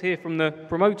fighters, let's hear from the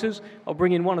promoters. I'll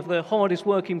bring in one of the hardest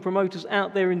working promoters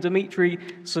out there in Dmitry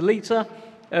Salita.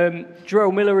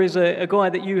 Jarrell Miller is a guy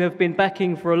that you have been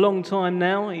backing for a long time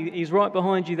now. He's right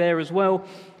behind you there as well.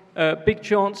 Big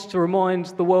chance to remind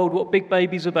the world what Big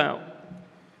Baby's about.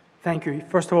 Thank you.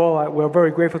 First of all, we're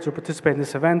very grateful to participate in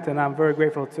this event, and I'm very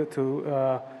grateful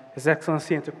to His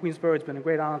Excellency and to Queensberry. It's been a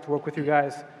great honor to work with you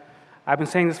guys. I've been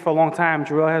saying this for a long time.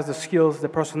 Jarrell has the skills, the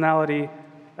personality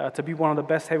to be one of the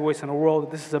best heavyweights in the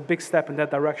world. This is a big step in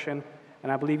that direction,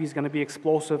 and I believe he's going to be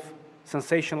explosive,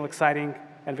 sensational, exciting,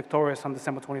 and victorious on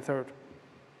December 23rd.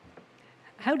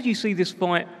 How do you see this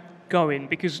fight going?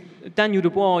 Because Daniel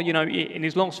Dubois, in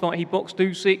his last fight, he boxed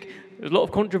Usyk. There's a lot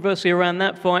of controversy around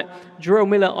that fight. Jarrell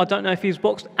Miller, I don't know if he's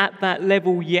boxed at that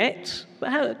level yet,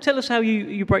 but tell us how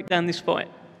you break down this fight.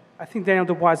 I think Daniel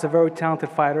Dubois is a very talented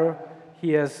fighter.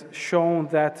 He has shown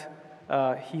that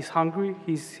he's hungry,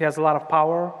 he has a lot of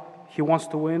power, he wants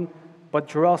to win, but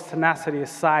Jarrell's tenacity,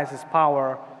 his size, his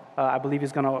power, I believe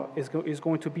is going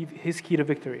to be his key to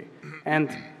victory.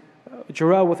 And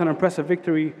Jarrell, with an impressive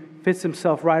victory, fits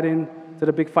himself right in to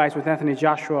the big fights with Anthony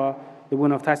Joshua, the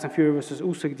winner of Tyson Fury versus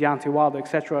Usyk, Deontay Wilder,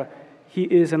 etc. He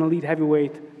is an elite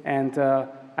heavyweight, and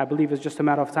I believe it's just a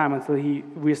matter of time until he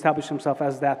reestablishes himself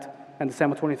as that, and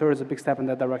December 23rd is a big step in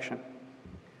that direction.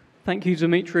 Thank you,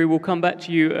 Dmitry. We'll come back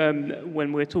to you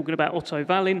when we're talking about Otto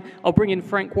Wallin. I'll bring in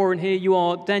Frank Warren here. You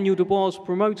are Daniel Dubois'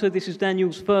 promoter. This is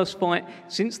Daniel's first fight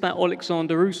since that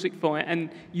Alexander Usyk fight, and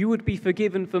you would be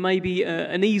forgiven for maybe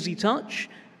an easy touch,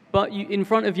 but in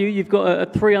front of you, you've got a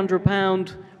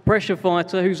 300-pound pressure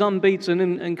fighter who's unbeaten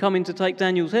and coming to take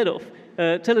Daniel's head off.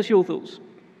 Tell us your thoughts.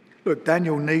 Look,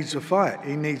 Daniel needs a fight.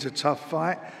 He needs a tough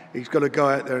fight. He's got to go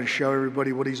out there and show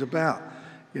everybody what he's about.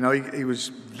 He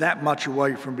was that much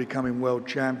away from becoming world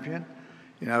champion.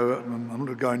 I'm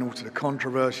not going into the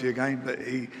controversy again, but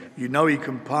he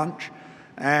can punch.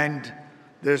 And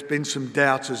there's been some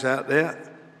doubters out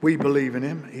there. We believe in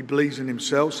him. He believes in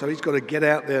himself. So he's got to get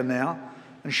out there now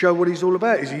and show what he's all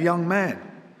about. He's a young man.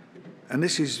 And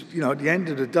this is, at the end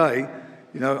of the day,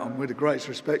 I'm with the greatest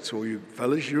respect to all you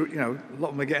fellas. A lot of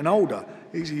them are getting older.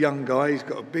 He's a young guy. He's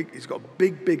got a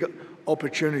big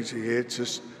opportunity here to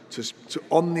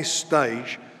on this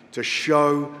stage to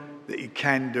show that he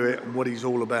can do it and what he's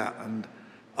all about. And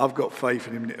I've got faith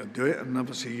in him to do it. And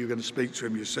obviously you're going to speak to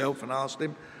him yourself and ask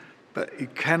him. But he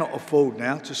cannot afford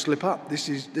now to slip up. This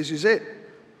is it.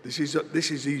 This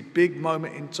is his big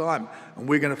moment in time, and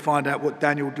we're going to find out what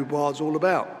Daniel Dubois is all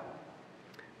about.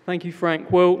 Thank you,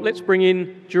 Frank. Well, let's bring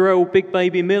in Jarrell Big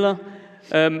Baby Miller.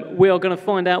 We are going to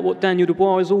find out what Daniel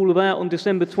Dubois is all about on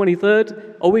December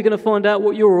 23rd. Are we going to find out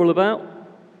what you're all about?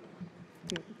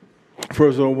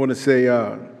 First of all, I want to say,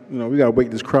 we got to wake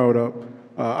this crowd up.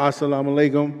 Assalamu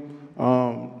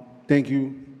alaikum. Thank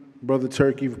you, Brother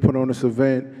Turkey, for putting on this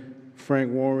event.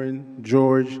 Frank Warren,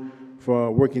 George,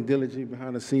 for working diligently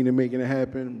behind the scene and making it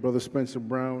happen. Brother Spencer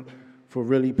Brown, for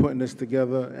really putting this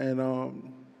together.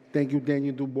 And thank you,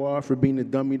 Daniel Dubois, for being the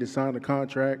dummy to sign the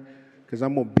contract, because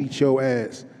I'm going to beat your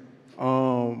ass.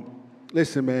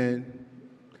 Listen, man,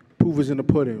 proof is in the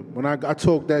pudding. When I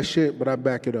talk that shit, but I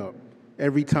back it up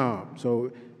every time.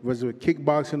 So was it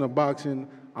kickboxing or boxing,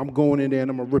 I'm going in there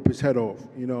and I'm going to rip his head off.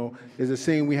 You know, there's a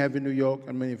saying we have in New York.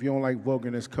 I mean, if you don't like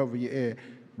vulgarness, cover your ear.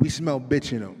 We smell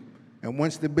bitch in him. And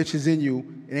once the bitch is in you,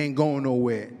 it ain't going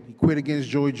nowhere. He quit against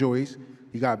Joy Joyce.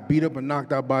 He got beat up and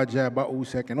knocked out by a jab by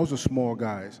Usyk, and those are small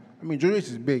guys. I mean, Joy Joyce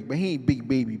is big, but he ain't big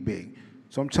baby big.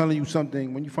 So I'm telling you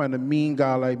something, when you find a mean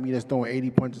guy like me that's throwing 80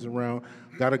 punches around,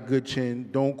 got a good chin,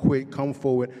 don't quit, come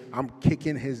forward, I'm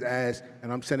kicking his ass,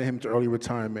 and I'm sending him to early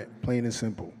retirement, plain and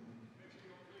simple.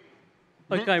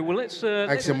 Okay, well, let's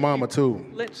your mama, too.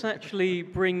 Let's actually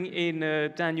bring in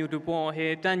Daniel Dubois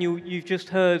here. Daniel, you've just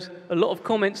heard a lot of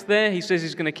comments there. He says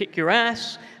he's going to kick your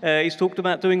ass. He's talked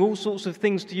about doing all sorts of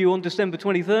things to you on December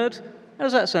 23rd. How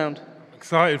does that sound?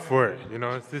 Excited for it, you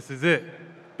know, this is it.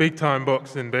 Big time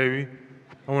boxing, baby.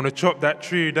 I want to chop that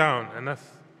tree down, and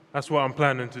that's what I'm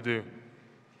planning to do.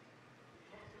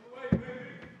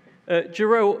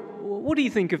 Jarrell, what do you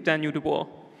think of Daniel Dubois?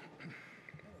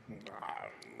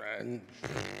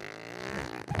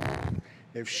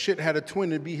 If shit had a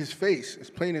twin, it'd be his face. It's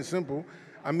plain and simple.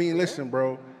 I mean, listen,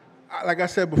 bro. Like I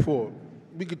said before,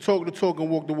 we could talk the talk and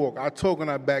walk the walk. I talk and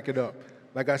I back it up.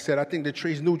 Like I said, I think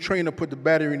his new trainer put the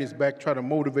battery in his back, try to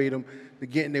motivate him to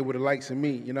get in there with the likes of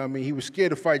me. You know what I mean? He was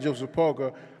scared to fight Joseph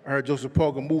Parker. I heard Joseph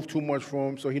Parker move too much for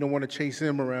him, so he don't want to chase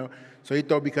him around. So he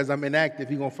thought because I'm inactive,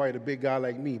 he going to fight a big guy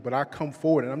like me. But I come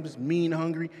forward, and I'm just mean,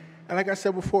 hungry. And like I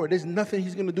said before, there's nothing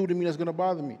he's going to do to me that's going to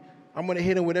bother me. I'm going to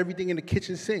hit him with everything in the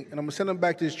kitchen sink, and I'm going to send him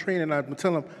back to his trainer, and I'm going to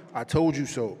tell him, I told you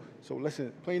so. So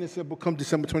listen, plain and simple, come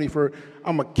December 21st,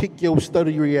 I'm going to kick your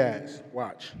stuttery ass.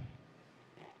 Watch.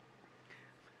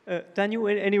 Daniel,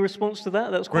 any response to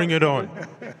that? That's Bring it on.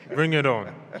 Bring it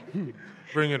on.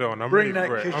 Bring it on. I'm ready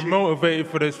for it. I'm motivated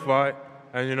for this fight,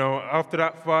 and you know, after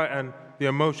that fight and the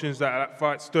emotions that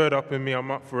fight stirred up in me,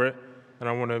 I'm up for it, and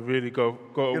I want to really go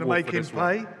You're going to make him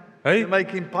pay? Hey? You make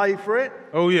him pay for it?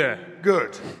 Oh, yeah.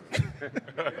 Good.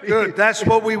 Good, that's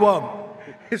what we want.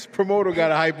 His promoter got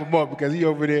to hype him up because he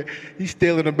over there, he's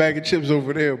stealing a bag of chips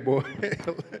over there, boy.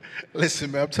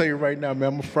 Listen, man, I'm telling you right now, man,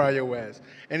 I'm going to fry your ass.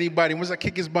 Anybody, once I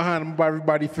kick his behind, I'm going to buy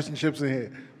everybody fish and chips in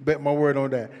here. Bet my word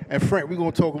on that. And Frank, we're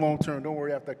going to talk long term. Don't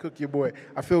worry, after I cook your boy.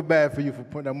 I feel bad for you for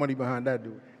putting that money behind that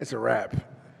dude. It's a wrap.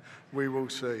 We will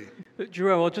see.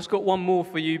 Jarrell, I've just got one more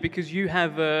for you because you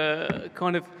have a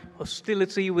kind of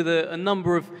hostility with a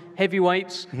number of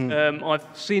heavyweights. I've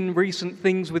seen recent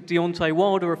things with Deontay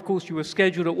Wilder. Of course, you were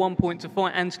scheduled at one point to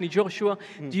fight Anthony Joshua.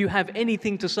 Do you have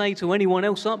anything to say to anyone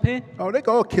else up here? Oh, they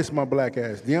can all kiss my black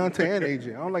ass, Deontay and AJ.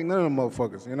 I don't like none of them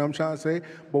motherfuckers, you know what I'm trying to say?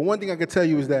 But one thing I can tell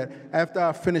you is that after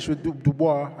I finish with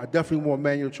Dubois, I definitely want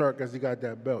Manuel Chark because he got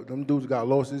that belt. Them dudes got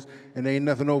losses, and there ain't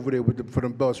nothing over there for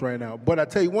them belts right now. But I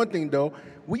tell you one thing, though,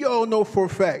 we all know for a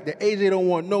fact that AJ don't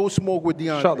want no smoke with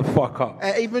Deontay. Shut the fuck up.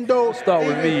 And even though... Start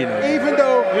with me, you know. Even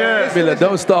though... Yeah. Miller,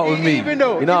 don't start with me. You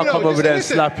know I'll come over there and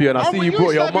slap you, and I see you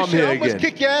brought your mum here again.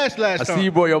 Kick your ass last time. I see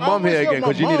you brought your mum here again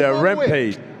because you need a rent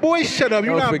paid. Boy, shut up.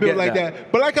 You're not built like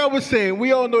that. But like I was saying,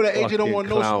 we all know that AJ don't want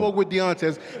no smoke with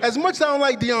Deontay. As much as I don't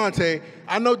like Deontay,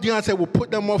 I know Deontay will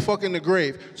put that motherfucker in the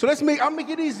grave. So I'll make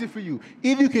it easy for you.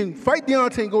 Either you can fight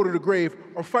Deontay and go to the grave,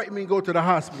 or fight me and go to the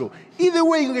hospital. Either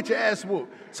way, you can get your ass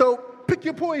whooped. So pick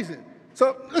your poison.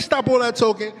 So let's stop all that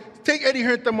talking. Take Eddie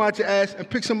Hearn out your ass and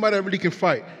pick somebody that really can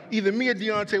fight. Either me or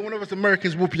Deontay, one of us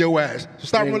Americans whoop your ass. So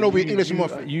stop running over your English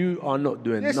muffin. You are not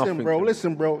doing nothing.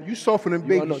 Listen, bro. You soften and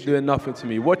baby. You are not doing nothing to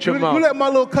me. Watch your mouth. You let my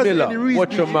little cousin Miller, Eddie Reese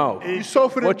watch your mouth. You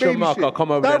soften and baby. Watch your mouth. I'll come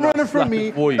over there. Stop running from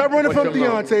me. Stop running from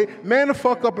Deontay. Man the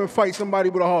fuck up and fight somebody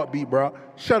with a heartbeat, bro.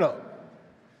 Shut up.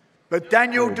 But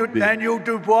Daniel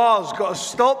Dubois has got to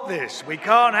stop this. We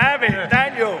can't have it,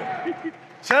 Daniel.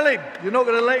 Tell him you're not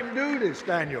going to let him do this,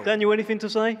 Daniel. Daniel, anything to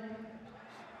say?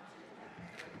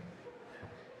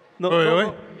 Not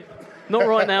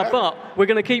right now, but we're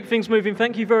going to keep things moving.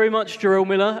 Thank you very much, Jarrell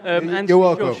Miller. And you're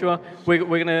welcome. Joshua, we're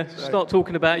going to start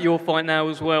talking about your fight now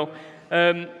as well.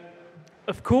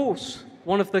 Of course,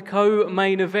 one of the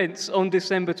co-main events on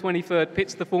December 23rd,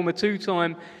 pits the former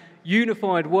two-time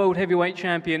unified world heavyweight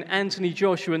champion Anthony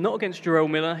Joshua, not against Jarrell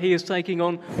Miller. He is taking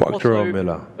on Jarrell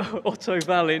Miller. Otto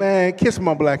Wallin. Man, kiss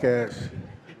my black ass.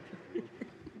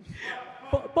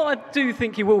 But I do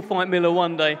think he will fight Miller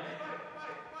one day.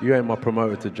 You ain't my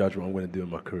promoter to judge what I'm going to do in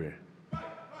my career.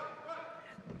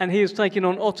 And he is taking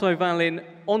on Otto Wallin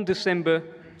on December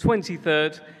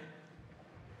 23rd.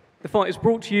 The fight is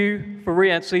brought to you for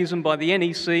Riyadh season by the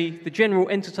NEC, the General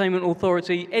Entertainment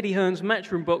Authority, Eddie Hearn's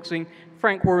Matchroom Boxing,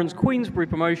 Frank Warren's Queensbury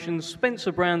Promotions,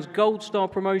 Spencer Brown's Gold Star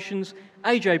Promotions,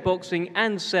 AJ Boxing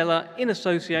and Seller in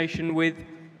association with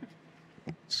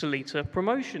Salita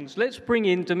Promotions. Let's bring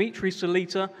in Dmitry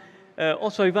Salita.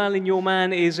 Otto Wallin, your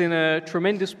man, is in a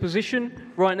tremendous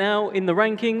position right now in the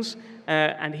rankings,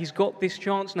 and he's got this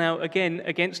chance now again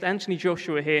against Anthony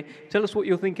Joshua here. Tell us what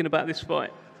you're thinking about this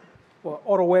fight. Well,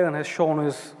 Otto Wallin has shown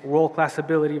his world-class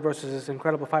ability versus his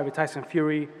incredible fight with Tyson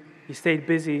Fury. He stayed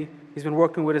busy. He's been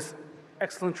working with his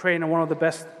excellent trainer, one of the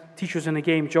best teachers in the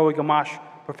game, Joey Gamache,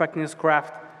 perfecting his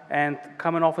craft, and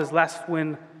coming off his last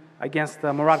win against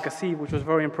Murad Gassib, which was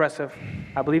very impressive.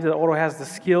 I believe that Otto has the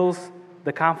skills,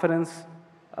 the confidence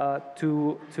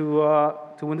to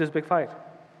win this big fight.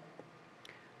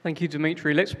 Thank you,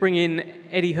 Dmitry. Let's bring in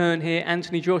Eddie Hearn here,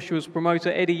 Anthony Joshua's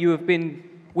promoter. Eddie, you have been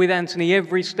with Anthony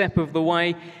every step of the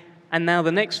way, and now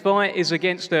the next fight is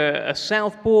against a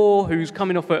southpaw who's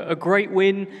coming off a great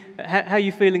win. How are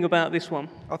you feeling about this one?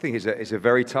 I think it's a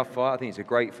very tough fight. I think it's a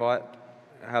great fight.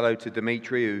 Hello to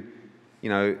Dmitry, who, you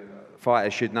know,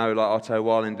 fighters should know, like Otto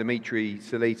Wallin. Dmitry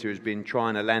Salita has been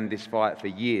trying to land this fight for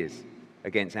years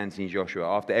against Anthony Joshua.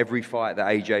 After every fight that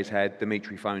AJ's had,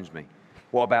 Dmitry phones me.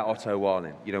 What about Otto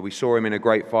Wallin? You know, we saw him in a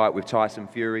great fight with Tyson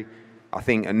Fury. I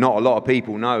think, and not a lot of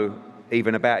people know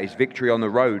even about his victory on the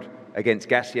road against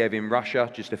Gassiev in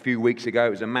Russia just a few weeks ago.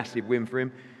 It was a massive win for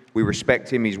him. We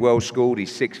respect him. He's well schooled.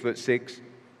 He's 6'6".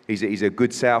 He's a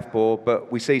good southpaw,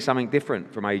 but we see something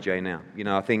different from AJ now. You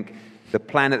know, I think the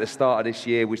plan at the start of this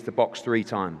year was to box 3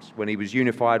 times. When he was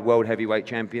unified world heavyweight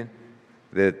champion,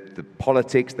 the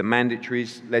politics, the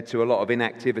mandatories led to a lot of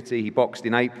inactivity. He boxed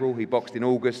in April, he boxed in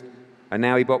August, and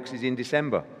now he boxes in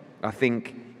December. I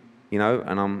think, you know,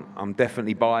 and I'm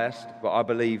definitely biased, but I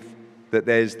believe that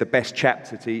there's the best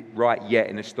chapter to write yet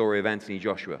in the story of Anthony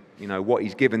Joshua. You know, what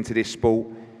he's given to this sport.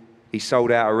 He's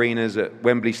sold out arenas at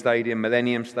Wembley Stadium,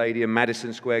 Millennium Stadium,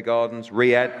 Madison Square Gardens,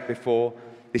 Riyadh before.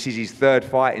 This is his 3rd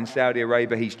fight in Saudi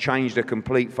Arabia. He's changed the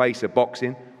complete face of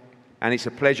boxing. And it's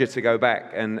a pleasure to go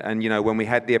back. And you know, when we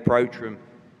had the approach from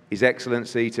His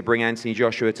Excellency to bring Anthony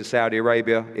Joshua to Saudi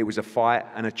Arabia, it was a fight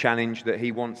and a challenge that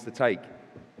he wants to take.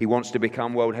 He wants to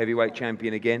become world heavyweight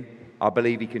champion again. I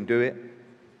believe he can do it.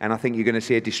 And I think you're going to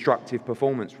see a destructive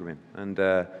performance from him. And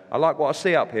I like what I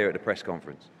see up here at the press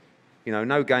conference. You know,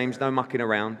 no games, no mucking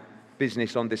around.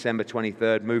 Business on December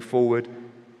 23rd, move forward.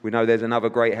 We know there's another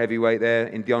great heavyweight there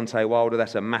in Deontay Wilder.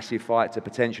 That's a massive fight to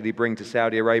potentially bring to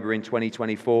Saudi Arabia in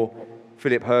 2024.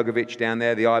 Filip Hrgović down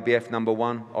there, the IBF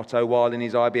 #1. Otto Wallin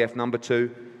is IBF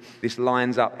 #2. This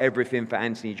lines up everything for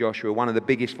Anthony Joshua, one of the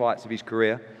biggest fights of his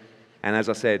career. And as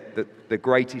I said, the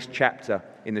greatest chapter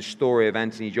in the story of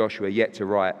Anthony Joshua yet to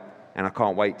write. And I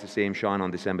can't wait to see him shine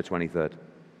on December 23rd.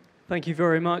 Thank you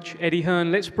very much, Eddie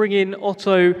Hearn. Let's bring in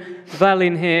Otto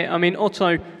Wallin here. I mean,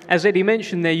 Otto, as Eddie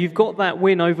mentioned there, you've got that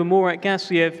win over Murat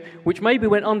Gassiev, which maybe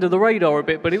went under the radar a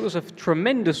bit, but it was a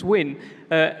tremendous win.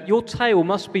 Your tail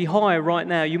must be high right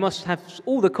now. You must have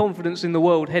all the confidence in the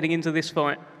world heading into this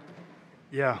fight.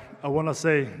 Yeah, I want to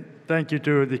say thank you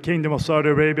to the Kingdom of Saudi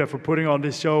Arabia for putting on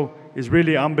this show. It's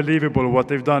really unbelievable what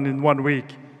they've done in 1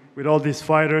 week. With all these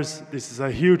fighters, this is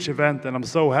a huge event, and I'm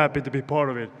so happy to be part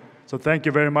of it. So thank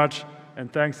you very much, and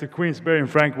thanks to Queensbury and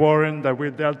Frank Warren that we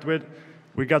dealt with.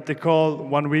 We got the call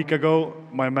 1 week ago.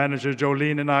 My manager,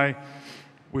 Jolene, and I,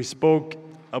 we spoke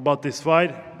about this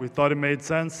fight. We thought it made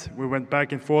sense. We went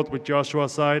back and forth with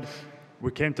Joshua's side.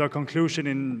 We came to a conclusion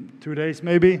in 2 days,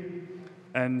 maybe.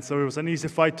 And so it was an easy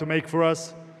fight to make for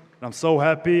us. And I'm so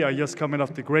happy. I just coming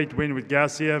off the great win with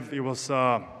Gassiev. It was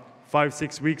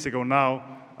 5-6 weeks ago now.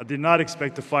 I did not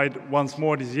expect to fight once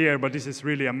more this year, but this is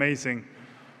really amazing.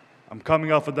 I'm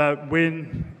coming off of that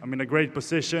win. I'm in a great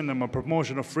position. I'm a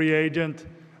promotional free agent.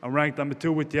 I'm ranked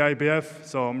 #2 with the IBF,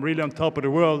 so I'm really on top of the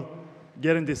world.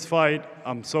 Getting this fight,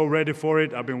 I'm so ready for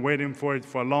it. I've been waiting for it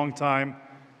for a long time,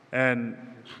 and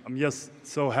I'm just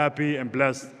so happy and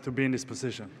blessed to be in this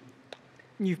position.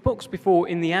 You've boxed before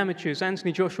in the amateurs.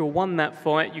 Anthony Joshua won that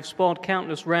fight. You've sparred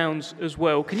countless rounds as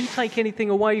well. Can you take anything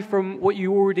away from what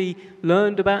you already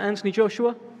learned about Anthony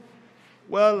Joshua?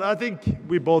 Well, I think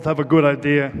we both have a good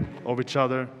idea of each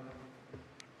other.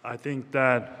 I think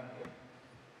that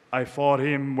I fought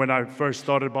him when I first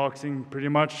started boxing, pretty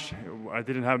much. I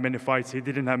didn't have many fights. He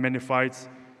didn't have many fights.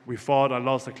 We fought. I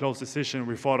lost a close decision.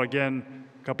 We fought again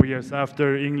a couple years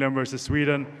after, England versus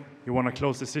Sweden. He won a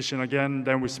close decision again.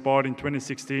 Then we sparred in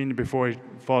 2016 before he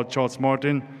fought Charles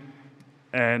Martin.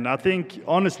 And I think,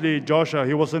 honestly, Joshua,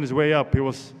 he was on his way up.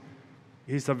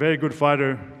 He's a very good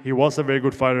fighter. He was a very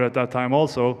good fighter at that time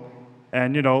also.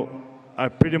 And, you know, I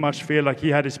pretty much feel like he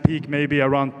had his peak maybe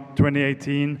around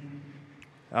 2018.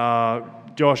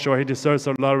 Joshua, he deserves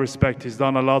a lot of respect. He's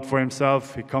done a lot for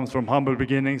himself. He comes from humble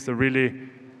beginnings and really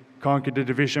conquered the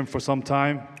division for some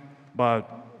time.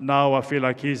 But now I feel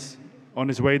like he's on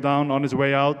his way down, on his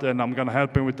way out, and I'm going to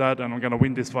help him with that, and I'm going to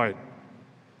win this fight.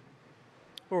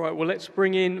 All right, well, let's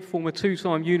bring in former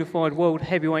two-time unified world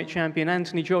heavyweight champion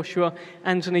Anthony Joshua.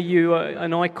 Anthony, you are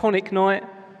an iconic night,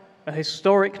 a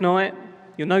historic night.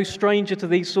 You're no stranger to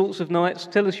these sorts of nights.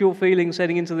 Tell us your feelings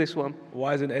heading into this one.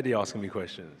 Why isn't Eddie asking me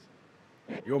questions?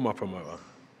 You're my promoter.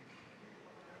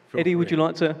 Eddie, would you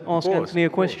like to ask Anthony a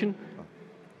question?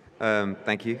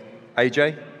 Thank you.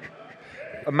 AJ,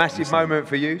 a massive moment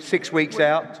for you, 6 weeks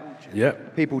out.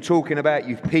 Yep. People talking about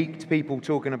you've peaked, people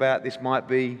talking about this might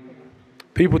be...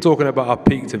 People talking about I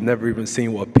peaked have never even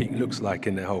seen what a peak looks like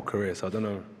in their whole career, so I don't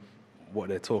know what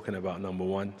they're talking about, number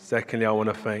one. Secondly, I want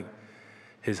to thank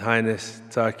His Highness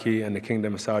Turkey and the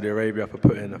Kingdom of Saudi Arabia for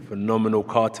putting a phenomenal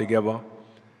card together.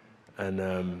 And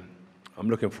I'm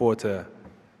looking forward to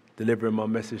delivering my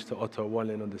message to Otto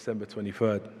Wallin on December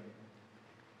 23rd.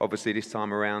 Obviously, this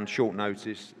time around, short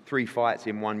notice, 3 fights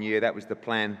in 1 year. That was the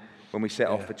plan when we set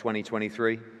off for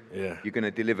 2023. Yeah. You're going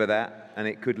to deliver that, and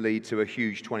it could lead to a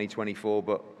huge 2024.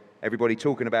 But everybody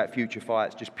talking about future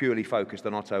fights, just purely focused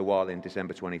on Otto Wallin,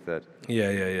 December 23rd.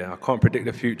 Yeah. I can't predict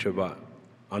the future, but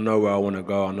I know where I want to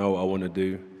go. I know what I want to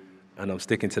do, and I'm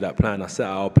sticking to that plan. I set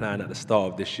out a plan at the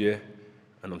start of this year,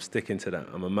 and I'm sticking to that.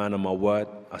 I'm a man of my word.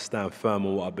 I stand firm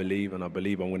on what I believe, and I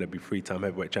believe I'm going to be 3-time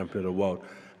heavyweight champion of the world.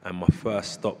 And my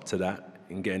first stop to that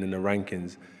in getting in the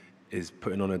rankings is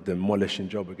putting on a demolishing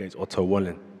job against Otto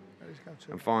Wallin.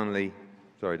 And finally,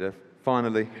 sorry, Dev,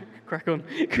 finally, crack on.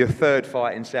 Your 3rd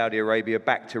fight in Saudi Arabia,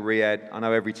 back to Riyadh. I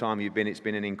know every time you've been, it's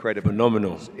been an incredible,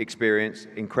 phenomenal experience.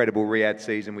 Incredible Riyadh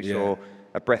season. We saw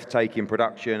a breathtaking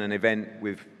production, an event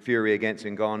with Fury against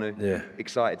Ngannou. Yeah.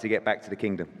 Excited to get back to the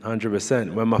kingdom.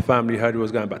 100%. When my family heard we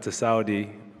was going back to Saudi,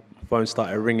 my phone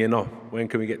started ringing off. When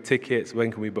can we get tickets?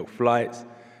 When can we book flights?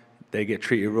 They get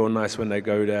treated real nice when they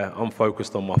go there. I'm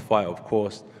focused on my fight, of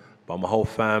course, but my whole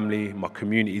family, my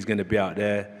community is going to be out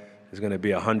there. There's going to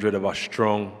be 100 of us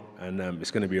strong, and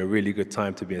it's going to be a really good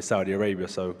time to be in Saudi Arabia.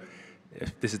 So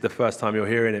if this is the first time you're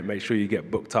hearing it, make sure you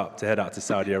get booked up to head out to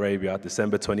Saudi Arabia.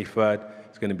 December 23rd,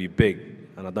 it's going to be big,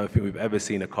 and I don't think we've ever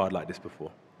seen a card like this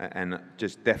before. And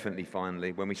just definitely,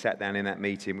 finally, when we sat down in that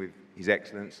meeting with His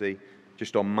Excellency,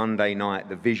 just on Monday night,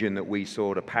 the vision that we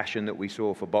saw, the passion that we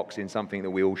saw for boxing, something that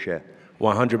we all share.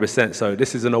 100%. So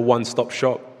this isn't a one-stop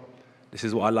shop. This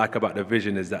is what I like about the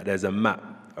vision, is that there's a map,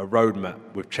 a roadmap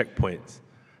with checkpoints,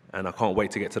 and I can't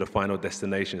wait to get to the final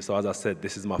destination. So as I said,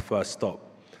 this is my first stop,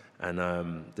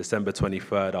 and December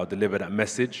 23rd, I'll deliver that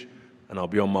message, and I'll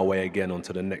be on my way again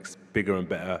onto the next bigger and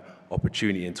better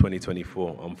opportunity in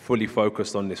 2024. I'm fully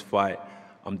focused on this fight.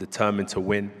 I'm determined to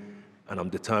win, and I'm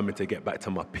determined to get back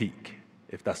to my peak,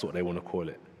 if that's what they want to call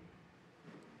it.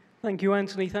 Thank you,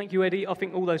 Anthony. Thank you, Eddie. I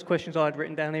think all those questions I had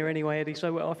written down here anyway, Eddie,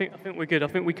 so I think we're good. I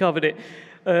think we covered it.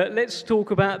 Let's talk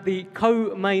about the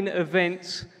co-main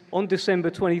event on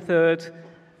December 23rd.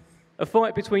 A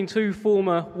fight between two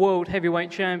former world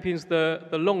heavyweight champions, the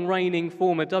long-reigning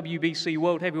former WBC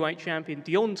world heavyweight champion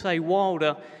Deontay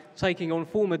Wilder taking on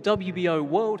former WBO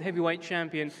world heavyweight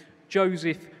champion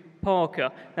Joseph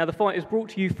Parker. Now, the fight is brought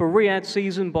to you for Riyadh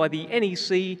season by the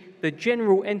NEC, the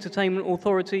General Entertainment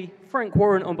Authority, Frank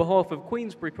Warren on behalf of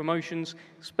Queensbury Promotions,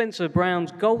 Spencer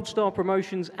Brown's Gold Star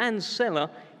Promotions and Seller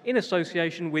in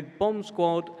association with Bomb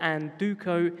Squad and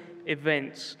Duco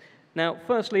Events. Now,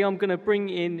 firstly, I'm going to bring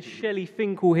in Shelley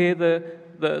Finkel here,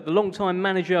 the long-time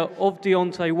manager of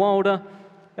Deontay Wilder.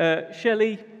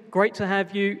 Shelley, great to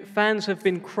have you. Fans have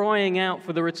been crying out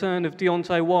for the return of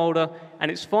Deontay Wilder,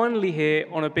 and it's finally here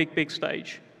on a big, big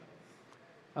stage.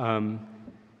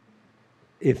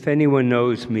 If anyone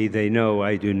knows me, they know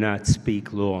I do not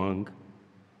speak long.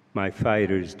 My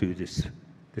fighters do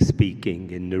the speaking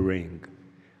in the ring.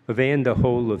 Evander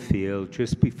Holyfield,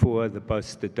 just before the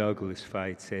Buster Douglas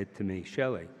fight, said to me,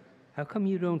 Shelley, how come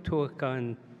you don't talk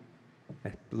on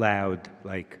loud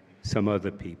like some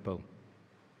other people?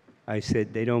 I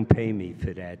said, they don't pay me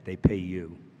for that, they pay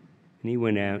you. And he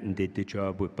went out and did the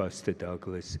job with Buster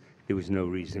Douglas. There was no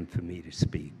reason for me to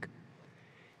speak.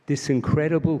 This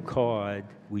incredible card,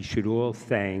 we should all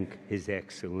thank His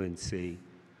Excellency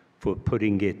for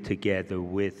putting it together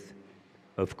with,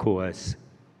 of course,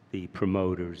 the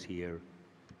promoters here,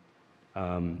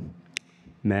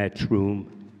 Matchroom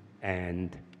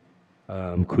and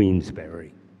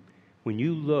Queensberry. When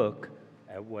you look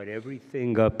at what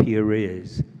everything up here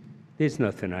is, there's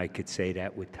nothing I could say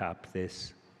that would top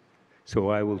this.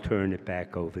 So I will turn it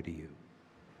back over to you.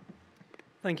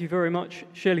 Thank you very much,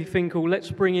 Shelley Finkel.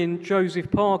 Let's bring in Joseph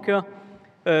Parker.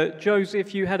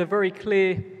 Joseph, you had a very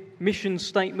clear mission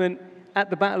statement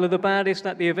at the Battle of the Baddest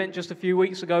at the event just a few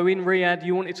weeks ago in Riyadh.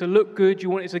 You wanted to look good,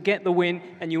 you wanted to get the win,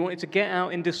 and you wanted to get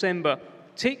out in December.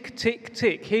 Tick, tick,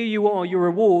 tick. Here you are. Your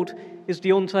reward is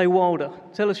Deontay Wilder.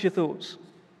 Tell us your thoughts.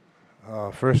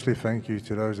 Firstly, thank you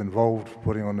to those involved for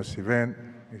putting on this event.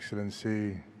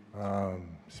 Excellency,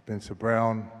 Spencer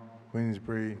Brown,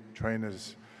 Queensbury,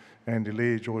 trainers, Andy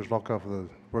Lee, George Locker for the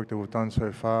work that we've done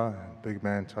so far, and big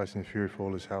man Tyson Fury for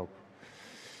all his help.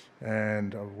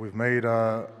 And we've made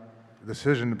a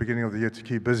decision at the beginning of the year to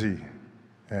keep busy.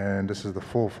 And this is the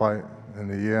 4th fight in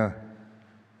the year.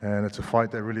 And it's a fight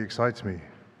that really excites me.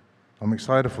 I'm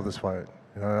excited for this fight.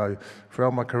 You know,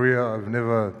 throughout my career, I've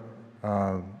never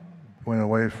went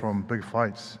away from big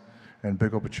fights and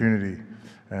big opportunity.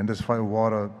 And this fight with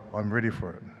Wilder, I'm ready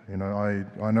for it. You know,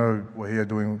 I know we're here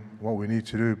doing what we need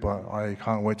to do, but I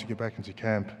can't wait to get back into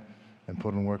camp and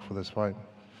put in work for this fight.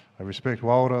 I respect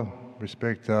Wilder,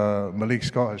 respect Malik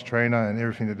Scott as trainer and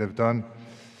everything that they've done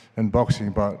in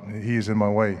boxing, but he is in my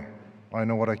way. I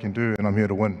know what I can do, and I'm here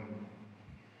to win.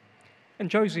 And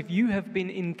Joseph, you have been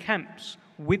in camps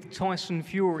with Tyson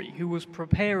Fury, who was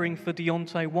preparing for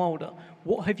Deontay Wilder.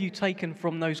 What have you taken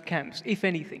from those camps, if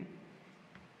anything?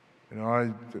 You know,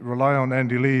 I rely on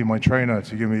Andy Lee, my trainer,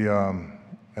 to give me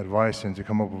advice and to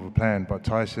come up with a plan, but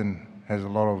Tyson has a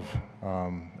lot of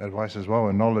advice as well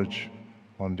and knowledge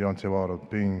on Deontay Wilder,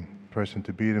 being the person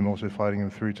to beat him, also fighting him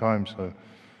 3 times, so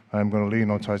I'm going to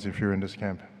lean on Tyson Fury in this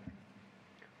camp.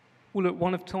 Well, look,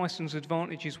 one of Tyson's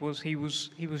advantages was he was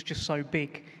just so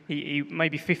big. He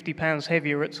maybe 50 pounds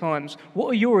heavier at times. What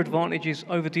are your advantages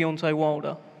over Deontay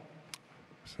Wilder?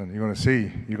 So you're going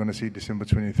to see December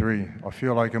 23. I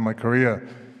feel like in my career,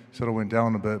 sort of went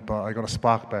down a bit, but I got a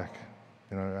spark back,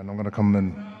 you know, and I'm going to come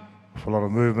in with a lot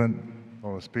of movement, a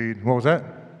lot of speed. What was that?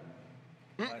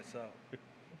 Lights out.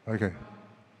 Okay.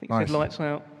 I think nice. you said lights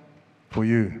out. For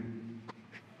you.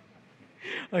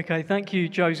 Okay, thank you,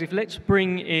 Joseph. Let's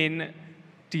bring in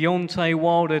Deontay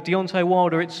Wilder. Deontay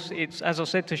Wilder, it's as I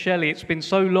said to Shelley, it's been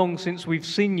so long since we've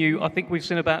seen you. I think we've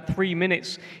seen about 3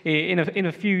 minutes in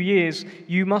a few years.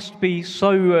 You must be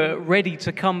so ready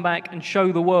to come back and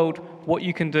show the world what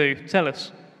you can do. Tell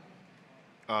us.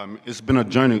 It's been a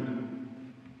journey.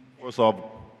 First off,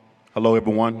 hello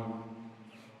everyone.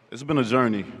 It's been a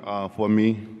journey for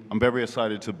me. I'm very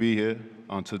excited to be here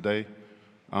today.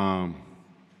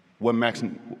 What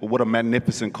a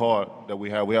magnificent card that we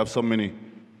have. We have so many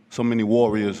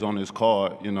warriors on this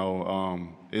card. You know,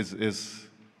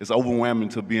 it's overwhelming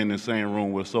to be in the same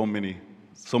room with so many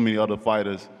other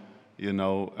fighters. You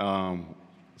know,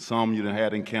 some you done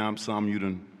had in camp, some you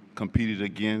done competed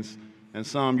against, and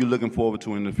some you're looking forward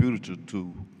to in the future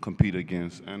to compete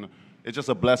against. And it's just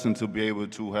a blessing to be able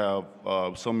to have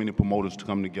so many promoters to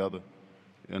come together.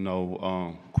 You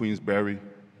know, Queensberry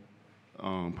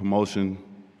promotion,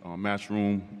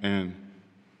 Matchroom, and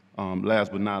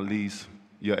last but not least,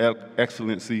 Your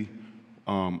Excellency.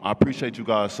 I appreciate you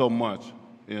guys so much,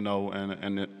 you know,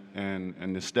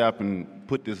 and the staff and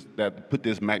put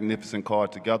this magnificent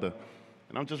card together.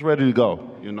 And I'm just ready to go,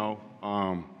 you know.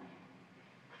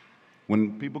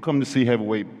 When people come to see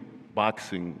heavyweight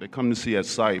boxing, they come to see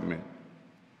excitement,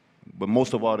 but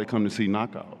most of all, they come to see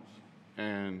knockouts.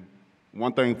 And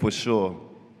one thing for sure,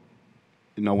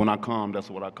 you know, when I come, that's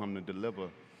what I come to deliver,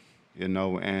 you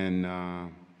know. And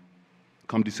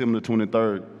come December the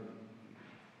 23rd,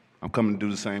 I'm coming to do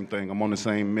the same thing. I'm on the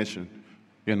same mission,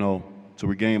 you know, to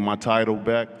regain my title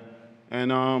back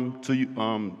and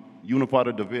to unify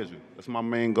the division. That's my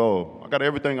main goal. I got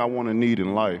everything I want and need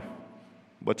in life,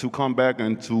 but to come back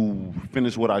and to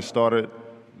finish what I started,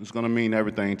 it's going to mean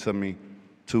everything to me.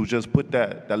 To just put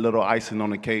that little icing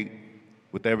on the cake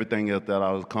with everything else that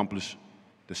I've accomplished,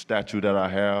 the statue that I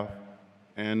have,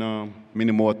 and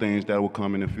many more things that will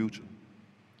come in the future.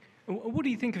 What do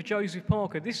you think of Joseph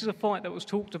Parker? This is a fight that was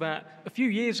talked about a few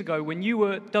years ago when you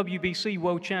were WBC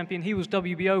World Champion, he was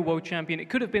WBO World Champion. It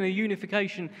could have been a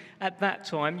unification at that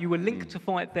time. You were linked to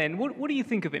fight then. What do you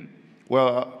think of him?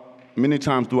 Well, many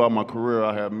times throughout my career,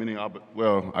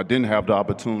 I didn't have the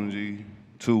opportunity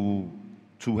to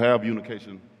have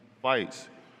unification fights.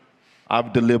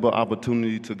 I've delivered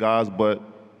opportunity to guys, but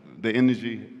the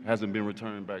energy hasn't been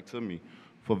returned back to me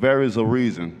for various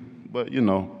reasons. But, you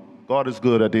know, God is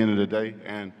good at the end of the day.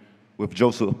 And with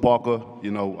Joseph Parker,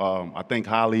 you know, I think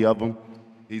highly of him.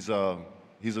 He's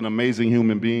an amazing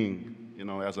human being, you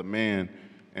know, as a man.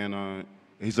 And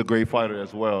he's a great fighter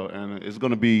as well. And it's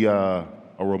going to be a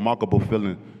remarkable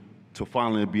feeling to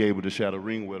finally be able to share the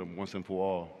ring with him once and for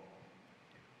all.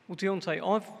 Well, Deontay,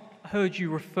 I've heard you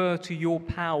refer to your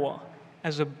power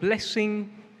as a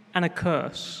blessing and a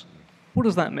curse. What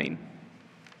does that mean?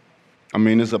 I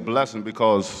mean, it's a blessing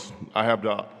because I have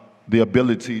the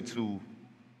ability to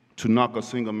knock a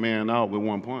single man out with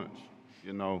one punch.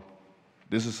 You know,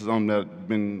 this is something that's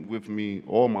been with me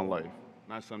all my life,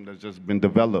 not something that's just been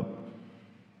developed.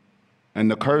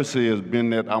 And the curse has been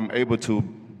that I'm able to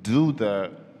do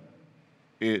that.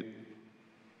 It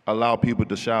allow people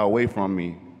to shy away from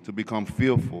me, to become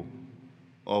fearful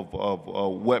of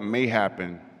what may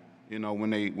happen, you know,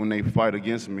 when they fight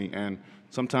against me. And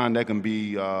sometimes that can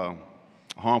be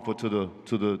harmful to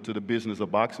the business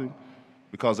of boxing,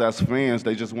 because as fans,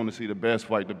 they just want to see the best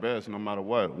fight the best, no matter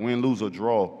what, win, lose, or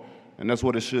draw. And that's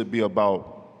what it should be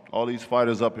about. All these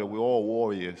fighters up here, we're all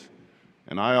warriors.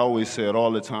 And I always said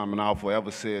all the time, and I'll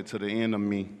forever say it to the end of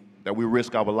me, that we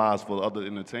risk our lives for other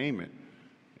entertainment.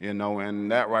 You know,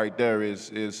 and that right there is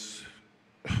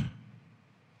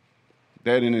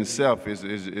that in itself is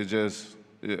just,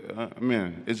 I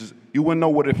mean, it's just, you wouldn't know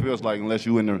what it feels like unless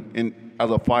you as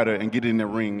a fighter and get in the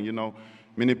ring, you know.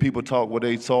 Many people talk what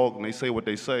they talk and they say what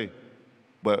they say,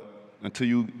 but until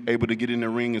you able to get in the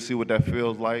ring and see what that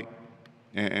feels like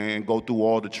and go through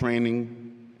all the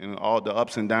training and all the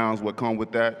ups and downs what come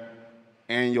with that,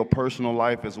 and your personal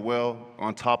life as well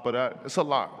on top of that, it's a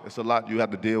lot. It's a lot you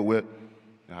have to deal with.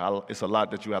 It's a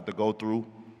lot that you have to go through.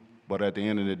 But at the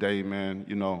end of the day, man,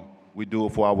 you know, we do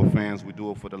it for our fans. We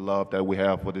do it for the love that we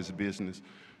have for this business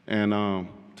and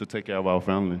to take care of our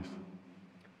families.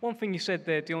 One thing you said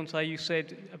there, Deontay, you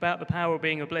said about the power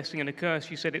being a blessing and a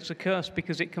curse. You said it's a curse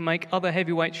because it can make other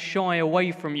heavyweights shy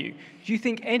away from you. Do you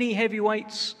think any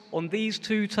heavyweights on these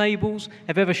two tables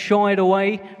have ever shied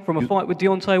away from a fight with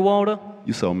Deontay Wilder?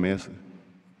 You're so messy.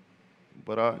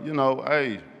 But, you know,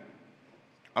 hey,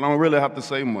 I don't really have to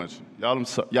say much. Y'all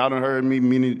done heard me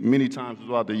many times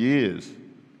throughout the years,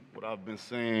 what I've been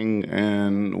saying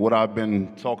and what I've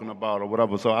been talking about or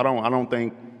whatever. So I don't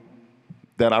think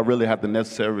that I really have to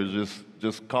necessarily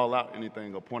just call out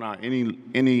anything or point out any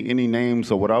names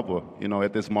or whatever, you know,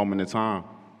 at this moment in time.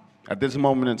 At this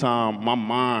moment in time, my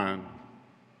mind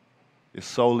is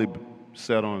solely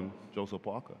set on Joseph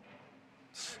Parker.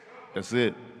 That's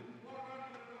it.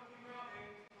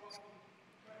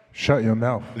 Shut your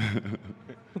mouth.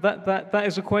 That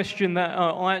is a question that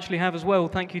I actually have as well.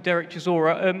 Thank you, Derek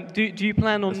Chisora. Do you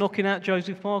plan on knocking out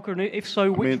Joseph Parker? And if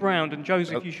so, which round? And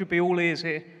Joseph, you should be all ears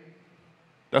here.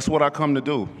 That's what I come to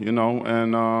do, you know,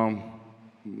 and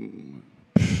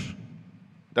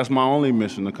that's my only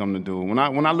mission to come to do. When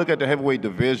I look at the heavyweight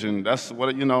division, that's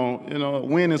what, you know,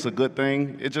 win is a good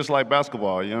thing. It's just like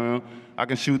basketball, you know. I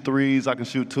can shoot threes, I can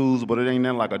shoot twos, but it ain't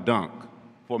nothing like a dunk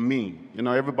for me. You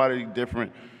know, everybody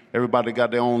different. Everybody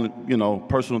got their own, you know,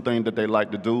 personal thing that they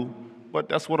like to do, but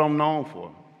that's what I'm known for.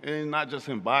 And not just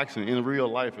in boxing, in real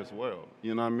life as well,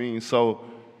 you know what I mean? So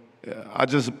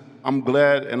I'm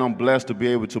glad and I'm blessed to be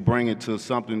able to bring it to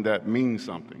something that means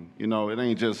something. You know, it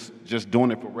ain't just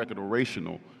doing it for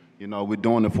recreational. You know, we're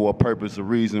doing it for a purpose, a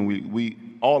reason. We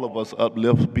all of us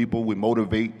uplift people, we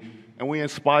motivate, and we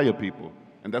inspire people.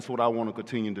 And that's what I want to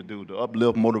continue to do, to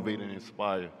uplift, motivate, and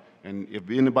inspire. And if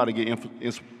anybody get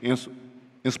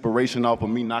inspiration off of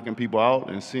me knocking people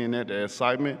out and seeing that, the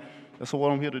excitement, that's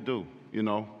what I'm here to do, you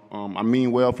know. I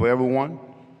mean well for everyone,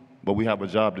 but we have a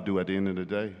job to do at the end of the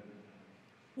day.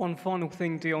 One final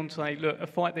thing, Deontay, look, a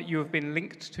fight that you have been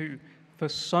linked to for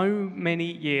so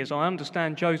many years. I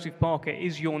understand Joseph Parker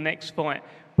is your next fight,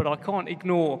 but I can't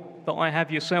ignore that I have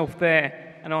yourself there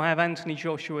and I have Anthony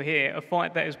Joshua here, a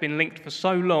fight that has been linked for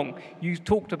so long. You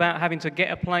talked about having to get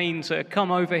a plane to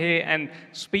come over here and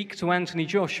speak to Anthony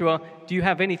Joshua. Do you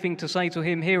have anything to say to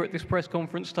him here at this press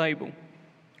conference table?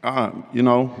 You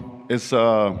know, it's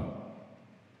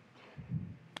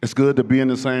good to be in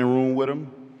the same room with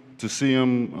him, to see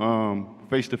him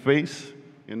face to face,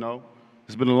 you know.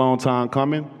 It's been a long time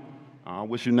coming. I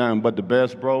wish you nothing but the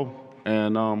best, bro.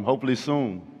 And hopefully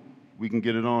soon we can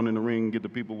get it on in the ring and get the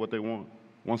people what they want,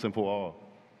 once and for all.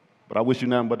 But I wish you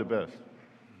nothing but the best,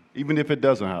 even if it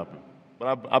doesn't happen.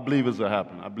 But I believe it's going to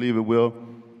happen. I believe it will.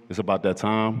 It's about that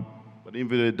time. But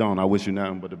even if it don't, I wish you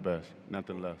nothing but the best,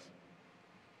 nothing less.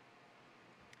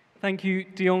 Thank you,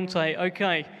 Deontay.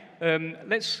 Okay,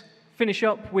 let's finish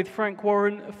up with Frank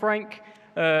Warren. Frank,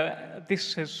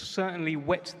 this has certainly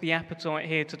whet the appetite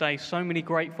here today. So many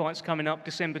great fights coming up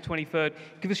December 23rd.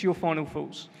 Give us your final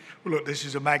thoughts. Well, look, this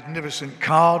is a magnificent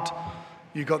card.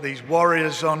 You've got these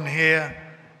warriors on here,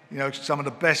 you know, some of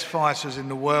the best fighters in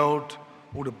the world,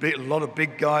 a lot of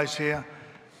big guys here.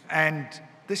 And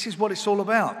this is what it's all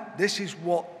about. This is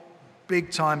what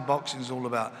big-time boxing is all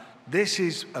about. This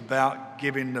is about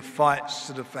giving the fights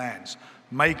to the fans,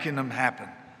 making them happen,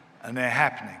 and they're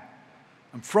happening.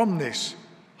 And from this,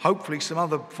 hopefully some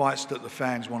other fights that the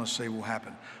fans want to see will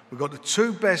happen. We've got the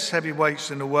two best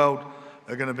heavyweights in the world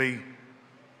are going to be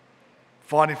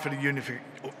fighting for the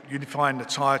unifying the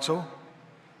title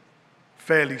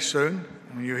fairly soon,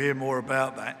 and you'll hear more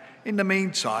about that. In the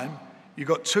meantime, you've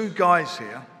got two guys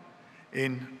here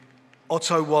in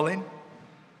Otto Wallin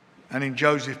and in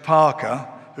Joseph Parker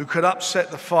who could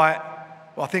upset the fight,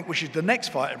 well, I think, which is the next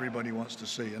fight everybody wants to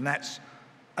see, and that's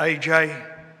AJ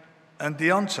and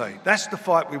Deontay. That's the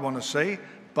fight we want to see,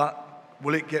 but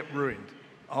will it get ruined?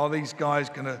 Are these guys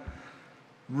going to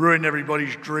ruin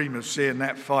everybody's dream of seeing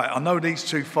that fight? I know these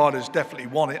two fighters definitely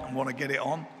want it and want to get it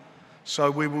on,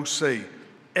 so we will see.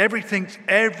 Everything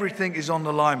is on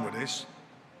the line with this.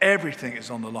 Everything is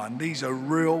on the line. These are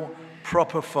real,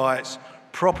 proper fights,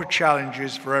 proper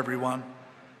challenges for everyone.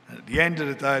 And at the end of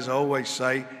the day, as I always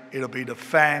say, it'll be the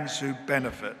fans who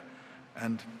benefit.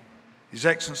 And His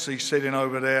Excellency sitting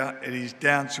over there, it is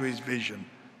down to his vision,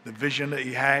 the vision that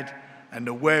he had and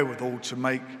the wherewithal to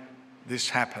make this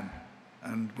happen.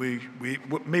 And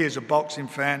me as a boxing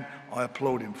fan, I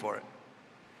applaud him for it.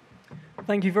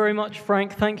 Thank you very much,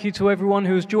 Frank. Thank you to everyone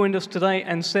who has joined us today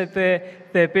and said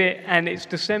their bit. And it's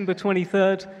December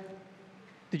 23rd.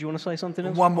 Did you want to say something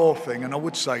else? One more thing, and I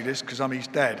would say this because I'm his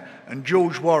dad. And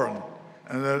George Warren,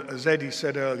 and as Eddie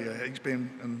said earlier, he's been,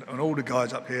 and all the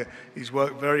guys up here, he's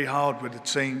worked very hard with the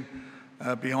team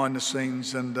behind the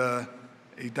scenes, and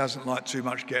he doesn't like too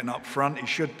much getting up front. He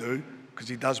should do, because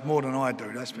he does more than I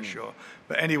do, that's for sure.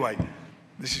 But anyway,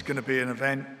 this is going to be an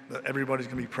event that everybody's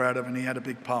going to be proud of, and he had a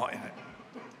big part in it.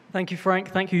 Thank you,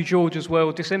 Frank. Thank you, George, as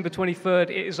well. December 23rd,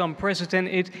 it is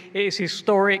unprecedented, it is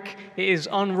historic, it is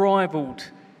unrivaled.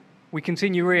 We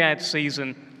continue Riyadh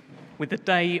season with the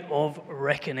Day of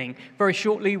Reckoning. Very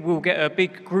shortly, we'll get a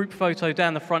big group photo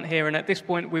down the front here, and at this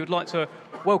point, we would like to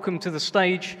welcome to the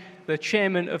stage the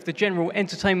Chairman of the General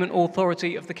Entertainment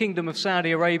Authority of the Kingdom of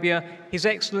Saudi Arabia, His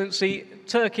Excellency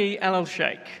Turki Al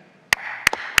Sheikh.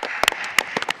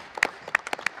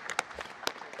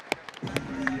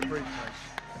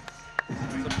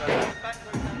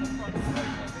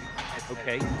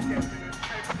 Okay.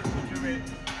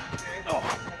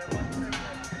 Oh.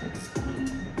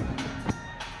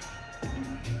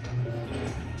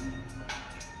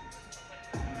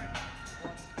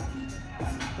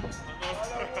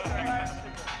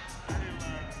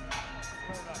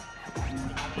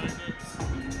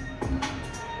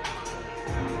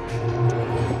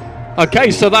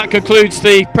 Okay, so that concludes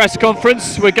the press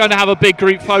conference. We're going to have a big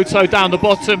group photo down the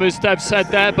bottom, as Dev said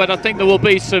there, but I think there will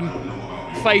be some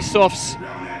face-offs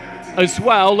as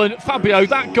well. And Fabio,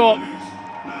 that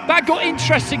got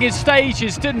interesting in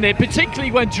stages, didn't it?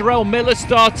 Particularly when Jarrell Miller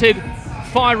started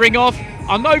firing off.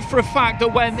 I know for a fact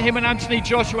that when him and Anthony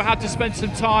Joshua had to spend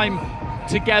some time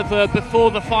together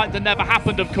before the fight that never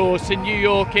happened, of course, in New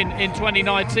York in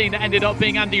 2019, it ended up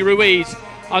being Andy Ruiz.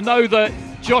 I know that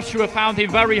Joshua found him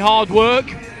very hard work,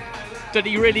 that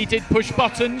he really did push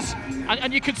buttons,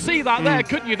 and you could see that there,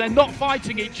 couldn't you? They're not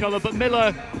fighting each other, but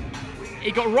Miller, he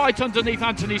got right underneath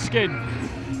Anthony's skin.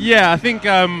 Yeah, I think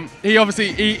he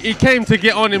obviously he came to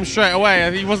get on him straight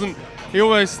away. He wasn't.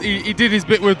 He did his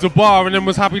bit with Dubar and then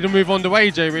was happy to move on to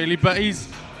AJ, really. But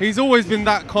he's always been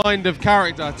that kind of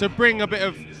character, to bring a bit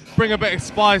of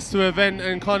spice to an event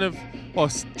and kind of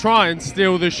try and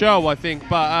steal the show, I think.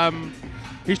 But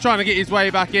he's trying to get his way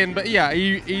back in. But yeah,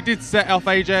 he did set off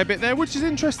AJ a bit there, which is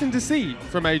interesting to see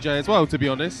from AJ as well, to be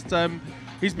honest.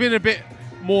 He's been a bit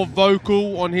more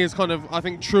vocal on his kind of, I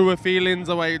think, truer feelings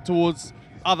away towards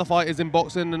other fighters in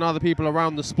boxing and other people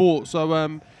around the sport.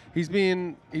 So he's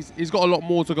got a lot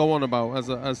more to go on about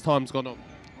as time's gone on.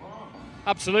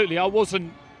 Absolutely, I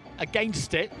wasn't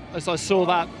against it as I saw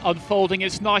that unfolding.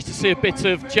 It's nice to see a bit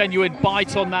of genuine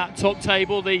bite on that top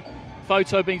table. The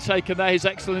photo being taken there, His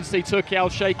Excellency Turki Al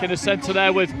Sheikh in the centre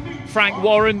there with Frank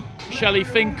Warren, Shelley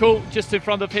Finkel just in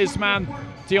front of his man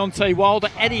Deontay Wilder,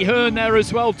 Eddie Hearn there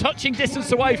as well, touching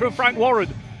distance away from Frank Warren.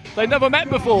 They've never met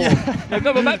before. They've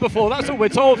never met before. That's what we're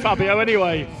told, Fabio.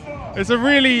 Anyway, it's a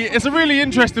really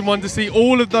interesting one to see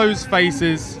all of those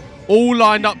faces all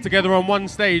lined up together on one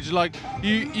stage. Like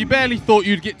you barely thought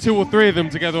you'd get 2 or 3 of them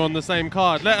together on the same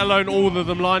card, let alone all of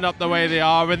them lined up the way they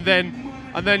are. And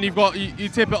then you've got you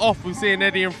tip it off with seeing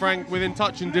Eddie and Frank within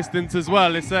touching distance as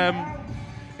well.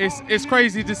 It's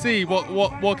crazy to see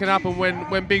what can happen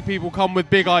when big people come with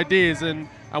big ideas and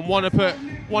want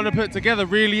to put together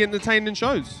really entertaining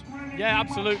shows. Yeah,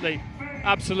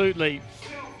 absolutely.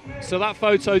 So that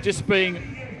photo just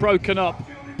being broken up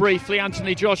briefly.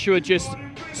 Anthony Joshua just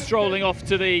strolling off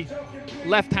to the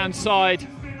left-hand side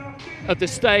of the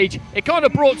stage. It kind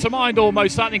of brought to mind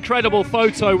almost that incredible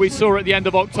photo we saw at the end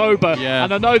of October. Yeah.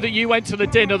 And I know that you went to the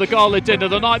gala dinner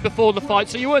the night before the fight,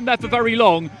 so you weren't there for very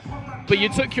long, but you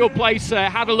took your place there,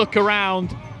 had a look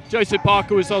around. Joseph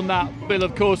Parker was on that bill,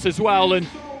 of course, as well, and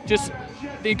just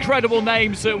the incredible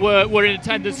names that were in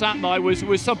attendance that night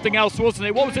was something else, wasn't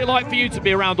it? What was it like for you to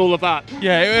be around all of that?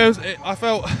 Yeah, I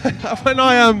felt when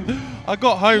I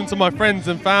got home to my friends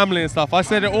and family and stuff, I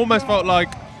said it almost felt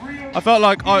like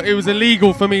it was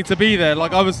illegal for me to be there.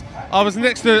 Like I was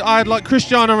next to, I had like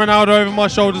Cristiano Ronaldo over my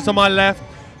shoulder to my left,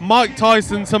 Mike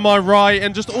Tyson to my right,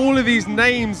 and just all of these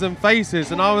names and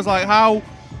faces. And I was like, how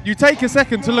you take a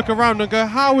second to look around and go,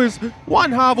 how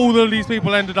have all of these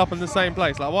people ended up in the same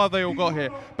place? Like, why have they all got here?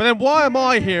 But then why am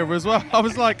I here as well? I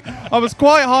was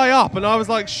quite high up, and I was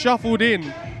like shuffled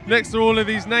in next to all of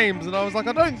these names, and I was like,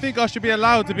 I don't think I should be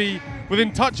allowed to be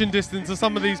within touching distance of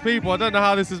some of these people. I don't know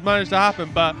how this has managed to happen,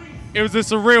 but it was a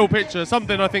surreal picture,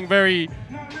 something I think very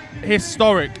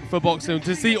historic for boxing,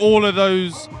 to see all of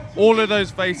those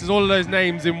faces, all of those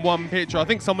names in one picture. I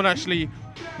think someone actually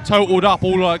totaled up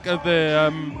all like of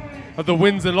the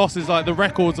wins and losses, like the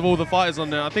records of all the fighters on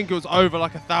there. I think it was over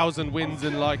like 1,000 wins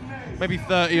and like maybe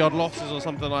 30 odd losses or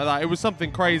something like that. It was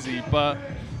something crazy, but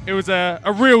it was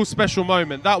a real special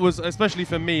moment. That was, especially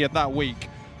for me at that week,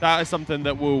 that is something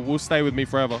that will stay with me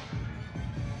forever.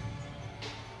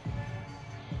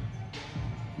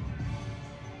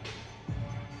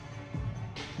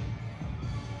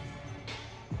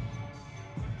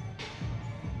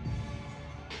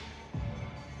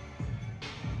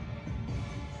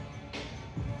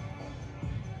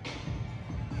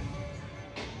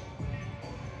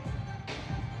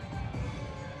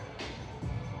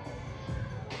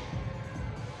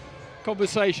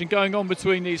 Conversation going on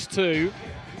between these two.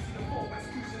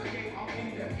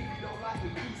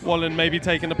 Wallin maybe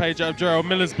taking a page out of Gerald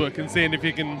Miller's book and seeing if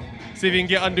he can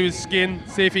get under his skin,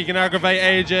 see if he can aggravate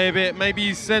AJ a bit. Maybe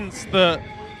he sensed that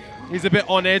he's a bit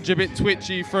on edge, a bit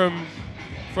twitchy from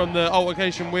the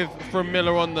altercation from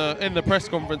Miller in the press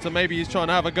conference, and maybe he's trying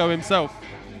to have a go himself.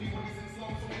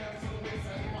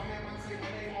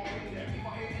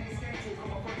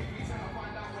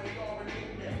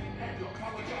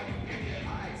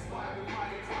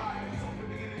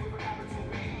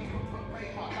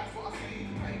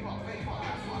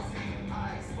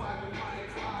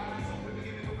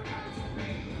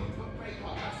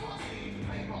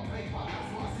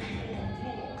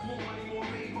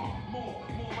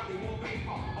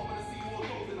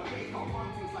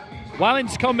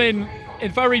 Wallin's come in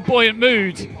very buoyant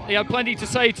mood. He had plenty to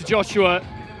say to Joshua.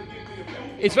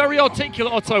 He's very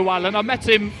articulate, Otto Wallin. I met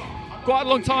him quite a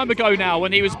long time ago now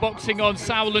when he was boxing on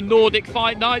Sauerland Nordic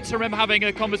Fight Nights. I remember having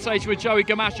a conversation with Joey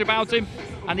Gamache about him,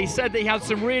 and he said that he had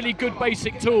some really good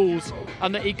basic tools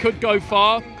and that he could go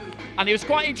far. And it was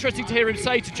quite interesting to hear him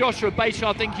say to Joshua, basically,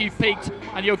 I think you've peaked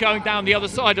and you're going down the other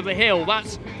side of the hill.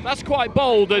 That's quite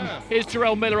bold. And here's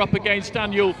Jarrell Miller up against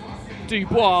Daniel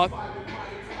Dubois.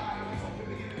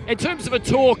 In terms of a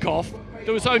talk-off,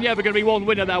 there was only ever going to be one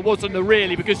winner there, wasn't there,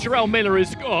 really? Because Jarrell Miller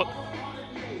has got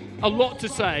a lot to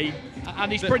say,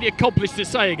 and he's pretty accomplished at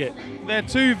saying it. They're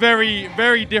two very,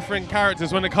 very different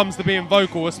characters when it comes to being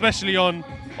vocal, especially on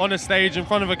a stage in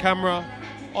front of a camera,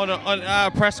 on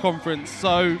a press conference.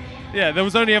 So, yeah, there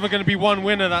was only ever going to be one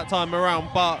winner that time around,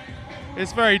 but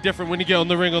it's very different when you get on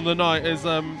the ring on the night, as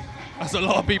a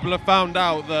lot of people have found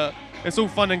out, that it's all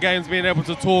fun and games being able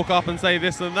to talk up and say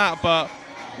this and that, but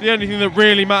the only thing that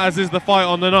really matters is the fight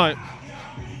on the night.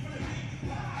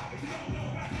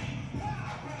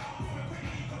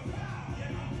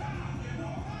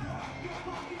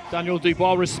 Daniel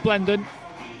Dubois resplendent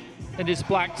in his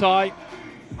black tie.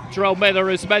 Jarrell Miller,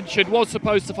 as mentioned, was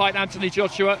supposed to fight Anthony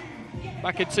Joshua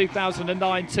back in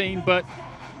 2019, but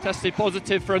tested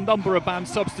positive for a number of banned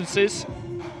substances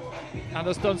and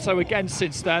has done so again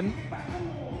since then.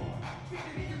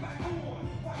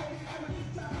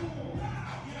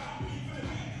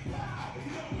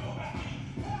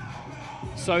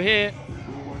 So here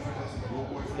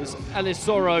is Ellis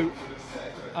Zorro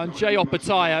and Jay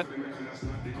Opetaia.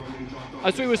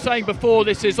 As we were saying before,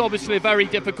 this is obviously a very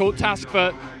difficult task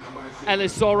for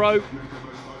Ellis Zorro.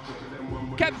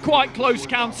 Kept quite close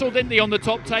counsel, didn't he, on the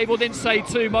top table? Didn't say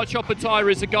too much.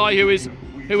 Opetaia is a guy who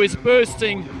is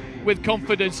bursting with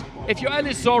confidence. If you're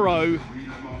Ellis Zorro,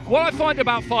 what I find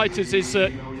about fighters is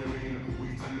that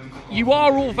you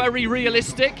are all very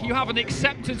realistic. You have an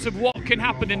acceptance of what can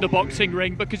happen in the boxing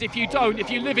ring, because if you don't, if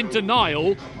you live in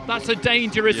denial, that's a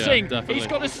dangerous thing. Definitely. He's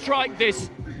got to strike this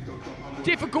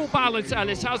difficult balance,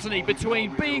 Ellis, hasn't he,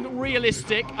 between being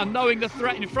realistic and knowing the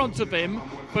threat in front of him,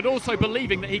 but also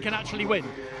believing that he can actually win.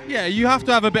 Yeah, you have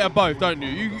to have a bit of both, don't you?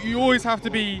 You always have to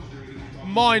be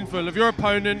mindful of your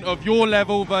opponent, of your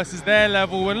level versus their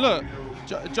level. And look,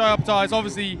 Joe Opetaia has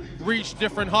obviously reached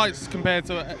different heights compared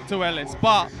to Ellis,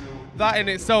 but that in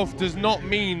itself does not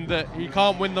mean that he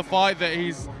can't win the fight, that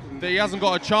he hasn't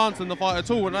got a chance in the fight at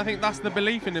all. And I think that's the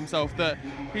belief in himself, that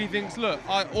he thinks, look,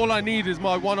 all I need is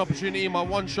my one opportunity, my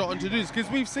one shot, and to do this. Because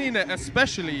we've seen it,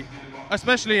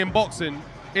 especially in boxing,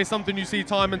 is something you see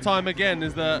time and time again,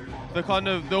 is the kind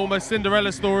of the almost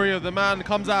Cinderella story of the man that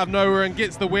comes out of nowhere and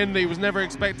gets the win that he was never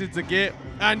expected to get.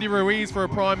 Andy Ruiz for a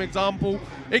prime example.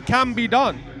 It can be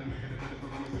done.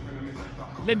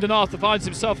 Lyndon Arthur finds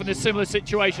himself in a similar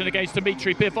situation against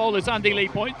Dmitry Bivol. As Andy Lee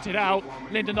pointed out,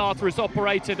 Lyndon Arthur has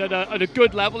operated at a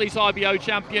good level. He's IBO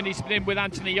champion. He's been in with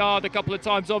Anthony Yard a couple of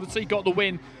times. Obviously got the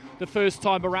win the first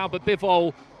time around, but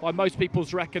Bivol, by most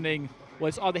people's reckoning,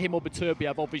 was either him or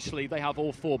Beterbiev. Obviously, they have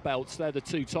all 4 belts. They're the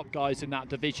 2 top guys in that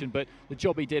division, but the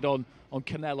job he did on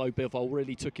Canelo Bivol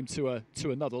really took him to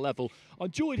another level. I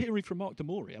enjoyed hearing from Mark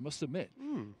Demori, I must admit,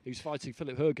 who's fighting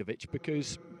Filip Hrgovic,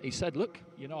 because he said, look,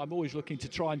 you know, I'm always looking to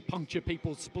try and puncture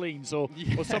people's spleens or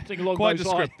something along those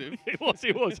lines. Quite descriptive.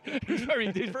 It was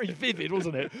very vivid,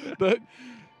 wasn't it? But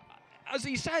as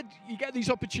he said, you get these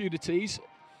opportunities,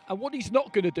 and what he's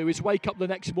not going to do is wake up the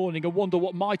next morning and wonder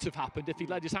what might have happened if he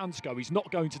let his hands go. He's not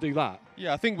going to do that.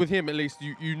 Yeah, I think with him at least,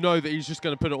 you know that he's just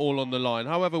going to put it all on the line.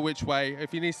 However which way,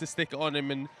 if he needs to stick it on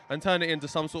him and turn it into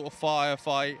some sort of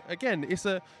firefight, again, it's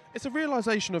a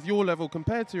realisation of your level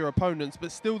compared to your opponents,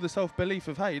 but still the self-belief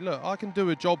of, hey, look, I can do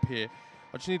a job here.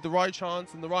 I just need the right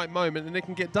chance and the right moment, and it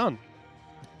can get done.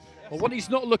 Well, what he's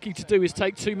not looking to do is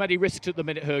take too many risks at the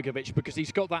minute, Hrgovic, because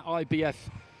he's got that IBF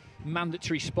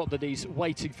mandatory spot that he's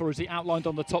waiting for, as he outlined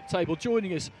on the top table.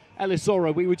 Joining us, Ellis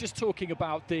Zorro. We were just talking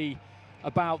about the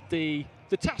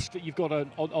task that you've got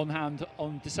on hand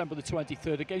on December the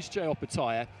 23rd against Jay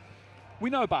Opetaia. We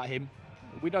know about him.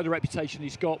 We know the reputation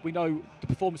he's got. We know the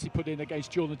performance he put in against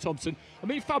Jordan Thompson. I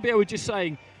mean, Fabio was just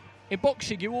saying, in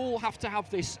boxing, you all have to have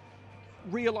this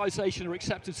realisation or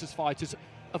acceptance as fighters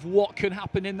of what can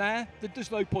happen in there.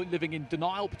 There's no point living in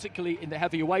denial, particularly in the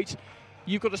heavyweight.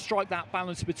 You've got to strike that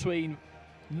balance between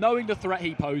knowing the threat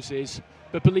he poses,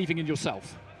 but believing in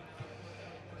yourself.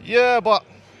 Yeah, but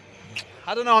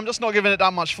I don't know. I'm just not giving it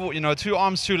that much thought. You know, 2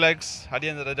 arms, 2 legs. At the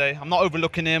end of the day, I'm not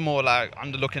overlooking him or like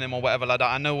underlooking him or whatever like that.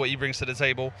 I know what he brings to the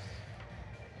table.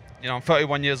 You know, I'm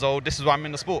 31 years old. This is why I'm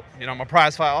in the sport. You know, I'm a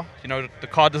prize fighter. You know, the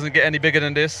card doesn't get any bigger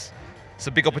than this. It's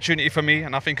a big opportunity for me,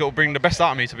 and I think it will bring the best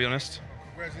out of me, to be honest.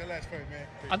 Where's your last fight, man?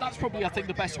 And that's probably, I think,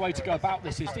 the best way to go about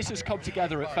this. Is this has come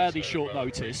together at fairly short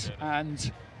notice,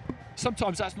 and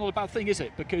sometimes that's not a bad thing, is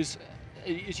it? Because,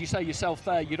 as you say yourself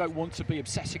there, you don't want to be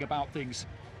obsessing about things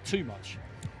too much.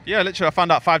 Yeah, literally, I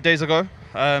found out 5 days ago.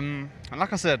 And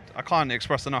like I said, I can't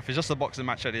express enough. It's just a boxing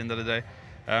match at the end of the day.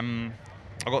 I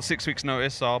got 6 weeks'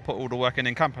 notice, so I'll put all the work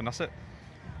in camp, and that's it.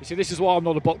 You see, this is why I'm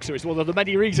not a boxer. It's one of the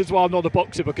many reasons why I'm not a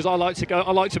boxer, because I like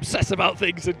to obsess about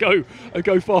things and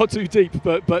go far too deep.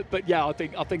 But yeah, I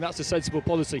think that's a sensible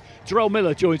policy. Jarrell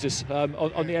Miller joins us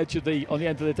on the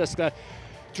end of the desk there.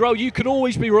 Jarrell, you can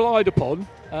always be relied upon.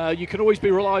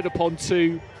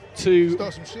 To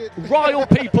rile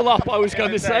people up, I was going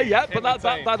to say, yeah, but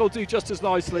that'll do just as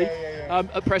nicely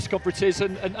at press conferences,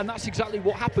 and that's exactly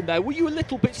what happened there. Were you a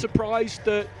little bit surprised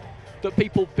that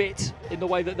people bit in the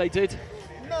way that they did?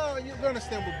 No, you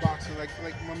understand with boxing, like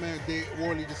my man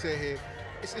Wally just said here,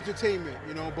 it's entertainment,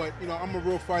 you know, but, you know, I'm a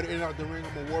real fighter in and out the ring,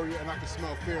 I'm a warrior, and I can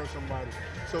smell fear on somebody.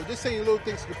 So just saying little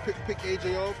things to pick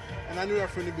AJ off, and I knew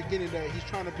that from the beginning that he's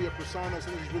trying to be a persona,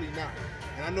 something he's really not.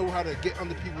 And I know how to get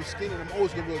under people's skin, and I'm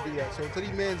always going to be able to do that. So until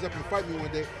he mans up and fight me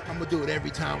one day, I'm going to do it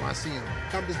every time I see him.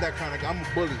 I'm just that kind of guy. I'm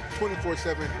a bully,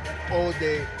 24/7, all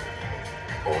day,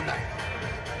 all night.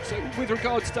 So with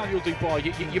regard to Daniel Dubois,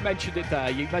 you mentioned it there.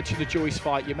 You mentioned the Joyce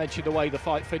fight. You mentioned the way the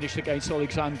fight finished against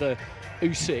Alexander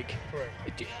Usyk.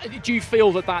 Correct. Do you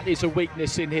feel that is a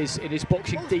weakness in his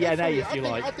boxing DNA, if you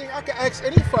like? I think I can ask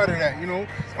any fighter that, you know.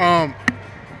 I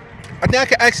think I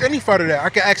can ask any fighter that. I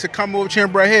can ask a combo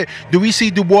champ right here. Do we see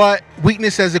Dubois'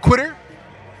 weakness as a quitter?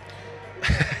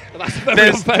 That's a very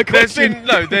unfair question.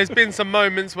 There's been some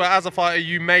moments where, as a fighter,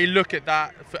 you may look at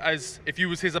that as, if you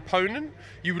was his opponent,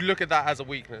 you would look at that as a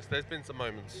weakness. There's been some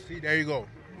moments. See, there you go.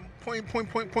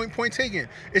 Point taken.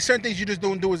 It's certain things you just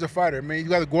don't do as a fighter, man. You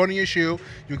got to go on your shield.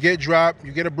 You get dropped.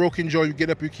 You get a broken jaw. You get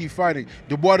up. You keep fighting.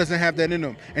 Dubois doesn't have that in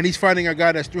him, and he's fighting a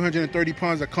guy that's 330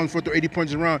 pounds that comes for 80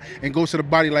 punches around and goes to the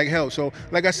body like hell. So,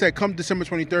 like I said, come December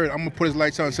 23rd, I'm gonna put his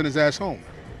lights on and send his ass home.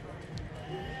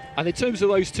 And in terms of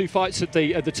those two fights at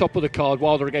the top of the card,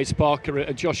 Wilder against Barker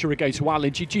and Joshua against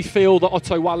Wallin, do you feel that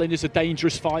Otto Wallin is a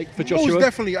dangerous fight for Joshua? Most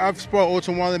definitely. I've sparred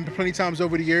Otto Wallin plenty times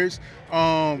over the years.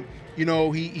 You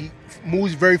know, he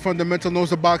moves very fundamental, knows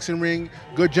the boxing ring,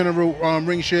 good general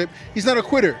ringship. He's not a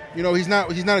quitter. You know, he's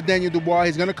not a Daniel Dubois.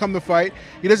 He's gonna come to fight.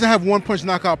 He doesn't have one punch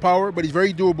knockout power, but he's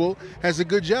very doable. Has a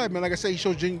good jab, man. Like I say, he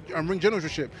shows ring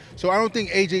generalship. So I don't think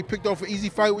AJ picked off an easy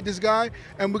fight with this guy,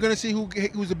 and we're gonna see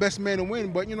who's the best man to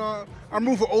win. But you know, I'm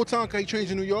rooting for Old Town because he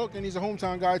trains in New York, and he's a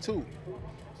hometown guy too.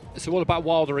 So what about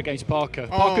Wilder against Parker?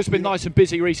 Parker's been nice and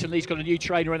busy recently. He's got a new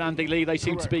trainer in Andy Lee. They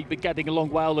seem to be getting along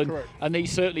well, and he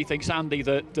certainly thinks, Andy,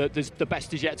 that the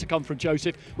best is yet to come from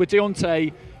Joseph. With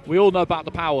Deontay, we all know about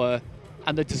the power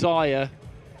and the desire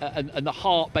and the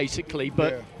heart, basically,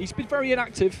 but he's been very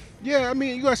inactive. Yeah, I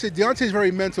mean, you gotta say Deontay's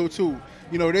very mental too.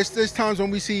 You know, there's times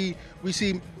when we see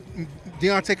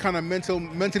Deontay kind of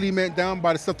mentally meant down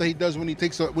by the stuff that he does when he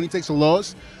takes a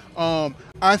loss.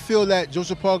 I feel that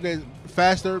Joseph Parker is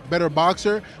faster, better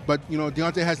boxer, but you know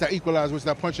Deontay has that equalizer, which is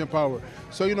that punching power.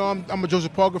 So you know I'm a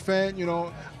Joseph Parker fan. You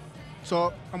know,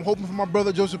 so I'm hoping for my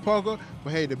brother Joseph Parker.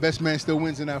 But hey, the best man still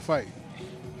wins in that fight.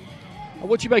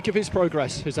 What do you make of his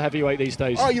progress as a heavyweight these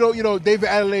days? Oh, you know, David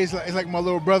Adelaide is like my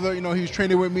little brother. You know, he was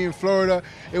training with me in Florida.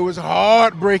 It was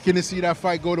heartbreaking to see that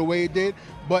fight go the way it did.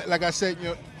 But like I said, you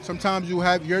know, sometimes you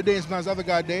have your day and sometimes other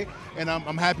guy's day, and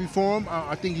I'm happy for him.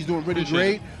 I think he's doing really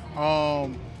great.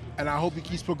 And I hope he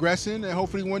keeps progressing, and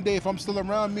hopefully one day, if I'm still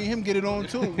around, me and him get it on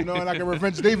too, you know, and I can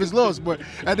revenge David's loss. But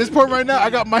at this point right now, I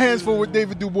got my hands full with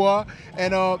David Dubois,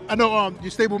 and I know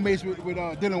your stablemates with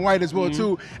Dylan White as well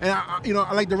too. And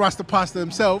I like the Rasta Pasta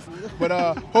himself, but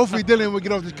hopefully Dylan will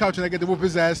get off the couch and I get to whoop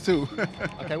his ass too.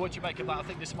 Okay, what do you make of that? I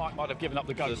think this might have given up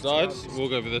the ghost. We'll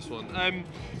go for this one.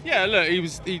 Yeah, look,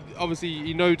 he obviously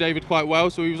you know David quite well,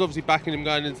 so he was obviously backing him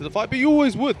going into the fight. But you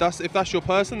always would. If that's your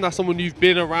person, that's someone you've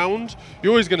been around.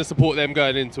 You're always going to support them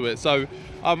going into it. So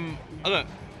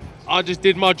I just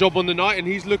did my job on the night, and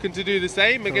he's looking to do the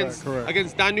same against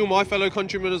Daniel, my fellow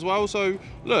countryman as well. So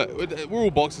look, we're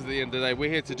all boxers at the end of the day.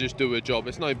 We're here to just do a job.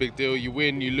 It's no big deal. You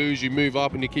win, you lose, you move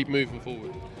up, and you keep moving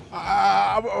forward.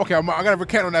 Okay, I got to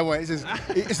recant on that one.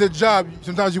 It's a job.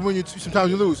 Sometimes you win, sometimes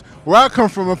you lose. Where I come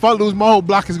from, if I lose, my whole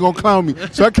block is going to clown me.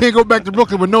 So I can't go back to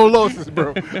Brooklyn with no losses,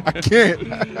 bro. I can't.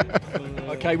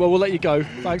 Okay, well, we'll let you go.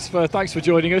 Thanks for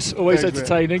joining us. Always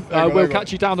entertaining. We'll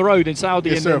catch you down the road in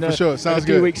Saudi in for sure. Sounds a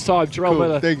few weeks' time. Jarrell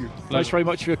Miller, thank you. Thanks very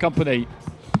much for your company.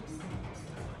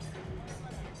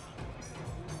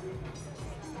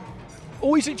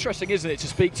 Always interesting, isn't it, to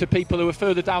speak to people who are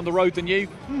further down the road than you?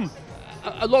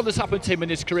 A lot has happened to him in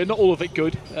his career, not all of it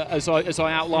good, as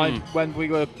I outlined when we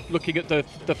were looking at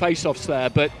the face-offs there.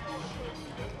 But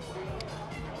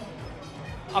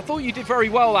I thought you did very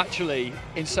well, actually,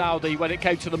 in Saudi when it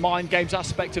came to the mind games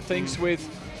aspect of things with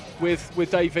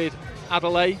David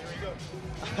Adelaide.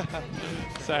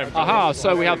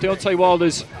 So we have Deontay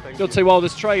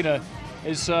Wilder's trainer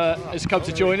has come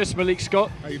to join us, Malik Scott.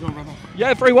 How you doing, brother?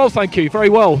 Yeah, very well, thank you. Very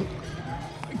well.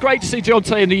 Great to see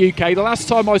Deontay in the UK. The last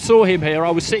time I saw him here,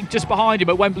 I was sitting just behind him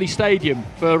at Wembley Stadium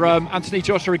for Anthony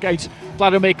Joshua against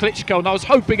Vladimir Klitschko, and I was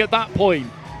hoping at that point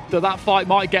that fight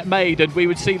might get made and we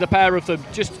would see the pair of them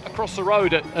just across the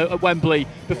road at Wembley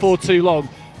before too long.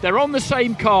 They're on the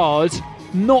same card,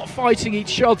 not fighting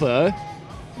each other.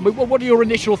 What are your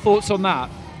initial thoughts on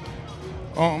that?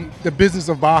 The business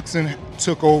of boxing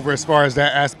took over as far as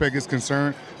that aspect is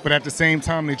concerned. But at the same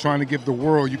time, they're trying to give the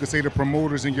world, you can say the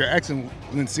promoters and your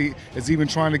excellency is even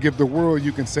trying to give the world,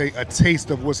 you can say, a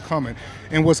taste of what's coming.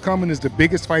 And what's coming is the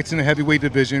biggest fights in the heavyweight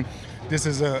division. This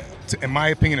is, in my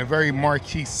opinion, a very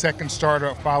marquee second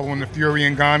starter following the Fury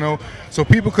and Ngannou. So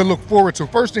people could look forward to,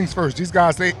 first things first, these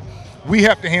guys, we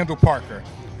have to handle Parker.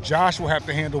 Josh will have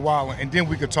to handle Wilder, and then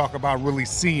we could talk about really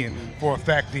seeing, for a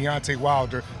fact, Deontay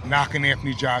Wilder knocking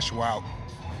Anthony Joshua out.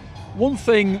 One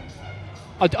thing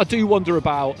I do wonder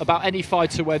about any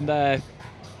fighter when they're,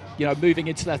 moving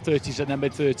into their 30s and their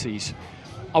mid-30s.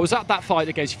 I was at that fight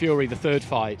against Fury, the third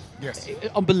fight. Yes.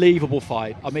 Unbelievable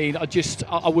fight. I mean, I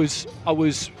was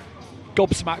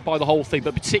gobsmacked by the whole thing,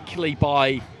 but particularly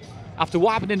after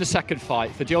what happened in the second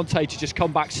fight, for Deontay to just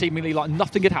come back seemingly like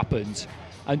nothing had happened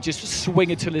and just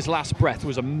swing until his last breath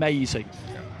was amazing.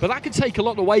 But that could take a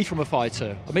lot away from a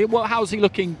fighter. I mean, how's he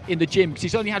looking in the gym? Because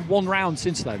he's only had one round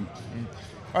since then.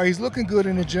 He's looking good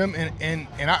in the gym, and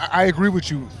I agree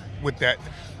with you with that.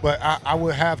 But I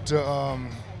would have to.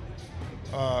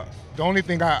 The only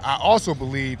thing I also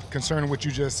believe concerning what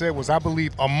you just said was I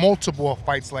believe a multiple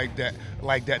fights like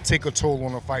that take a toll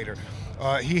on a fighter.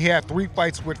 He had 3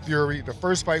 fights with Fury. The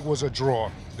first fight was a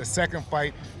draw. The second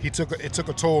fight, it took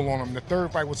a toll on him. The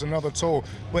third fight was another toll.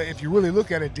 But if you really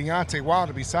look at it, Deontay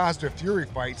Wilder, besides the Fury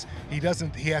fights, he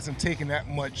hasn't taken that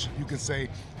much, you can say,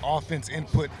 offense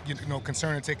input,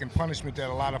 concerning taking punishment that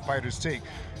a lot of fighters take.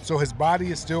 So his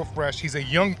body is still fresh. He's a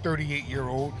young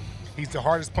 38-year-old. He's the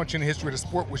hardest puncher in the history of the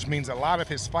sport, which means a lot of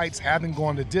his fights haven't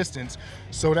gone the distance.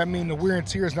 So that means the wear and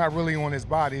tear is not really on his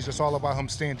body. It's just all about him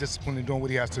staying disciplined and doing what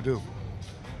he has to do.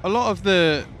 A lot of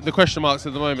the question marks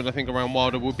at the moment, I think, around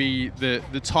Wilder will be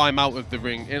the time out of the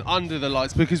ring and under the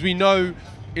lights, because we know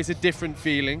it's a different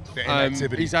feeling.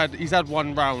 He's had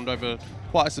one round over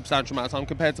quite a substantial amount of time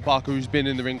compared to Parker, who's been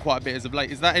in the ring quite a bit as of late.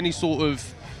 Is that any sort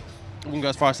of, I wouldn't go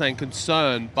as far as saying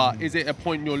concern, but is it a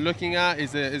point you're looking at?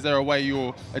 Is there a way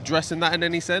you're addressing that in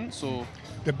any sense, or?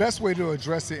 The best way to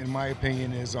address it, in my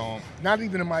opinion, is not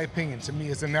even in my opinion. To me,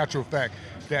 it's a natural fact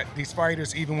that these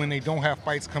fighters, even when they don't have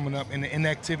fights coming up and the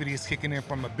inactivity is kicking in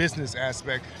from a business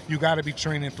aspect, you got to be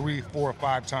training 3, 4, or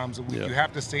 5 times a week. Yeah. You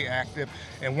have to stay active.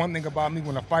 And one thing about me,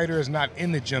 when a fighter is not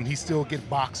in the gym, he still get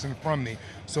boxing from me.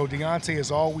 So Deontay is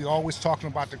always talking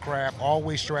about the craft,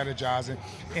 always strategizing.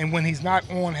 And when he's not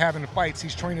on having fights,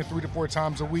 he's training 3 to 4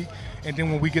 times a week. And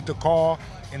then when we get the call,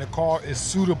 and the call is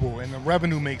suitable and the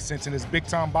revenue makes sense and it's big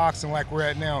time boxing like we're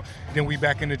at now, then we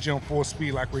back in the gym full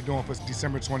speed like we're doing for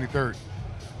December 23rd.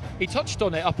 He touched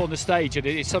on it up on the stage, and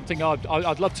it's something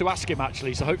I'd love to ask him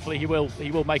actually. So hopefully he will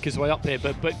make his way up here.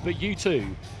 But you too,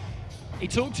 he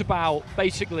talked about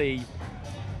basically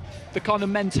the kind of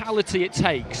mentality it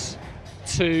takes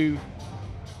to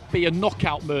be a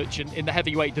knockout merchant in the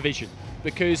heavyweight division,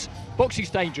 because boxing's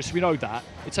dangerous. We know that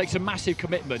it takes a massive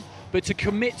commitment, but to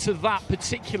commit to that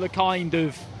particular kind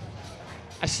of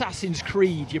Assassin's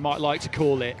Creed, you might like to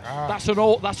call it, that's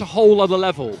a whole other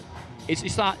level.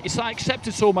 It's that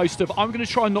acceptance almost of, I'm going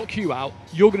to try and knock you out,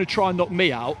 you're going to try and knock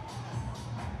me out,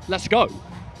 let's go. Yeah.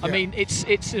 I mean,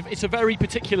 it's a very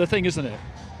particular thing, isn't it?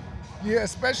 Yeah,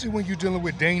 especially when you're dealing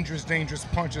with dangerous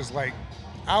punches. Like,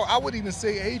 I would even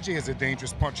say AJ is a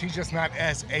dangerous punch. He's just not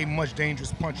as a much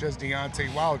dangerous punch as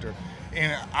Deontay Wilder.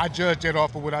 And I judge that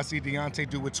off of what I see Deontay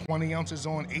do with 20 ounces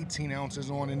on, 18 ounces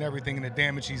on, and everything, and the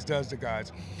damage he does to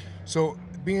guys. So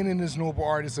being in this noble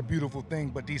art is a beautiful thing,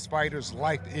 but these fighters'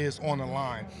 life is on the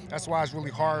line. That's why it's really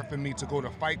hard for me to go to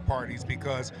fight parties,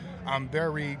 because I'm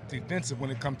very defensive when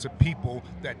it comes to people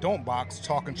that don't box,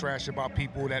 talking trash about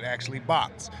people that actually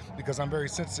box, because I'm very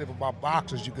sensitive about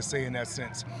boxers, you could say, in that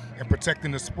sense, and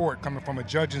protecting the sport coming from a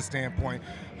judging standpoint.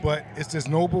 But it's this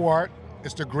noble art.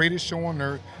 It's the greatest show on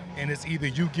earth, and it's either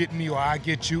you get me or I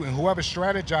get you, and whoever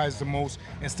strategizes the most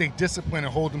and stay disciplined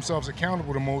and hold themselves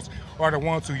accountable the most are the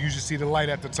ones who usually see the light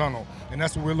at the tunnel. And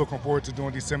that's what we're looking forward to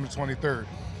doing December 23rd.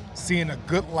 Seeing a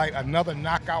good light, another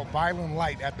knockout, violent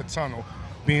light at the tunnel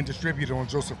being distributed on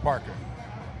Joseph Parker.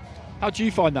 How do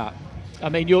you find that? I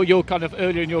mean, you're kind of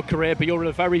earlier in your career, but you're at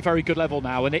a very, very good level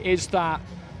now, and it is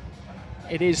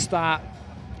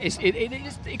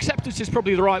acceptance is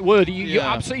probably the right word. You're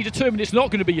absolutely determined it's not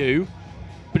going to be you,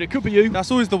 but it could be you.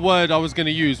 That's always the word I was going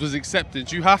to use, was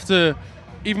acceptance. You have to,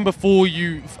 even before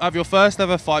you have your first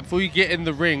ever fight, before you get in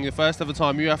the ring the first ever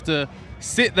time, you have to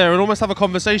sit there and almost have a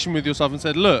conversation with yourself and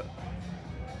say, look,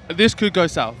 this could go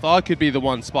south. I could be the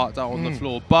one sparked out on the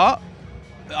floor. But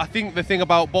I think the thing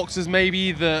about boxers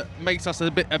maybe that makes us a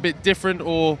bit different,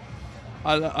 or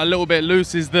a little bit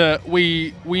loose, is that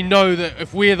we know that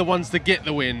if we're the ones to get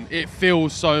the win, it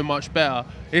feels so much better.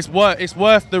 It's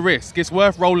worth the risk. It's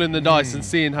worth rolling the dice and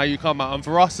seeing how you come out. And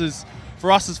for us as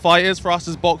fighters, for us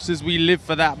as boxers, we live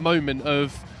for that moment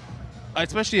of,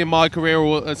 especially in my career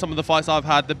or some of the fights I've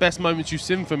had, the best moments you've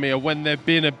seen for me are when they've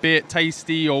been a bit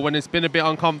tasty or when it's been a bit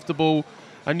uncomfortable,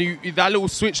 and that little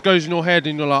switch goes in your head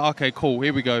and you're like, okay, cool,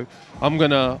 here we go. I'm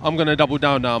gonna double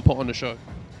down now and put on a show.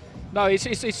 No,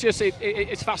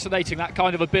 it's fascinating, that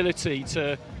kind of ability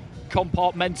to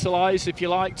compartmentalize, if you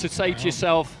like, to say to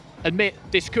yourself, admit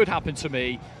this could happen to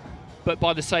me, but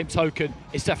by the same token,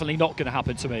 it's definitely not going to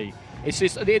happen to me. It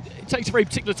takes a very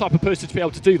particular type of person to be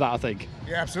able to do that, I think.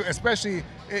 Yeah, absolutely. Especially,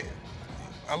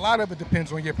 a lot of it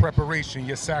depends on your preparation,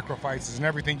 your sacrifices, and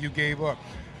everything you gave up.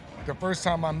 The first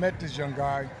time I met this young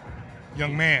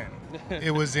man,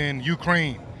 it was in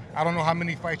Ukraine. I don't know how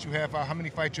many fights you have. How many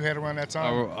fights you had around that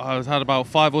time? I had about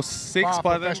 5 or 6 5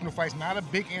 by then. professional fights, not a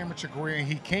big amateur career, and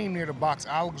he came there to box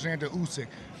Alexander Usyk.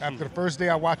 After the first day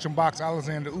I watched him box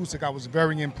Alexander Usyk, I was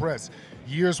very impressed.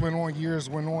 Years went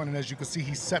on, and as you can see,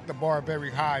 he set the bar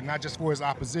very high, not just for his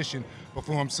opposition, but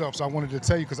for himself. So I wanted to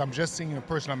tell you, because I'm just seeing you in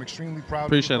person, I'm extremely proud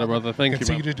Appreciate of you. it, brother. Thank you,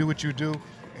 Continue man. to do what you do,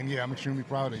 and yeah, I'm extremely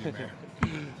proud of you,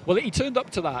 man. Well, he turned up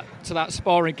to that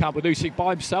sparring camp with Usyk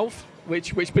by himself,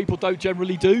 which people don't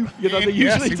generally do. You know, they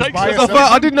usually take.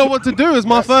 I didn't know what to do. It was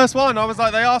my first one. I was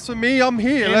like, they asked for me, I'm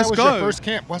here. And Let's that was go. your first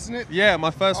camp, wasn't it? Yeah,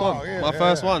 my first one. My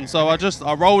first one. So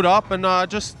I rolled up and I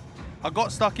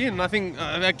got stuck in. And I think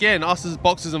again, us as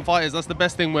boxers and fighters, that's the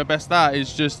best thing we're best at,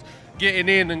 is just getting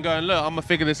in and going, look, I'm gonna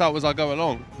figure this out as I go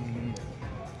along.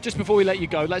 Just before we let you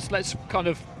go, let's kind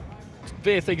of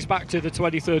veer things back to the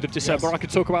 23rd of December. Yes. I could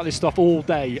talk about this stuff all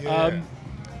day. Yeah.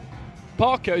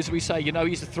 Parker, as we say, you know,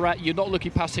 he's a threat. You're not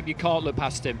looking past him. You can't look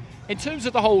past him. In terms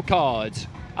of the whole card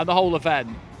and the whole event,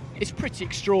 it's pretty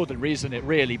extraordinary, isn't it,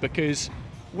 really? Because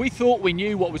we thought we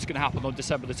knew what was going to happen on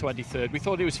December the 23rd. We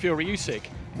thought it was Fury Usyk.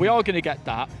 We are going to get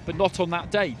that, but not on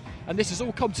that date. And this has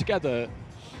all come together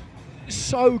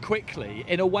so quickly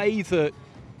in a way that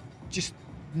just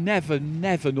never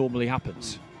normally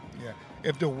happens. Yeah.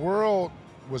 If the world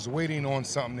was waiting on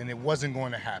something and it wasn't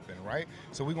going to happen, right?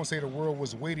 So we're going to say the world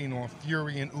was waiting on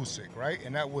Fury and Usyk, right?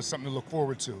 And that was something to look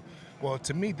forward to. Well,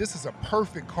 to me, this is a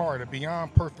perfect card, a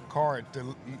beyond perfect card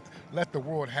to let the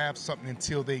world have something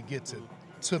until they get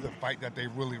to the fight that they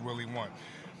really want.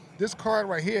 This card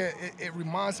right here, it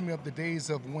reminds me of the days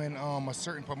of when a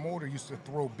certain promoter used to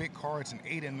throw big cards, and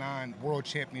 8 and 9 world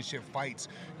championship fights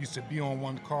used to be on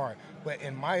one card. But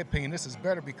in my opinion, this is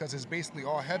better because it's basically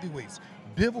all heavyweights.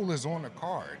 Bivol is on the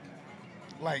card.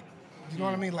 Like, you know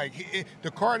what I mean? Like,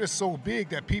 the card is so big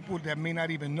that people that may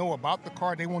not even know about the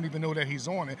card, they won't even know that he's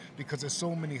on it because there's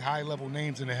so many high-level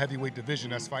names in the heavyweight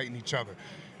division that's fighting each other.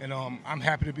 And I'm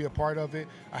happy to be a part of it.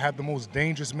 I have the most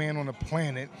dangerous man on the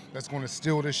planet that's going to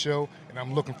steal this show, and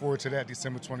I'm looking forward to that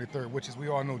December 23rd, which is, we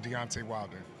all know, Deontay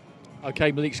Wilder.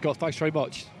 Okay, Malik Scott, thanks very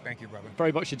much. Thank you, brother.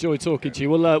 Very much enjoyed talking to you.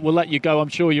 We'll let you go. I'm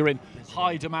sure you're in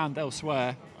high demand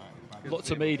elsewhere.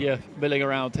 Lots of media milling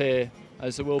around here,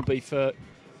 as there will be for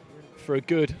a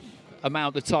good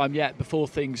amount of time yet before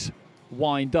things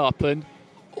wind up. And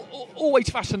always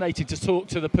fascinating to talk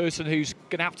to the person who's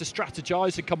going to have to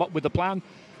strategize and come up with a plan.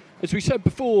 As we said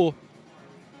before,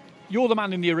 you're the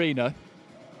man in the arena.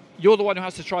 You're the one who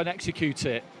has to try and execute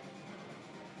it.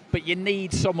 But you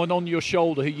need someone on your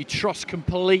shoulder who you trust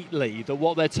completely that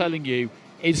what they're telling you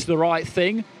is the right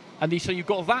thing. And so you've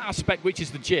got that aspect, which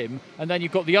is the gym, and then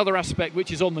you've got the other aspect,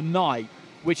 which is on the night,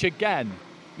 which again,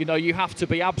 you know, you have to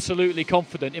be absolutely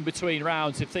confident in between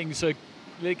rounds if things are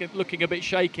looking a bit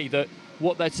shaky that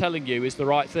what they're telling you is the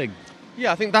right thing.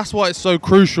 Yeah, I think that's why it's so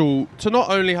crucial to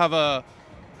not only have a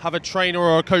trainer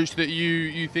or a coach that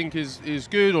you think is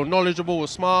good or knowledgeable or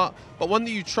smart, but one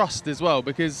that you trust as well,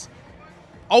 because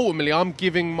ultimately I'm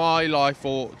giving my life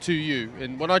to you.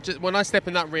 And when I step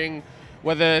in that ring,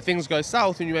 whether things go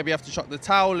south and you maybe have to chuck the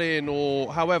towel in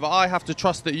or however, I have to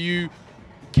trust that you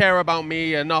care about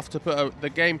me enough to put the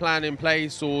game plan in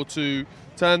place or to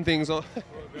turn things on.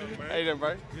 Hey then,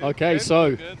 bro. Okay,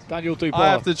 so Daniel Dubois. I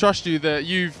have to trust you that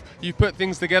you've put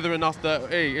things together enough that,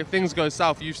 hey, if things go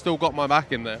south, you've still got my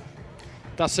back in there.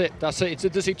 That's it.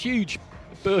 There's a huge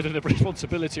burden of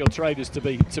responsibility on trainers, to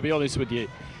be honest with you.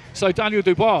 So Daniel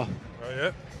Dubois. Oh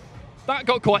yeah. That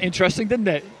got quite interesting, didn't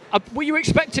it? Were you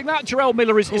expecting that? Jarrell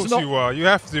Miller is not. Of course you are. You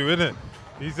have to, innit?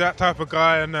 He's that type of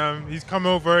guy, and he's come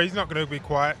over. He's not going to be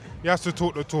quiet. He has to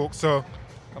talk the talk. So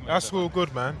that's all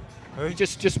good, man. Hey?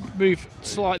 Just move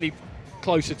slightly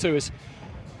closer to us.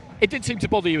 It didn't seem to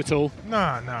bother you at all.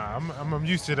 Nah. I'm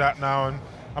used to that now, and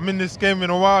I'm in this game in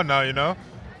a while now, you know.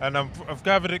 And I've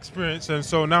gathered experience, and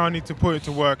so now I need to put it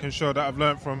to work and show that I've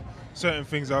learned from certain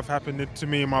things that have happened to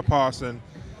me in my past, and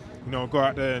go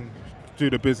out there and do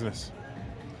the business.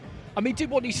 I mean, did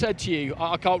what he said to you?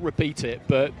 I can't repeat it,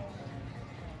 but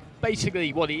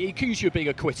basically, what he accused you of being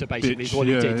a quitter. Basically, is what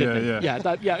he did, didn't he? Yeah.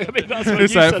 I mean, that's what you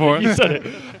said. You said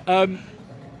it.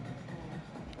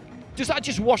 Does that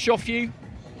just wash off you,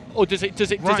 or does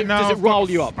it rile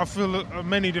you up? I feel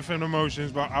many different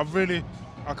emotions, but I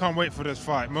can't wait for this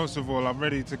fight. Most of all, I'm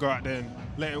ready to go out there and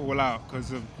let it all out,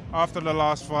 because after the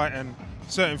last fight and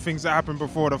certain things that happened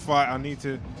before the fight, I need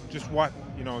to just let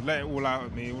it all out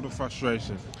of me, all the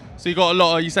frustration. So you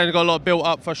saying you got a lot of built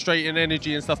up frustrating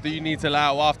energy and stuff that you need to let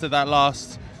out after that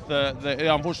last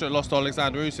the unfortunate loss to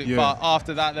Alexander Usyk. Yeah. But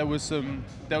after that, there was some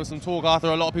talk, Arthur.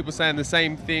 A lot of people saying the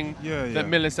same thing that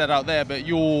Miller said out there. But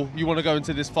you want to go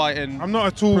into this fight and I'm not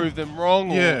at all prove them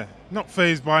wrong. Yeah, not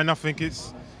phased by nothing.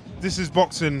 This is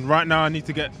boxing right now. I need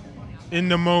to get in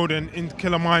the mode and in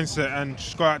killer mindset and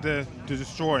just go out there to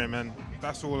destroy him. And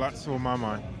that's all my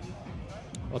mind.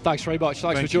 Well, thanks very much.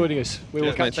 Thanks for Thank you. joining us. We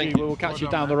will catch you. We will catch you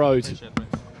down the road.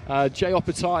 Jay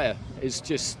Opetaia is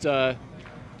just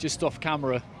off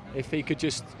camera. If he could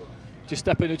just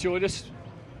step in and join us.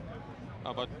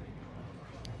 How about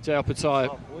Jay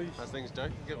Opetaia, how's things, Joe?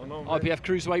 IBF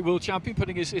Cruiserweight World Champion,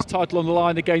 putting his title on the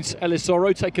line against Ellis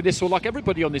Zorro, taking this one like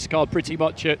everybody on this card pretty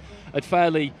much at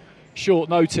fairly short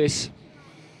notice.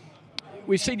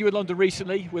 We've seen you in London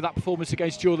recently with that performance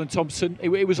against Jordan Thompson.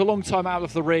 It was a long time out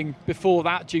of the ring before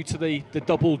that due to the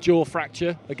double jaw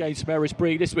fracture against Maris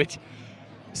Breedis, which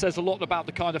says a lot about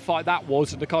the kind of fight that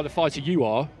was and the kind of fighter you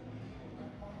are.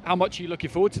 How much are you looking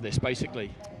forward to this,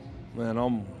 basically? Man,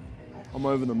 I'm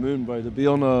over the moon, bro. To be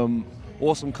on an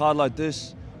awesome card like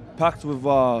this, packed with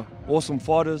awesome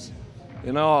fighters,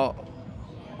 you know,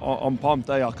 I'm pumped.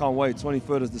 I can't wait.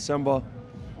 23rd of December,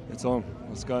 it's on.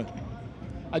 Let's go.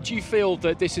 And do you feel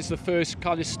that this is the first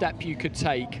kind of step you could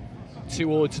take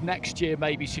towards next year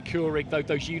maybe securing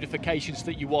those unifications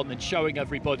that you want and showing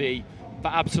everybody for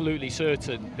absolutely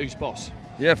certain who's boss?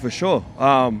 Yeah, for sure.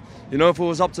 You know, if it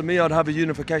was up to me, I'd have a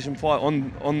unification fight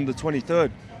on the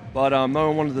 23rd, but no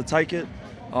one wanted to take it.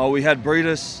 We had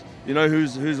Breedis, you know,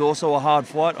 who's also a hard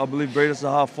fight. I believe Breedis is a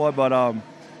hard fight, but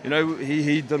you know,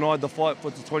 he denied the fight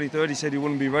for the 23rd. He said he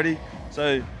wouldn't be ready,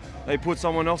 so they put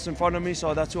someone else in front of me,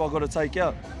 so that's who I got to take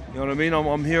out. You know what I mean?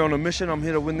 I'm here on a mission. I'm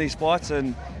here to win these fights,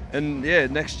 and yeah,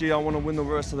 next year I want to win the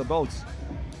rest of the belts.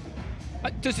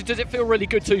 Does it feel really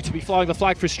good too to be flying the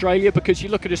flag for Australia? Because you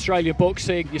look at Australian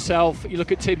boxing yourself, you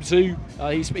look at Tim Tszyu,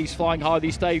 he's flying high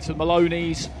these days, and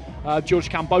Maloney's, George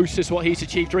Kambosos, what he's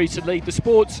achieved recently. The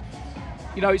sport's,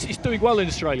 you know, it's doing well in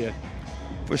Australia.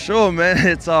 For sure, man.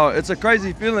 It's a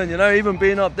crazy feeling, you know, even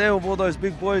being up there with all those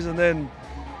big boys, and then,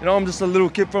 you know, I'm just a little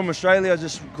kid from Australia,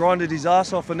 just grinded his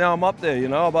ass off, and now I'm up there, you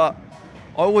know. But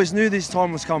I always knew this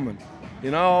time was coming. You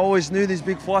know, I always knew these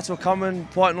big fights were coming,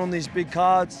 fighting on these big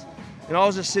cards. You know, I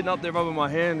was just sitting up there rubbing my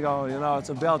hand going, you know, it's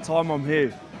about time I'm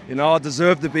here. You know, I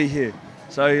deserve to be here.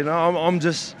 So, you know, I'm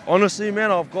just, honestly,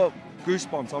 man, I've got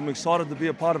goosebumps. I'm excited to be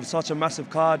a part of such a massive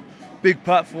card, big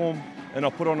platform, and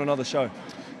I'll put on another show.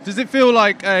 Does it feel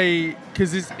like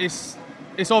because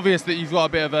it's obvious that you've got a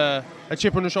bit of a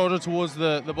chip on the shoulder towards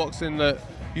the boxing, that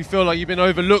you feel like you've been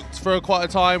overlooked for quite a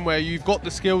time, where you've got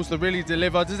the skills to really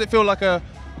deliver? Does it feel like a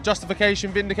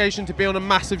justification, vindication to be on a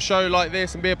massive show like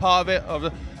this and be a part of it,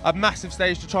 of a massive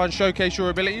stage to try and showcase your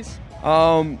abilities?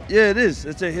 Yeah, it is.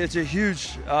 It's a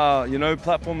huge, you know,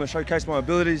 platform to showcase my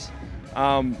abilities.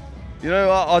 You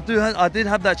know, I did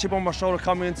have that chip on my shoulder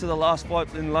coming into the last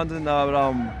fight in London.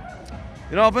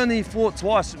 You know, I've only fought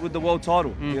twice with the world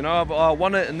title. You know, I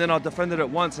won it and then I defended it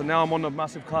once, and now I'm on a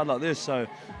massive card like this. So,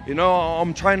 you know,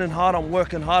 I'm training hard, I'm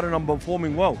working hard, and I'm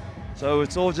performing well. So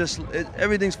it's all just,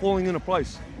 everything's falling into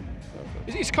place.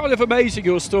 It's kind of amazing,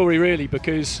 your story, really,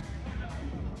 because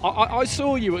I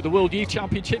saw you at the World Youth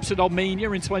Championships in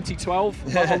Armenia in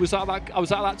 2012. I was at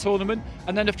that tournament,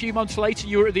 and then a few months later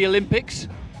you were at the Olympics.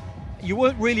 You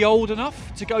weren't really old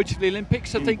enough to go to the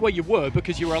Olympics. I think where you were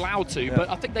because you were allowed to, but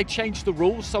I think they changed the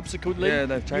rules subsequently. Yeah,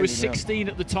 they've changed. You were 16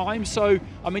 at the time, so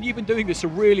I mean, you've been doing this a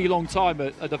really long time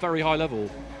at a very high level.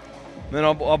 Man,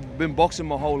 I've been boxing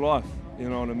my whole life. You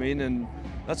know what I mean, and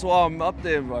that's why I'm up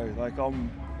there, bro. Like,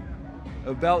 I'm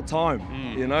about time.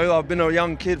 You know, I've been a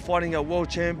young kid fighting at world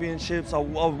championships. I've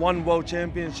won world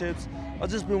championships. I've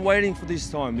just been waiting for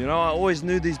this time, you know. I always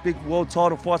knew these big world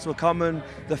title fights were coming,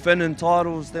 defending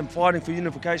titles, then fighting for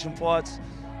unification fights.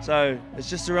 So it's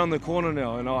just around the corner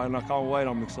now, and I can't wait.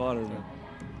 I'm excited.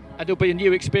 And it'll be a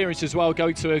new experience as well,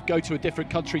 go to a different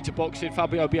country to box in.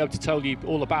 Fabio will be able to tell you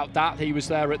all about that. He was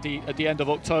there at the end of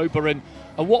October, and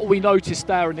what we noticed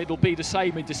there, and it'll be the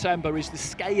same in December, is the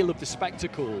scale of the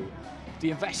spectacle. The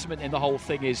investment in the whole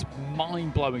thing is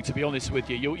mind-blowing, to be honest with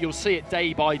you. You'll see it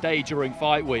day by day during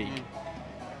fight week.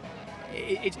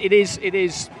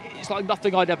 It's like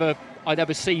nothing I'd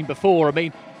ever seen before. I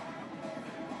mean,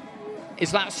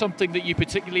 is that something that you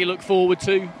particularly look forward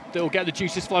to, that will get the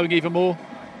juices flowing even more?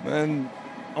 Man,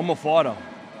 I'm a fighter.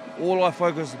 All I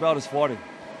focus about is fighting.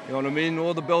 You know what I mean?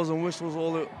 All the bells and whistles,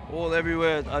 all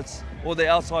everywhere, that's all the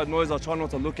outside noise I try not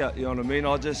to look at, you know what I mean?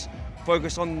 I just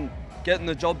focus on getting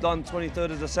the job done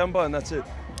 23rd of December, and that's it.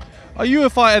 Are you a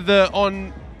fighter that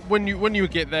when you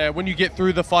get there, when you get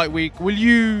through the fight week, will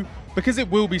you because it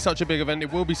will be such a big event,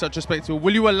 it will be such a spectacle,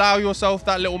 will you allow yourself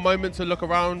that little moment to look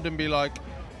around and be like,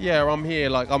 yeah, I'm here,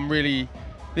 like I'm really,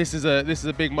 this is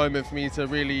a big moment for me to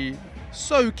really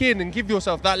soak in and give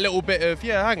yourself that little bit of,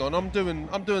 yeah, hang on, I'm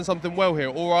doing something well here?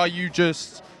 Or are you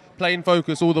just plain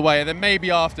focus all the way and then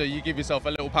maybe after you give yourself a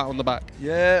little pat on the back?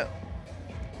 Yeah,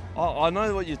 I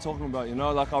know what you're talking about, you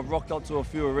know, like I've rocked up to a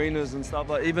few arenas and stuff,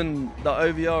 like even the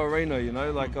OVO arena, you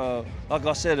know, like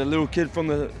I said, a little kid from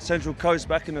the Central Coast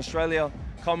back in Australia,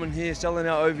 coming here, selling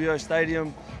out OVO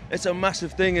Stadium. It's a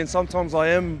massive thing, and sometimes I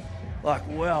am like,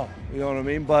 wow, you know what I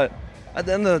mean? But at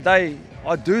the end of the day,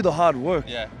 I do the hard work.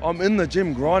 Yeah. I'm in the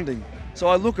gym grinding. So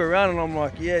I look around and I'm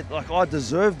like, yeah, like I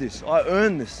deserve this. I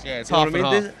earn this. Yeah, it's you know half what I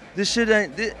and mean? half. This shit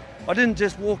ain't, I didn't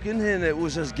just walk in here and it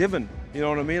was just given. You know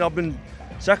what I mean? I've been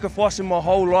sacrificing my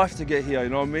whole life to get here, you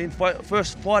know what I mean?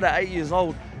 First fight at 8 years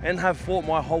old and have fought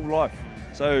my whole life.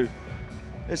 So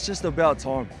it's just about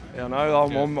time, you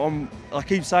know? I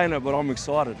keep saying it, but I'm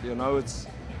excited, you know?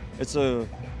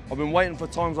 I've been waiting for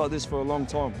times like this for a long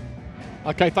time.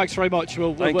 Okay, thanks very much.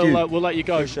 We'll let you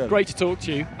go. Appreciate it. Great to talk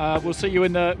to you. We'll see you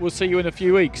in a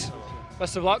few weeks.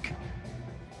 Best of luck.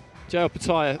 Jay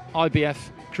Opetaia, IBF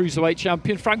Cruiserweight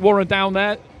champion. Frank Warren down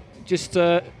there, just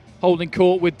holding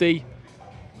court with the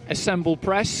assembled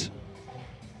press.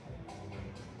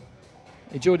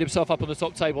 Enjoyed himself up on the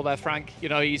top table there, Frank. You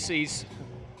know, it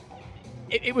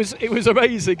was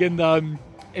amazing in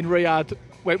Riyadh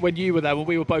when you were there, when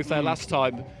we were both there last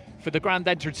time, for the grand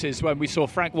entrances when we saw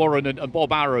Frank Warren and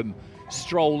Bob Arum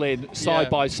stroll in side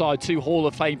by side, two Hall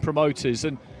of Fame promoters,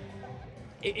 and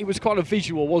it was quite a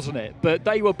visual, wasn't it? But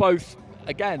they were both,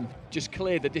 again, just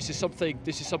clear that this is something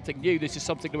new, this is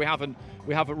something that we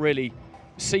haven't really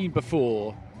seen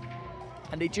before.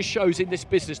 And it just shows in this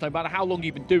business, no matter how long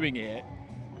you've been doing it,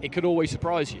 it could always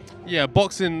surprise you. Yeah,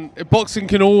 boxing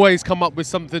can always come up with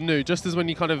something new, just as when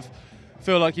you kind of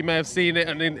feel like you may have seen it,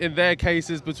 and in their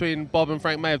cases, between Bob and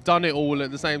Frank may have done it all at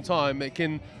the same time, it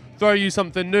can throw you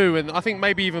something new. And I think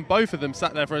maybe even both of them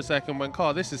sat there for a second and went,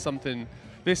 "God, this is something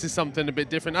a bit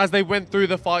different." As they went through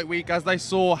the fight week, as they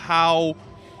saw how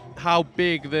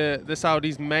big the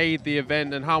Saudis made the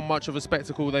event and how much of a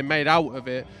spectacle they made out of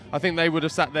it, I think they would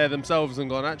have sat there themselves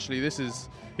and gone, actually, this is,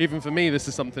 even for me, this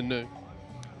is something new.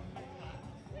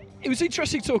 It was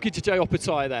interesting talking to Jay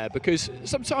Opetaia there, because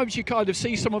sometimes you kind of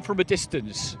see someone from a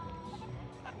distance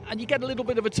and you get a little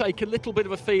bit of a take, a little bit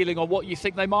of a feeling on what you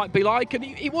think they might be like. And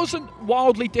he wasn't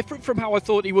wildly different from how I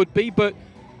thought he would be, but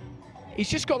he's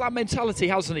just got that mentality,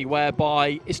 hasn't he,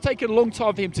 whereby it's taken a long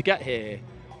time for him to get here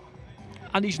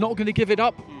and he's not going to give it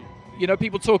up. You know,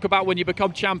 people talk about when you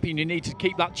become champion, you need to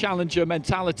keep that challenger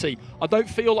mentality. I don't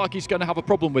feel like he's going to have a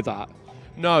problem with that.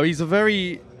 No, he's a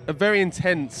very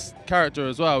intense character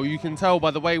as well. You can tell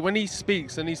by the way when he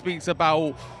speaks, and he speaks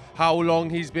about how long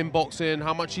he's been boxing,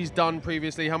 how much he's done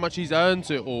previously, how much he's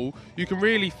earned it all. You can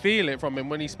really feel it from him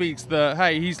when he speaks that,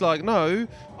 hey, he's like, no,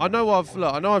 I know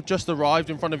I've just arrived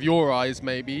in front of your eyes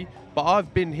maybe, but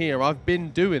I've been here, I've been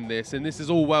doing this, and this is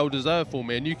all well deserved for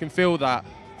me. And you can feel that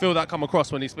come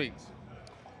across when he speaks.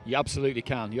 You absolutely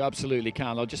can. You absolutely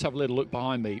can. I'll just have a little look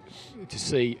behind me to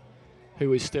see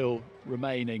who is still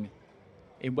remaining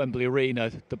in Wembley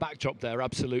Arena. The backdrop there,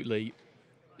 absolutely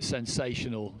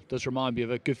sensational. Does remind me of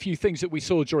a good few things that we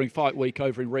saw during fight week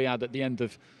over in Riyadh at the end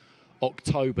of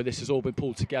October. This has all been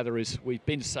pulled together, as we've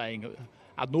been saying,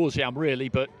 ad nauseam really,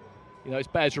 but you know,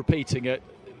 it bears repeating at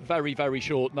very, very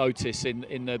short notice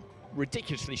in a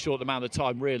ridiculously short amount of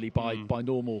time really by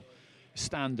normal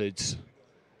standards.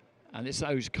 And it's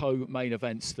those co-main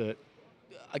events that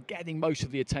are getting most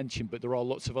of the attention, but there are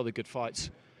lots of other good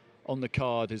fights on the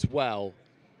card as well.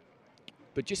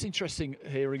 But just interesting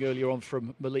hearing earlier on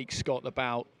from Malik Scott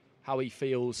about how he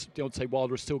feels Deontay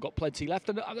Wilder has still got plenty left.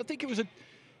 And I think it was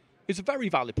a very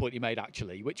valid point he made,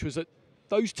 actually, which was that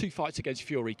those two fights against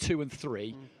Fury, 2 and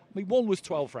 3, I mean, one was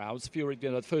 12 rounds. Fury, you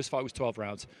know, the first fight was 12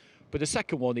 rounds. But the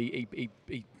second one, he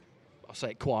I'll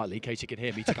say it quietly in case you can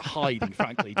hear me, he took a hiding,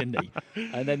 frankly, didn't he?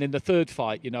 And then in the third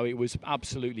fight, you know, it was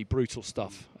absolutely brutal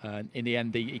stuff. And in the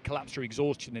end, he collapsed through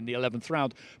exhaustion in the 11th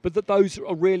round. But those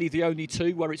are really the only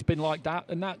two where it's been like that.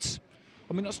 And that's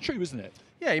true, isn't it?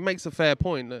 Yeah, he makes a fair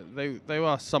point. They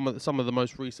are some of the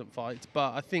most recent fights.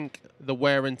 But I think the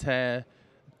wear and tear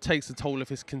takes a toll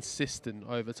if it's consistent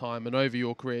over time and over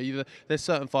your career. There's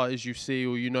certain fighters you see,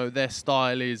 or you know, their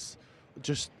style is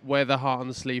just wear their heart on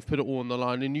the sleeve, put it all on the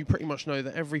line, and you pretty much know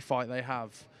that every fight they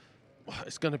have,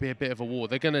 it's going to be a bit of a war.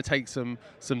 They're going to take some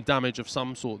damage of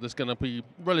some sort that's going to be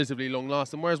relatively long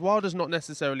lasting. Whereas Wilder's not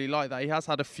necessarily like that. He has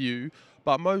had a few,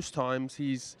 but most times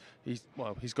he's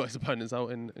got his opponents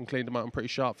out and cleaned them out in pretty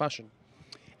sharp fashion.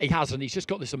 He hasn't. He's just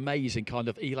got this amazing kind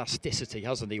of elasticity,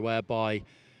 hasn't he, whereby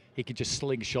he can just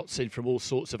sling shots in from all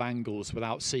sorts of angles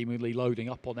without seemingly loading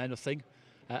up on anything,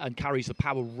 and carries the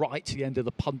power right to the end of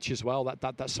the punch as well.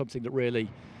 That's something that really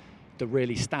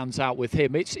stands out with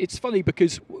him. It's funny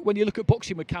because when you look at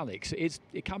boxing mechanics,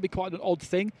 it can be quite an odd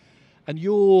thing, and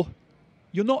you're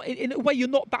not, in a way, you're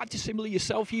not that dissimilar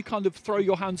yourself. You kind of throw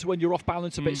your hands when you're off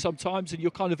balance a bit sometimes, and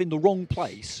you're kind of in the wrong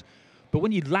place. But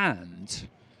when you land,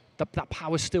 that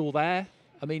power's still there.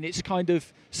 I mean, it's kind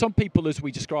of, some people, as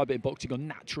we describe it in boxing, are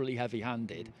naturally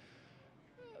heavy-handed.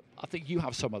 I think you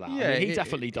have some of that. Yeah, I mean, he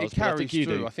definitely does. It carries I think you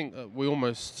through. do. I think we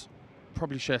almost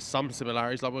probably share some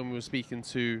similarities, like when we were speaking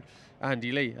to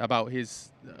Andy Lee about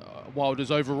his Wilder's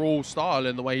overall style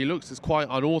and the way he looks is quite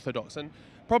unorthodox, and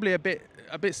probably a bit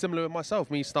similar with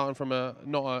myself. Me starting from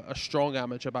not a strong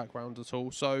amateur background at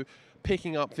all, so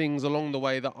picking up things along the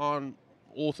way that aren't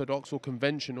orthodox or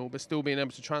conventional, but still being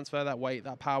able to transfer that weight,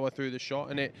 that power through the shot,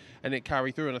 and it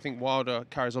carry through. And I think Wilder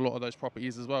carries a lot of those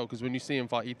properties as well, because when you see him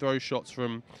fight, he throws shots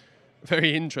from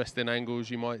very interesting angles,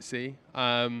 you might see.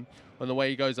 And the way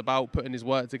he goes about putting his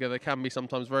work together can be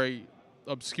sometimes very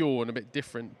obscure and a bit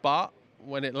different, but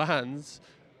when it lands,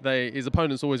 his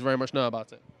opponents always very much know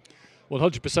about it.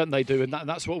 100% they do, and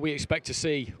that's what we expect to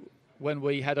see when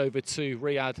we head over to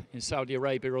Riyadh in Saudi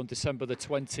Arabia on December the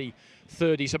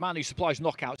 23rd. He's a man who supplies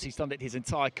knockouts. He's done it his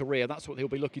entire career. That's what he'll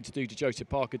be looking to do to Joseph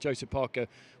Parker. Joseph Parker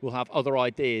will have other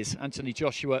ideas. Anthony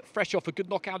Joshua, fresh off a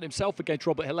good knockout himself against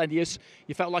Robert Helenius.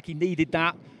 You felt like he needed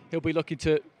that. He'll be looking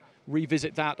to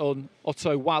revisit that on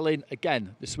Otto Wallin.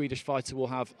 Again, the Swedish fighter will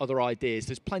have other ideas.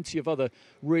 There's plenty of other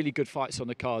really good fights on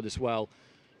the card as well.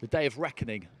 The day of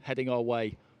reckoning heading our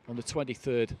way on the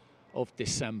 23rd of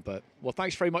December. Well,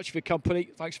 thanks very much for your company.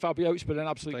 Thanks, Fabio. It's been an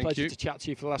absolute pleasure to chat to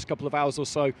you for the last couple of hours or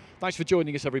so. Thanks for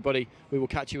joining us, everybody. We will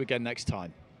catch you again next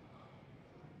time.